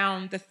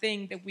found the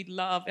thing that we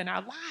love in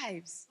our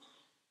lives.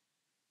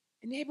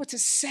 And able to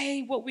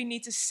say what we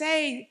need to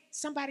say,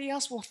 somebody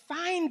else will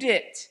find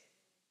it.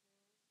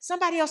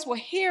 Somebody else will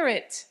hear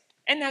it.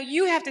 And now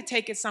you have to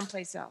take it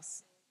someplace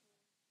else.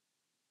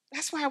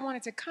 That's why I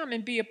wanted to come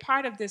and be a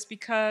part of this,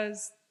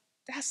 because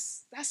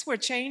that's where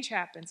change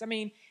happens. I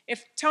mean,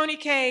 if Toni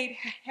Cade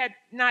had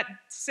not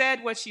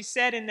said what she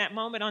said in that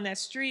moment on that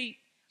street,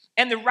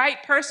 and the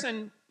right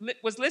person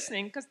was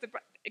listening, because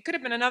it could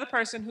have been another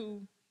person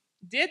who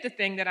did the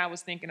thing that I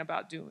was thinking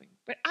about doing.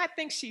 But I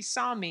think she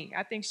saw me.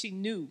 I think she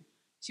knew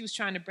she was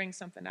trying to bring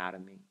something out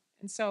of me.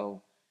 And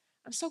so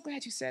I'm so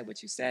glad you said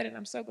what you said, and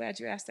I'm so glad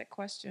you asked that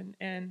question.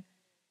 And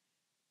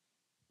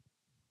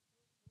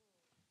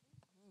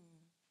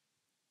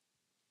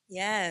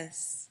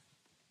yes.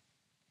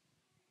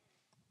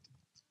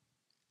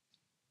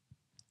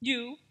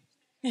 you.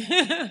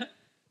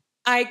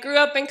 I grew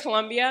up in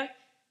Columbia,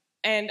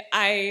 and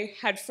I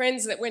had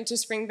friends that went to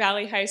Spring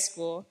Valley High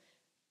School.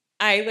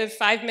 I live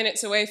 5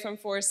 minutes away from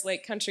Forest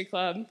Lake Country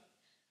Club.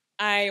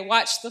 I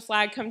watched the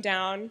flag come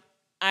down.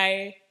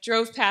 I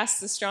drove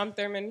past the Strom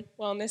Thurmond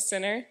Wellness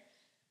Center.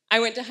 I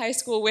went to high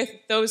school with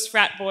those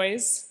frat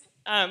boys.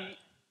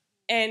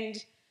 And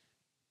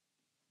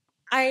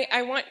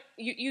I want,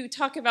 you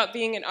talk about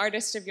being an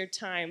artist of your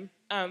time.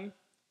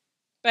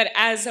 But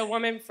as a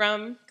woman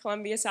from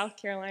Columbia, South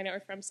Carolina, or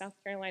from South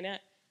Carolina,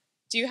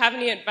 do you have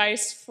any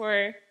advice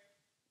for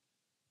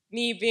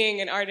me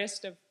being an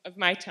artist of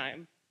my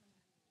time?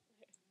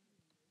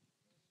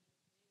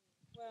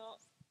 Well,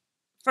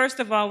 first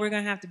of all, we're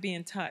going to have to be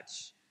in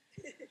touch,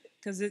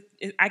 because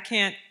I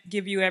can't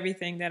give you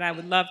everything that I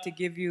would love to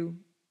give you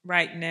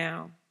right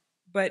now.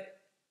 But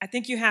I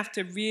think you have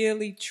to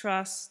really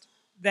trust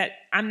that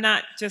I'm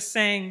not just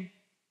saying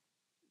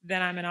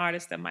that I'm an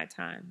artist of my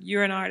time.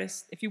 You're an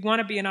artist. If you want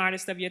to be an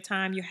artist of your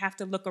time, you have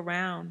to look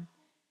around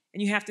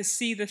And you have to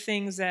see the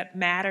things that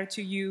matter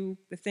to you,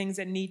 the things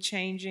that need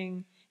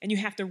changing, and you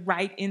have to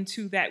write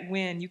into that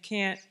win. You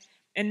can't,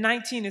 and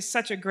 19 is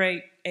such a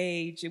great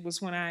age. It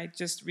was when I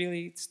just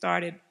really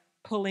started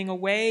pulling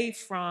away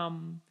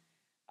from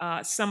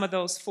some of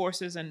those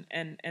forces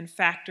and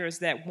factors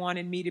that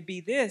wanted me to be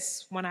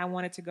this when I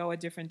wanted to go a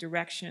different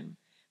direction.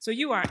 So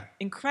you are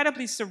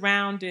incredibly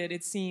surrounded,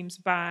 it seems,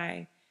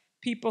 by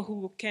people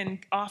who can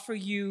offer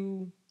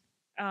you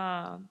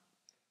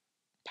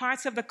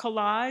parts of the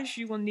collage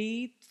you will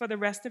need for the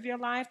rest of your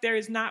life. There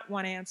is not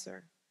one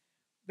answer.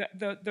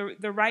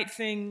 The right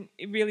thing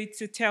really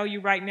to tell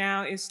you right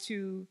now is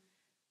to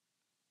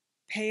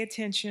pay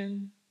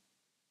attention,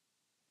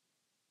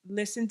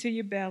 listen to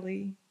your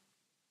belly,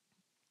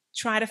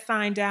 try to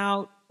find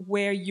out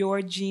where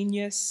your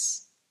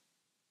genius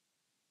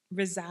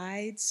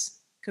resides,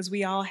 because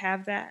we all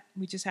have that.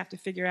 We just have to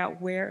figure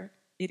out where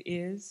it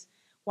is.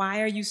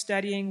 Why are you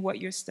studying what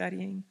you're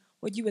studying?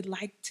 What you would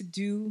like to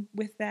do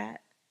with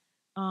that?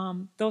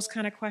 Those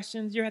kind of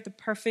questions. You're at the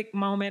perfect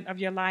moment of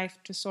your life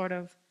to sort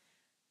of,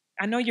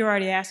 I know you're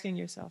already asking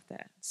yourself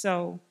that.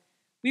 So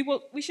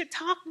we should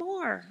talk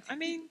more. I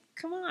mean,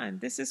 come on,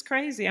 this is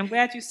crazy. I'm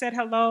glad you said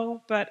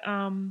hello, but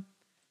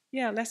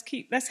yeah,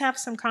 let's have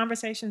some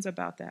conversations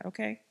about that,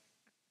 okay?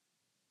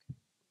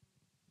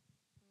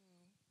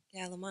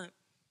 Yeah, Lamont.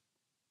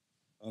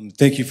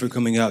 Thank you for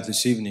coming out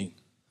this evening.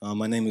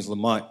 My name is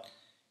Lamont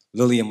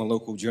Lilly. I'm a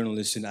local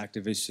journalist and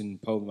activist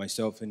and poet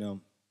myself,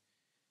 and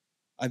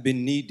I've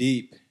been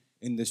knee-deep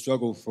in the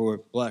struggle for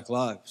Black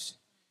lives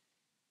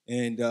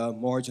and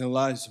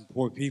marginalized and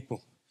poor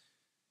people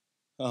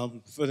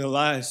for the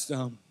last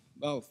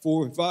about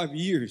 4 or 5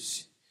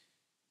 years.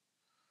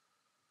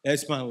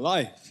 That's my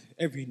life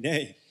every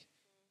day.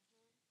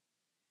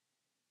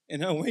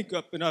 And I wake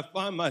up and I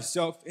find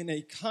myself in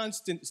a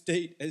constant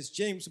state, as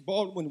James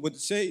Baldwin would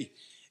say,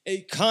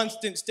 a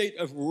constant state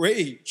of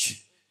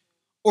rage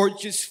or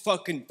just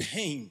fucking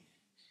pain.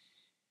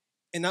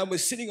 And I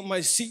was sitting on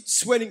my seat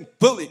sweating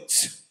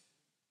bullets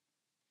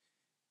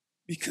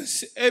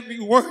because every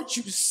word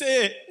you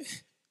said,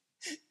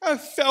 I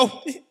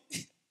felt it.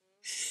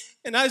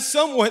 And I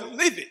somewhat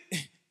live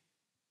it.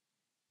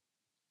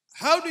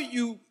 How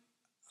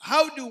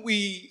do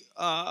we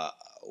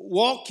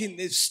walk in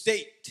this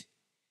state,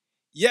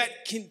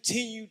 yet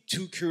continue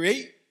to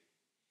create,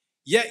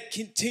 yet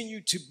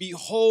continue to be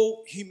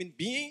whole human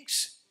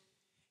beings,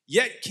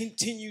 yet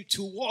continue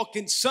to walk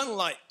in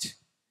sunlight?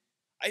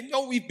 I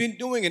know we've been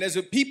doing it as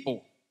a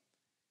people,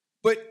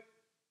 but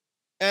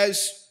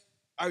as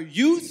our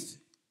youth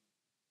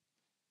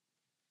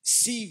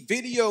see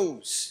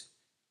videos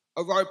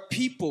of our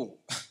people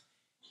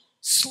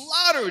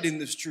slaughtered in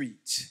the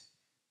streets,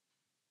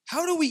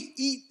 how do we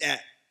eat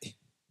that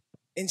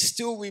and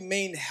still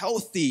remain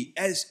healthy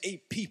as a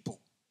people?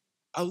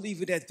 I'll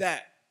leave it at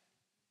that.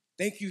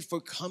 Thank you for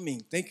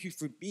coming. Thank you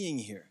for being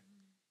here.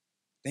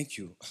 Thank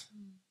you.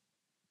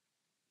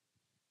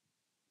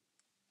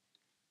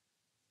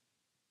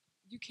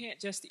 You can't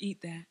just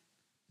eat that.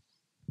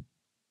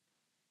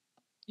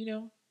 You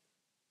know,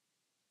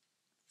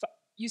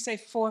 you say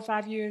 4 or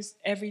 5 years,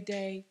 every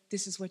day,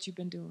 this is what you've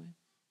been doing.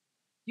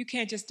 You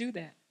can't just do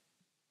that.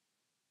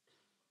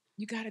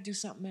 You got to do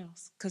something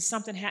else, because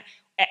something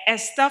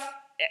as stuff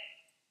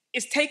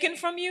is taken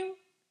from you,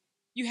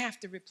 you have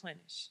to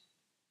replenish.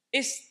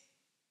 It's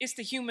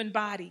the human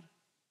body.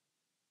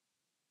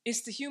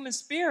 It's the human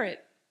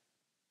spirit.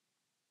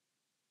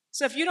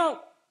 So if you don't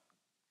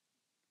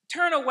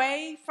turn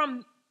away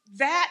from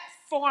that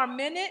for a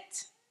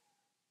minute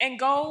and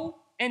go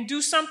and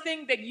do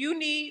something that you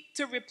need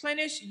to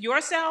replenish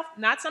yourself,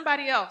 not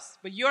somebody else,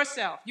 but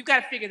yourself, you got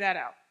to figure that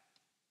out.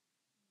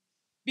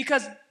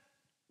 Because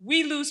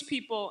we lose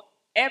people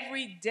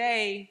every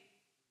day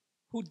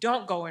who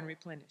don't go and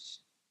replenish.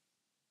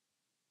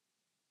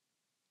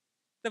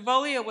 The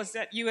Volia was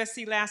at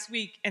USC last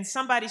week, and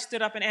somebody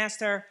stood up and asked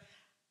her,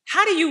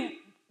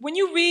 when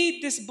you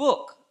read this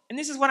book, and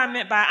this is what I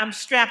meant by I'm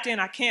strapped in,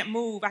 I can't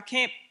move, I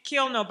can't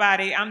kill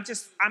nobody, I'm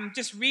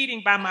just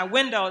reading by my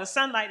window, the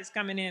sunlight is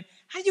coming in.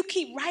 How do you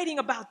keep writing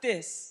about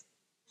this?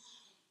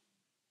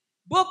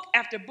 Book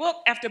after book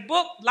after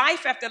book,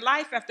 life after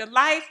life after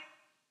life,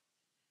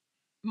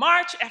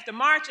 march after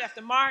march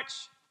after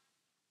march.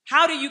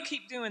 How do you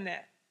keep doing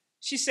that?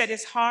 She said,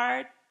 it's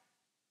hard.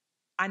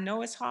 I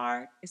know it's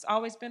hard. It's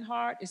always been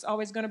hard. It's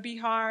always going to be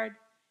hard.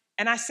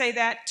 And I say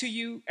that to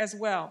you as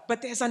well.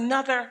 But there's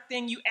another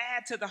thing you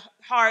add to the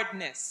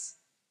hardness.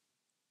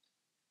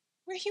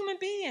 We're human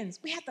beings.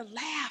 We have to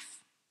laugh.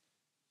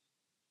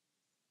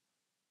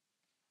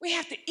 We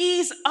have to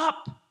ease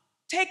up,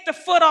 take the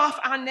foot off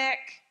our neck,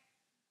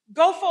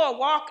 go for a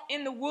walk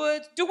in the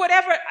woods, do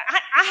whatever.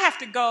 I have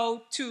to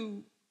go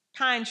to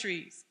pine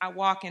trees. I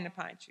walk in the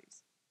pine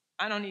trees.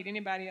 I don't need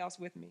anybody else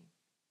with me.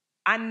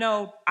 I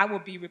know I will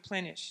be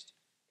replenished.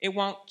 It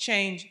won't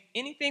change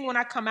anything when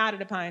I come out of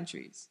the pine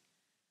trees.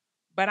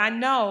 But I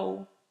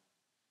know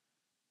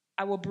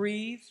I will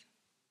breathe.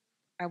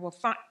 I will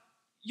find.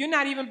 You're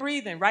not even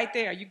breathing right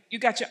there. You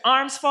got your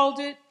arms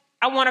folded.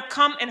 I want to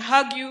come and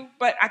hug you,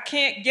 but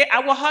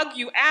I will hug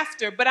you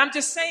after. But I'm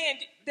just saying,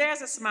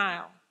 there's a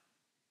smile.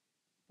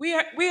 We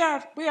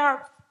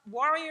are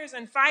warriors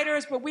and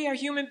fighters, but we are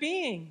human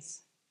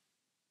beings.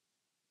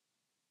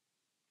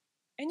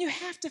 And you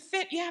have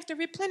to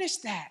replenish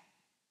that.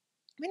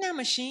 We're not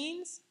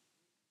machines.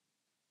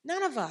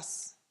 None of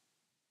us.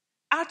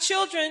 Our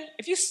children,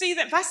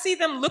 if I see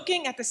them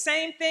looking at the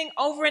same thing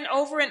over and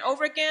over and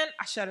over again,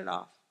 I shut it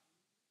off.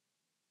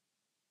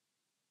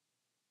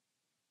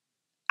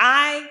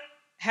 I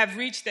have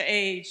reached the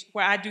age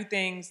where I do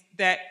things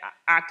that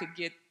I could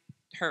get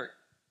hurt.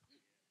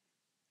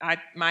 I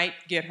might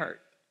get hurt.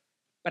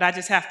 But I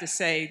just have to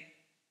say,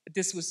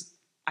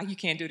 you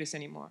can't do this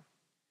anymore.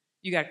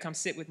 You got to come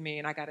sit with me,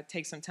 and I got to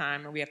take some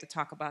time, and we have to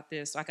talk about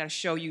this. So I got to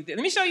show you this.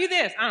 Let me show you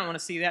this. I don't want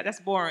to see that. That's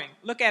boring.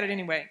 Look at it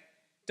anyway.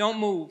 Don't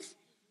move.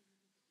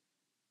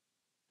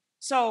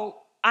 So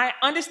I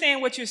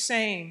understand what you're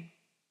saying.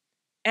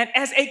 And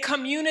as a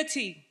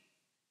community,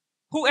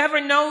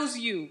 whoever knows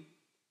you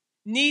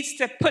needs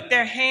to put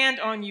their hand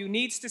on you,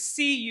 needs to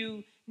see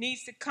you,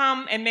 needs to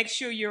come and make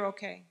sure you're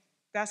okay.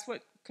 That's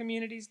what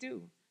communities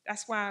do.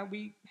 That's why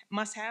we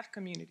must have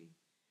community.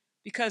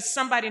 Because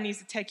somebody needs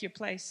to take your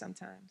place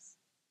sometimes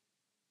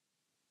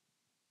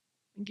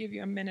and give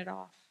you a minute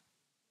off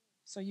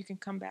so you can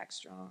come back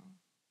strong.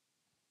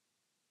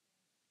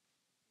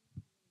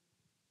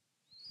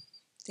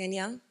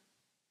 Danielle?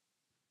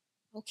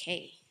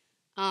 Okay.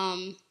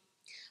 I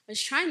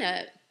was trying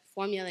to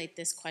formulate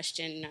this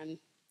question,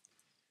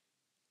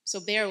 so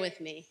bear with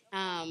me.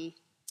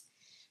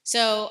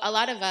 So a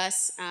lot of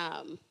us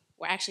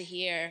were actually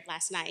here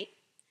last night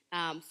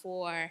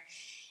for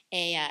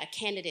a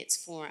candidates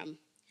forum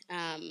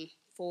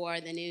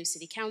for the new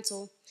city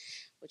council,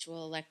 which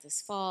will elect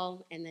this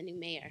fall, and the new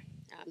mayor,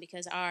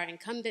 because our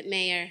incumbent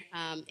mayor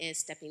is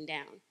stepping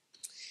down.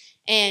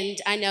 And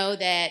I know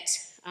that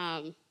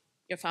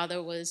your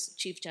father was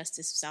Chief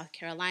Justice of South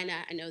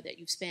Carolina. I know that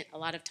you've spent a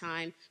lot of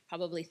time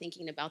probably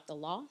thinking about the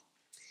law.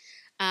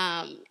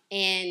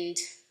 And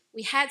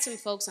we had some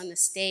folks on the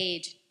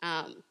stage,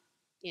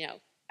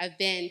 I've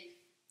been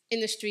in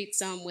the street,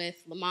 some with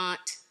Lamont,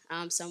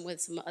 some with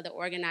some other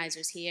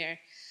organizers here.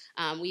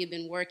 We have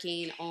been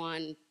working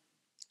on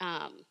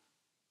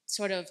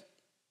sort of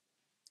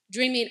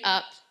dreaming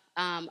up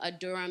a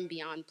Durham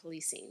beyond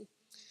policing.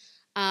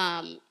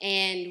 And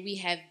we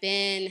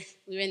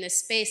were in this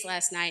space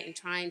last night and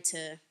trying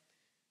to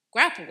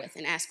grapple with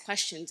and ask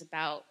questions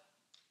about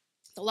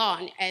the law.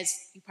 And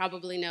as you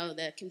probably know,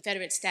 the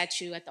Confederate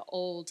statue at the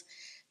old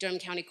Durham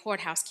County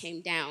Courthouse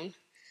came down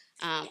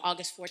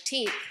August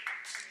 14th.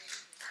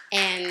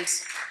 And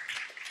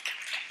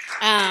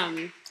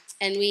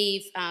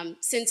we've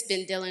since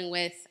been dealing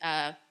with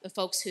the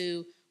folks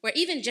who were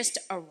even just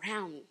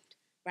around,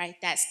 right,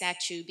 that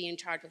statue being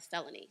charged with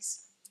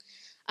felonies.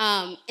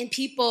 And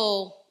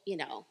people,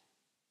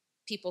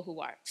 people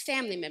who are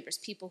family members,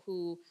 people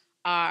who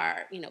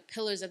are,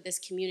 pillars of this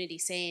community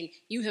saying,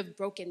 you have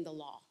broken the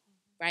law,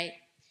 right?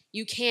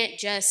 You can't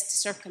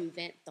just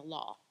circumvent the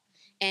law.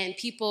 And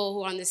people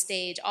who are on the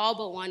stage, all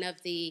but one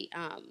of the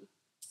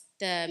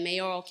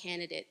mayoral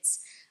candidates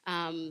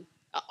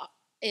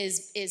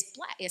is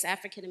Black, is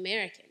African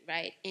American,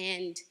 right?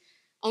 And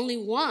only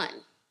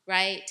one,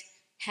 right,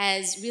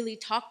 has really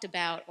talked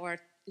about or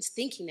is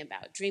thinking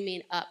about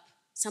dreaming up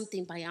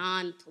something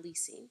beyond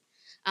policing.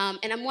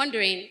 And I'm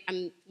wondering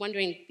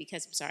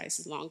because, I'm sorry, this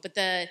is long, but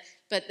the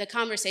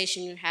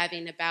conversation you're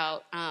having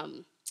about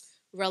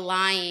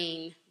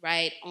relying,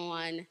 right,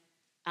 on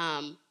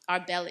our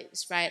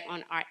bellies, right,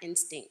 on our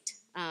instinct.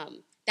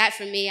 That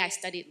for me, I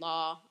studied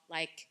law,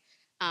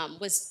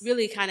 was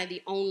really kind of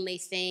the only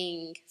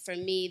thing for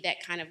me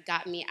that kind of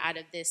got me out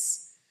of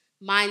this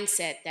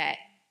mindset that,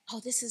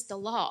 oh, this is the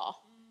law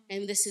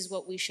and this is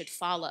what we should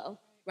follow,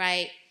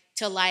 right?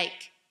 To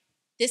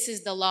this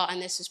is the law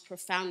and this is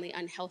profoundly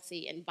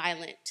unhealthy and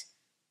violent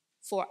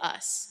for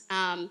us.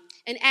 And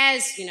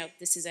as,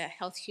 this is a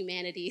health,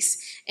 humanities,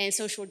 and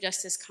social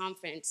justice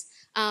conference,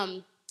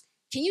 can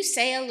you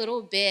say a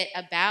little bit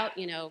about,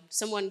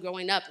 someone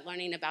growing up,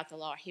 learning about the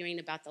law, hearing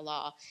about the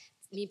law,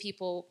 mean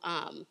people,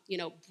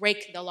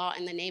 break the law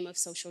in the name of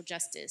social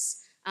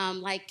justice?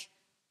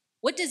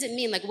 What does it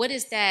mean? What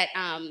is that,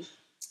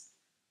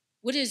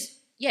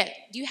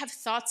 do you have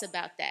thoughts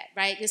about that,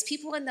 right? There's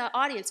people in the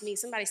audience,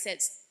 somebody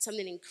said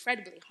something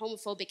incredibly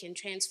homophobic and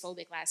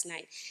transphobic last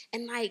night,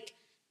 and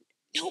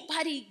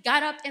nobody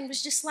got up and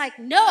was just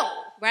no,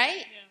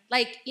 right?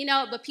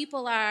 Yeah. But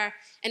people are,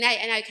 and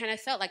I kind of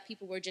felt like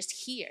people were just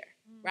here,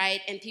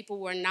 right? And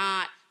people were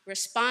not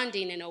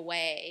responding in a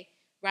way,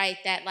 right,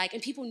 that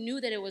and people knew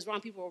that it was wrong.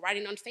 People were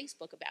writing on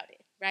Facebook about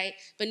it, right?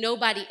 But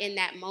nobody in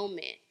that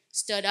moment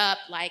stood up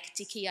like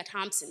Takia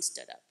Thompson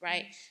stood up,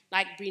 right?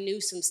 Like Bree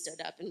Newsom stood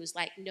up and was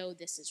no,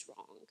 this is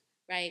wrong,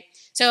 right?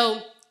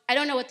 So I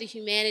don't know what the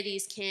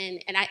humanities can,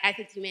 and I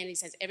think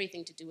humanities has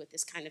everything to do with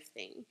this kind of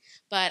thing,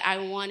 but I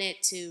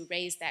wanted to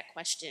raise that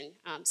question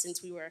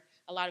since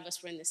a lot of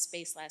us were in this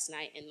space last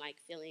night and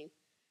feeling,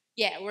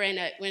 we're in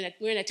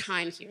a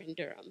time here in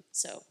Durham,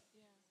 so.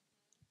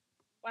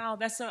 Wow,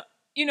 I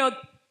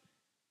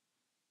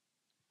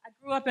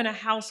grew up in a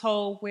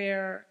household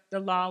where the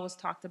law was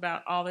talked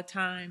about all the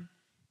time.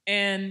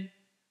 And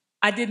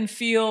I didn't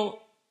feel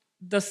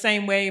the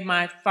same way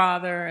my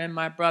father and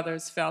my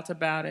brothers felt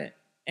about it.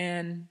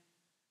 And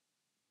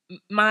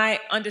my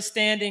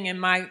understanding and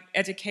my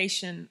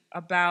education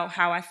about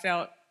how I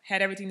felt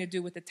had everything to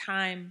do with the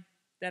time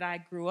that I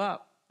grew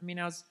up. I mean,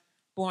 I was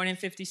born in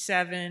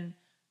 57,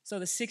 so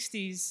the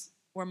 60s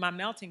were my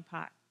melting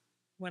pot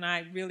when I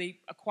really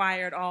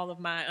acquired all of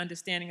my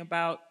understanding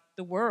about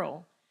the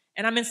world.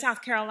 And I'm in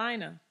South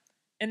Carolina,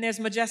 and there's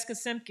Majeska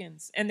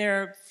Simpkins, and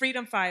there are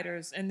freedom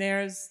fighters, and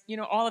there's,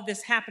 all of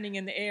this happening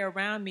in the air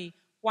around me.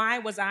 Why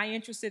was I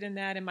interested in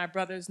that and my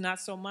brothers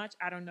not so much?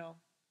 I don't know.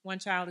 One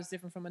child is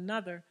different from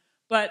another.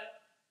 But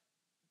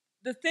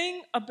the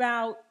thing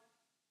about,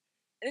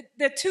 I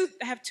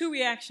have two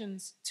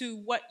reactions to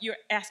what you're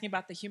asking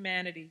about the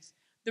humanities.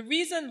 The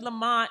reason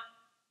Lamont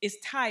is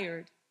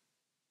tired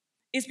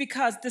is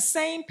because the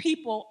same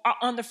people are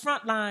on the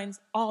front lines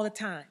all the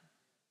time.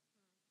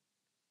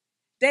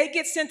 They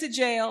get sent to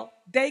jail,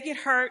 they get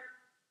hurt,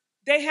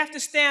 they have to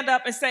stand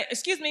up and say,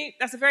 excuse me,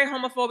 that's a very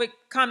homophobic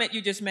comment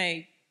you just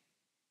made.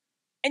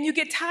 And you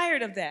get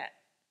tired of that.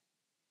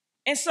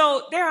 And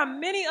so there are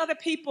many other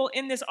people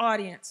in this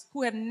audience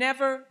who have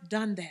never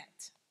done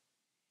that.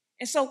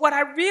 And so what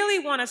I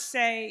really want to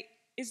say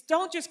is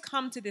don't just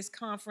come to this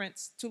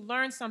conference to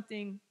learn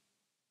something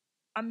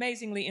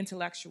amazingly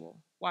intellectual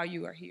while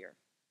you are here.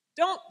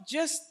 Don't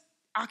just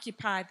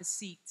occupy the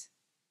seat.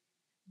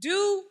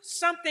 Do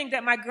something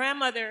that my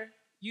grandmother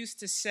used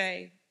to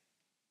say.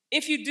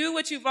 If you do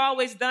what you've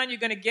always done, you're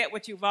going to get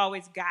what you've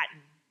always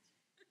gotten.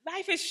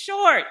 Life is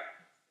short.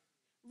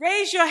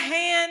 Raise your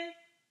hand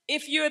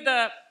if you're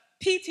the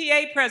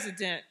PTA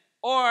president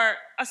or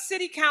a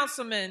city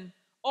councilman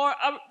or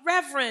a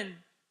reverend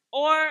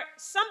or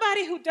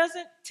somebody who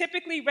doesn't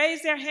typically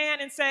raise their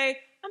hand and say,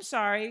 I'm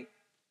sorry,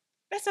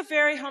 that's a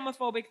very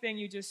homophobic thing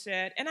you just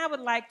said, and I would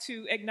like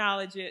to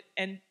acknowledge it,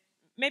 and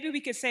maybe we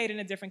could say it in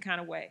a different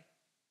kind of way.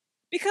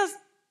 Because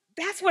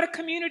that's what a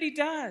community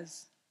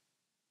does.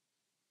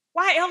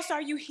 Why else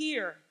are you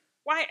here?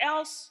 Why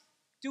else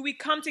do we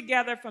come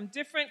together from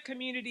different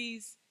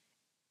communities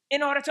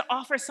in order to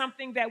offer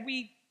something that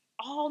we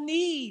all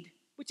need,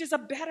 which is a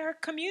better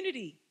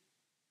community?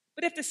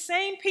 But if the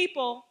same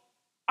people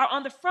are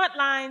on the front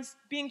lines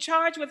being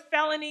charged with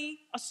felony,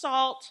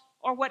 assault,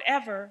 or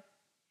whatever,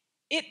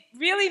 it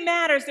really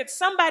matters that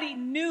somebody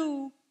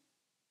new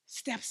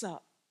steps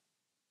up.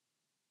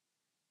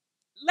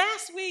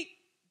 Last week,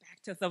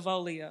 back to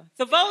Thavolia.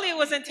 Thavolia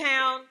was in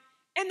town,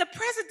 and the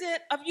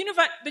president of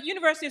the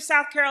University of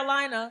South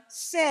Carolina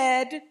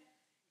said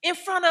in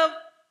front of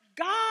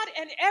God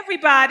and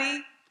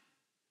everybody,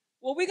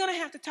 well, we're going to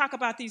have to talk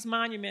about these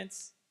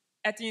monuments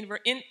at the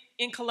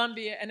in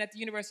Columbia and at the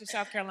University of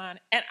South Carolina.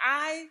 And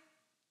I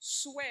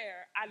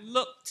swear I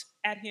looked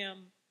at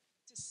him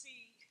to see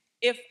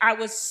if I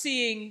was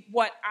seeing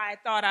what I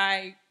thought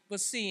I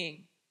was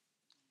seeing.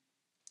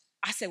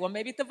 I said, well,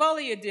 maybe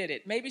Thavolia did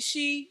it. Maybe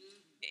she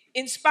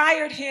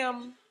inspired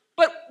him.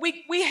 But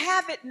we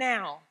have it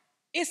now.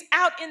 It's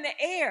out in the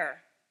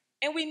air.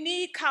 And we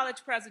need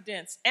college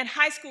presidents and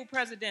high school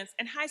presidents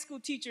and high school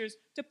teachers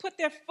to put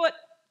their foot,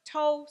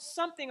 toe,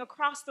 something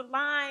across the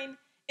line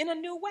in a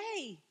new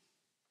way.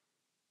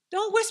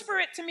 Don't whisper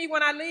it to me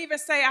when I leave and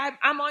say,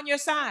 I'm on your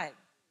side.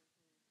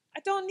 I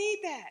don't need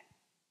that.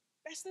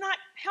 That's not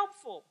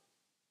helpful.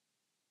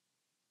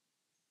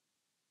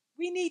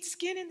 We need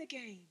skin in the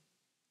game.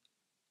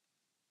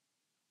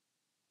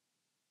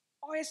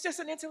 Or it's just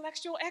an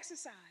intellectual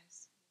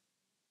exercise.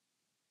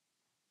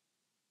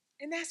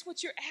 And that's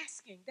what you're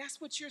asking. That's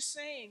what you're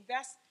saying.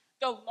 That's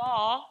the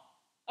law.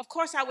 Of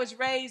course, I was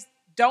raised,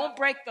 don't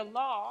break the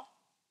law.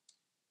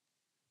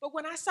 But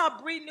when I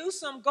saw Bree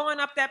Newsom going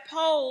up that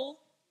pole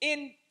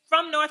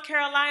from North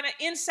Carolina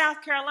in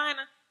South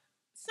Carolina,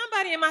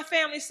 somebody in my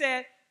family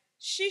said,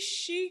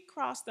 she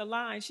crossed the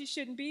line. She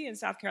shouldn't be in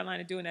South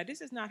Carolina doing that.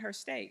 This is not her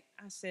state.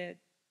 I said,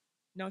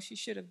 no, she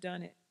should have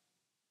done it.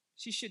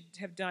 She should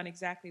have done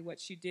exactly what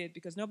she did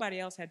because nobody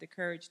else had the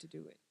courage to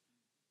do it.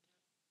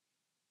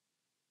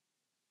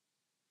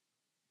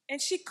 And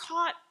she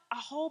caught a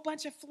whole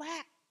bunch of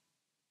flack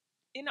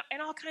in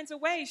all kinds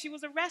of ways. She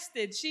was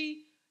arrested.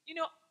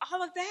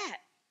 All of that.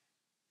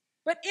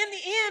 But in the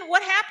end,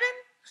 what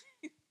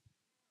happened?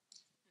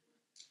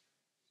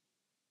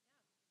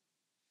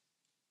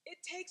 It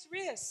takes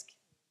risk.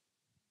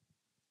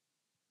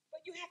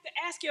 But you have to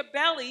ask your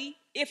belly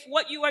if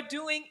what you are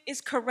doing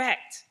is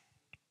correct.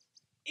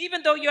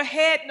 Even though your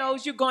head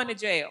knows you're going to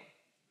jail.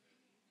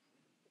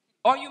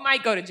 Or you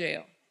might go to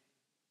jail.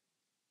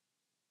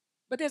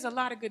 But there's a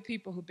lot of good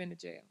people who've been to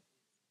jail.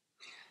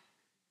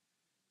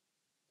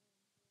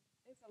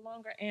 There's a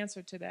longer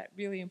answer to that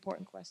really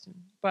important question.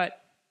 But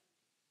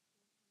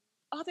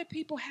other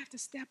people have to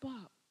step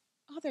up.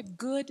 Other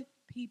good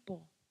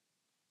people.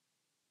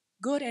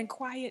 Good and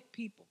quiet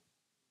people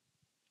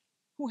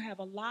who have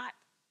a lot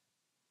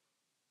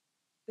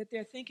that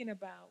they're thinking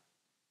about,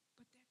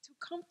 but they're too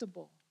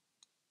comfortable.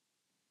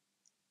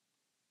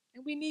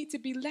 And we need to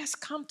be less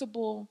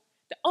comfortable.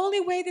 The only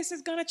way this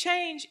is going to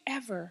change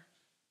ever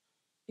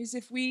is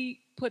if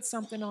we put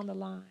something on the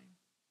line.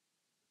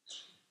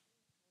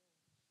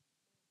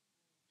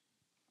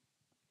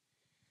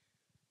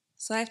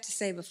 So I have to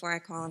say before I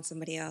call on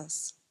somebody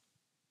else,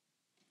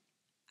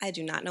 I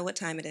do not know what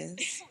time it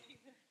is.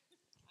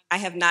 I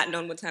have not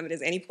known what time it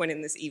is at any point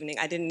in this evening.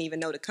 I didn't even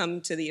know to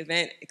come to the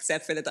event,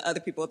 except for that the other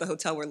people at the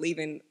hotel were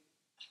leaving.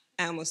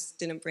 I almost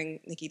didn't bring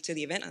Nikky to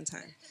the event on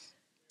time.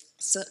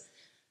 So,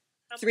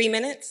 3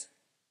 minutes?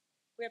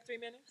 We have 3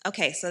 minutes?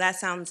 Okay, so that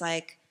sounds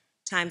like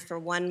time for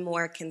one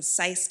more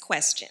concise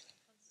question.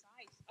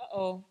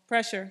 Uh-oh,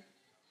 pressure.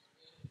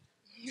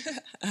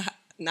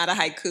 Not a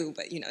haiku,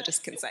 but,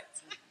 just concise.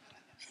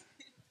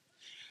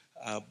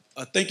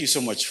 Thank you so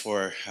much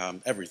for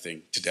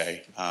everything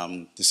today,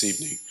 this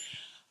evening.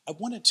 I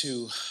wanted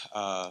to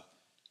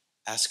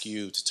ask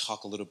you to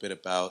talk a little bit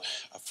about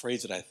a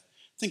phrase that I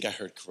think I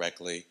heard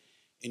correctly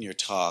in your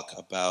talk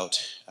about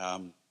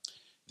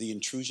the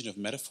intrusion of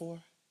metaphor,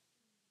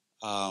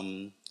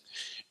 and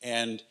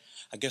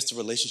I guess the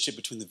relationship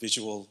between the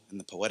visual and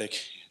the poetic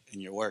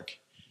in your work,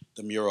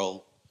 the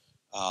mural,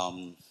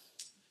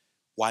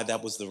 why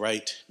that was the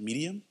right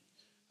medium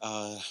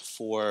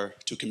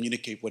to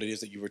communicate what it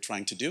is that you were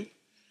trying to do.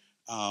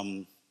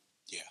 I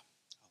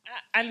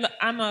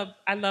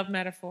love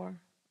metaphor.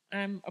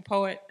 I'm a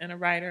poet and a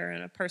writer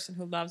and a person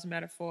who loves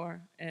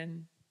metaphor.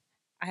 And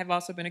I have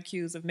also been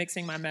accused of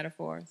mixing my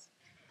metaphors,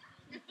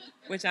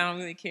 which I don't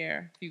really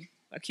care if you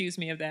accuse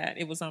me of that.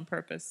 It was on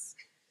purpose.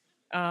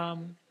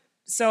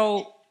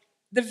 So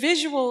the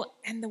visual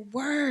and the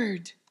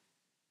word,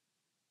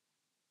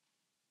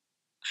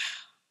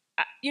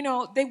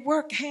 they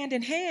work hand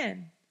in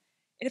hand.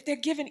 And if they're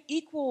given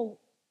equal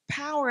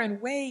power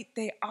and weight,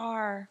 they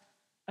are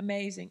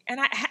amazing. And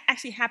I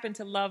actually happen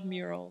to love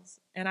murals,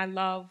 and I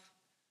love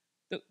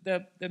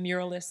the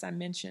muralists I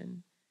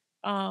mentioned.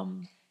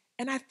 And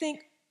I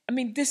think,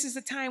 this is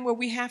a time where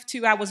we have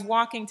to, I was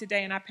walking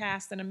today and I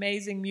passed an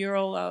amazing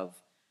mural of,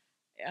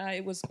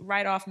 it was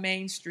right off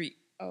Main Street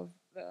of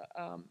the,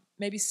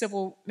 maybe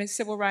civil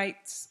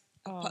rights.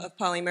 Of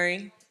Pauli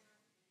Murray.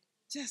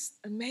 Just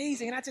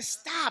amazing. And I just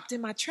stopped in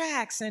my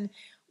tracks. And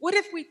what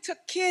if we took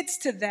kids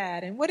to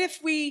that? And what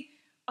if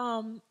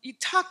you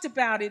talked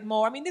about it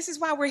more? This is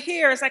why we're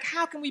here. It's like,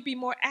 how can we be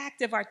more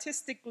active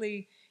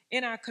artistically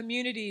in our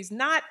communities?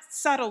 Not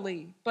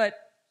subtly,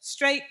 but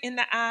straight in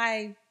the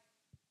eye,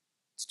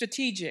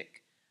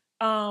 strategic.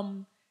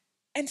 And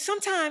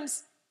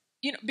sometimes,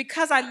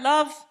 because I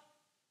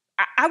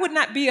would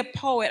not be a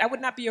poet, I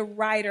would not be a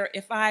writer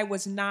if I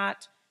was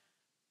not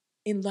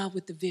in love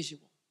with the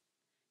visual.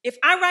 If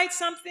I write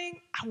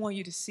something, I want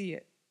you to see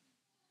it.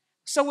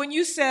 So when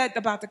you said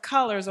about the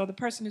colors, or the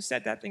person who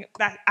said that thing,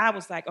 I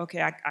was like,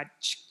 okay, I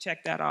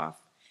checked that off.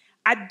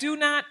 I do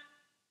not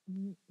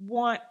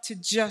want to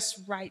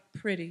just write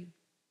pretty.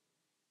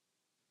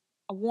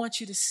 I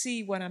want you to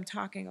see what I'm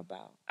talking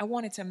about. I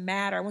want it to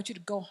matter. I want you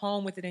to go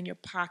home with it in your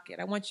pocket.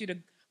 I want you to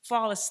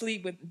fall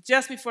asleep with,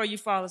 just before you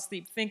fall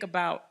asleep, think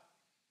about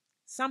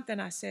something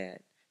I said.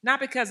 Not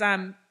because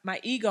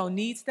my ego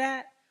needs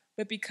that,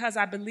 but because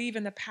I believe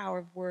in the power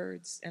of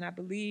words, and I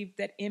believe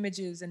that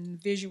images and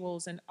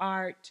visuals and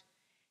art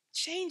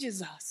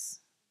changes us.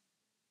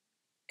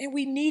 And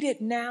we need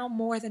it now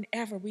more than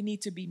ever. We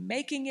need to be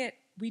making it.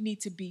 We need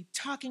to be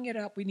talking it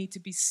up. We need to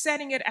be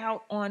setting it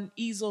out on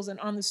easels and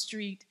on the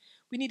street.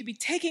 We need to be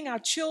taking our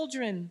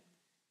children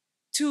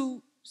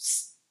to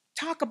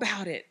talk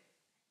about it,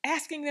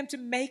 asking them to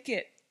make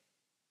it,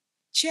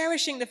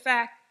 cherishing the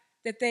fact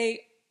that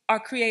they are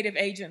creative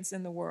agents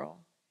in the world.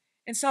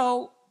 And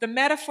so the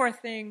metaphor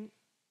thing,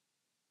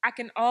 I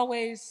can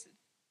always,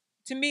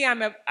 to me,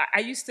 I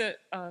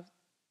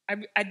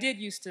did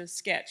used to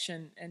sketch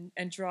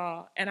and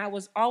draw, and I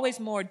was always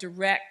more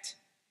direct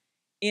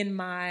in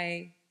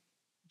my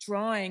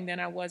drawing than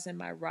I was in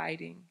my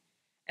writing.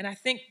 And I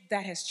think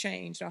that has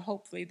changed, or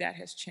hopefully that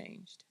has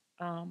changed,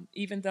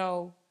 even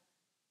though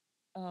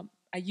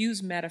I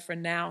use metaphor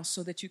now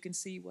so that you can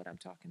see what I'm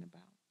talking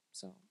about.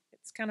 So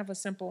it's kind of a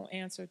simple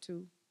answer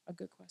to a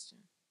good question.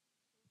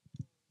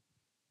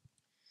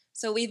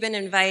 So we've been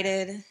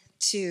invited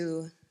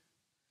to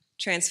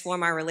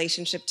transform our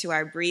relationship to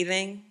our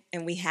breathing,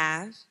 and we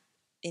have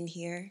in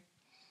here.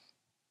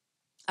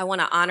 I want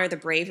to honor the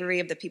bravery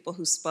of the people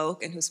who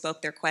spoke, and who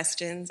spoke their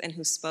questions, and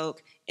who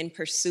spoke in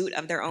pursuit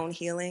of their own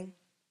healing,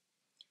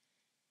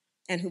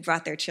 and who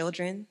brought their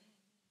children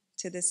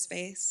to this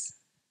space.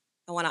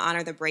 I want to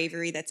honor the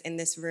bravery that's in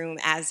this room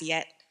as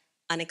yet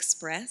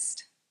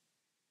unexpressed.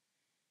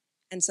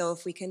 And so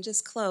if we can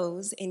just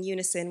close in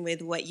unison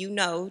with what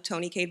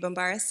Tony K.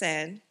 Bambara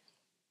said,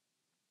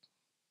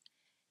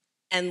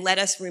 and let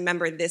us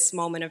remember this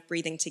moment of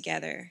breathing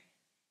together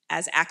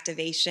as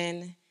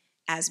activation,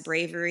 as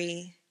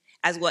bravery,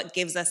 as what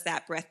gives us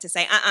that breath to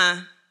say,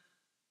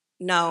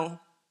 no,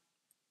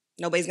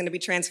 nobody's going to be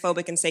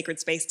transphobic in sacred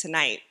space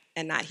tonight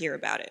and not hear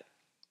about it,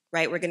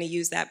 right? We're going to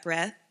use that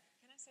breath.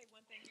 Can I say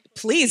one thing?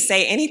 Please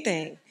say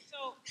anything.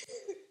 So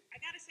I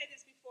got to say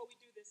this before we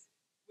do this.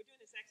 We're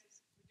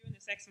doing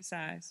this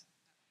exercise.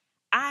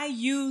 I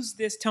use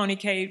this Toni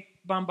K.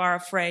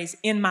 Bambara phrase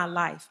in my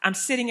life. I'm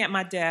sitting at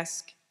my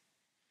desk.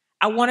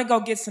 I want to go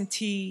get some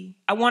tea.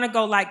 I want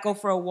to go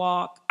for a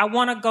walk. I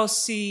want to go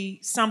see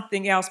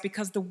something else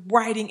because the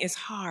writing is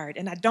hard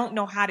and I don't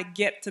know how to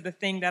get to the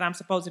thing that I'm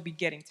supposed to be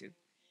getting to.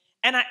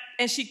 And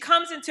she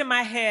comes into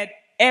my head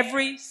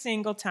every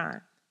single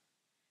time.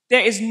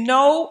 There is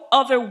no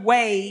other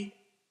way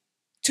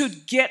to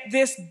get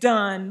this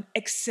done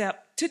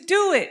except to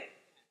do it.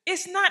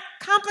 It's not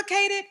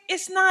complicated.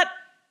 It's not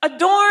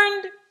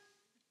adorned.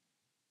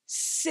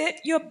 Sit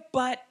your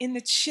butt in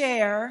the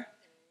chair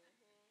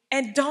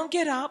and don't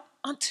get up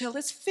until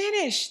it's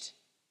finished.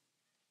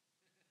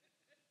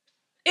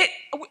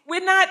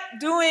 We're not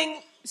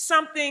doing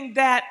something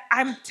that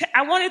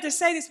I wanted to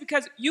say this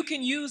because you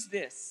can use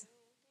this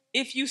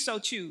if you so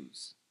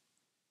choose.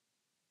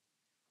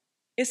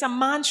 It's a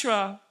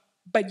mantra,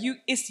 but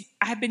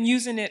I've been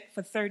using it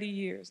for 30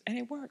 years, and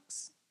it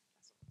works.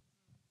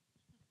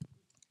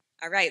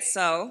 All right,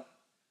 so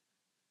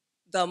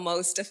the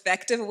most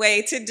effective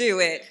way to do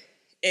it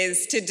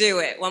is to do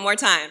it. One more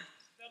time.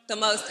 The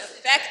most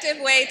effective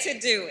way to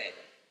do it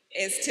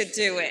is to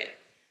do it.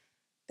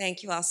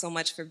 Thank you all so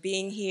much for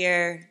being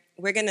here.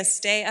 We're going to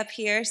stay up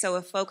here, so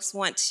if folks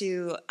want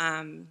to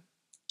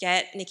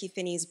get Nikky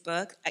Finney's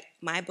book,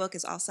 my book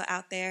is also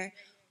out there.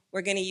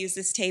 We're going to use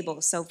this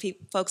table so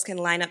folks can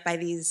line up by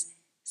these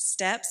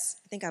steps.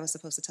 I think I was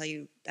supposed to tell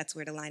you that's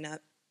where to line up.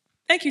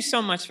 Thank you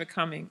so much for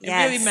coming. Yes,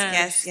 it really matters.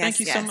 Yes, Thank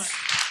you so much.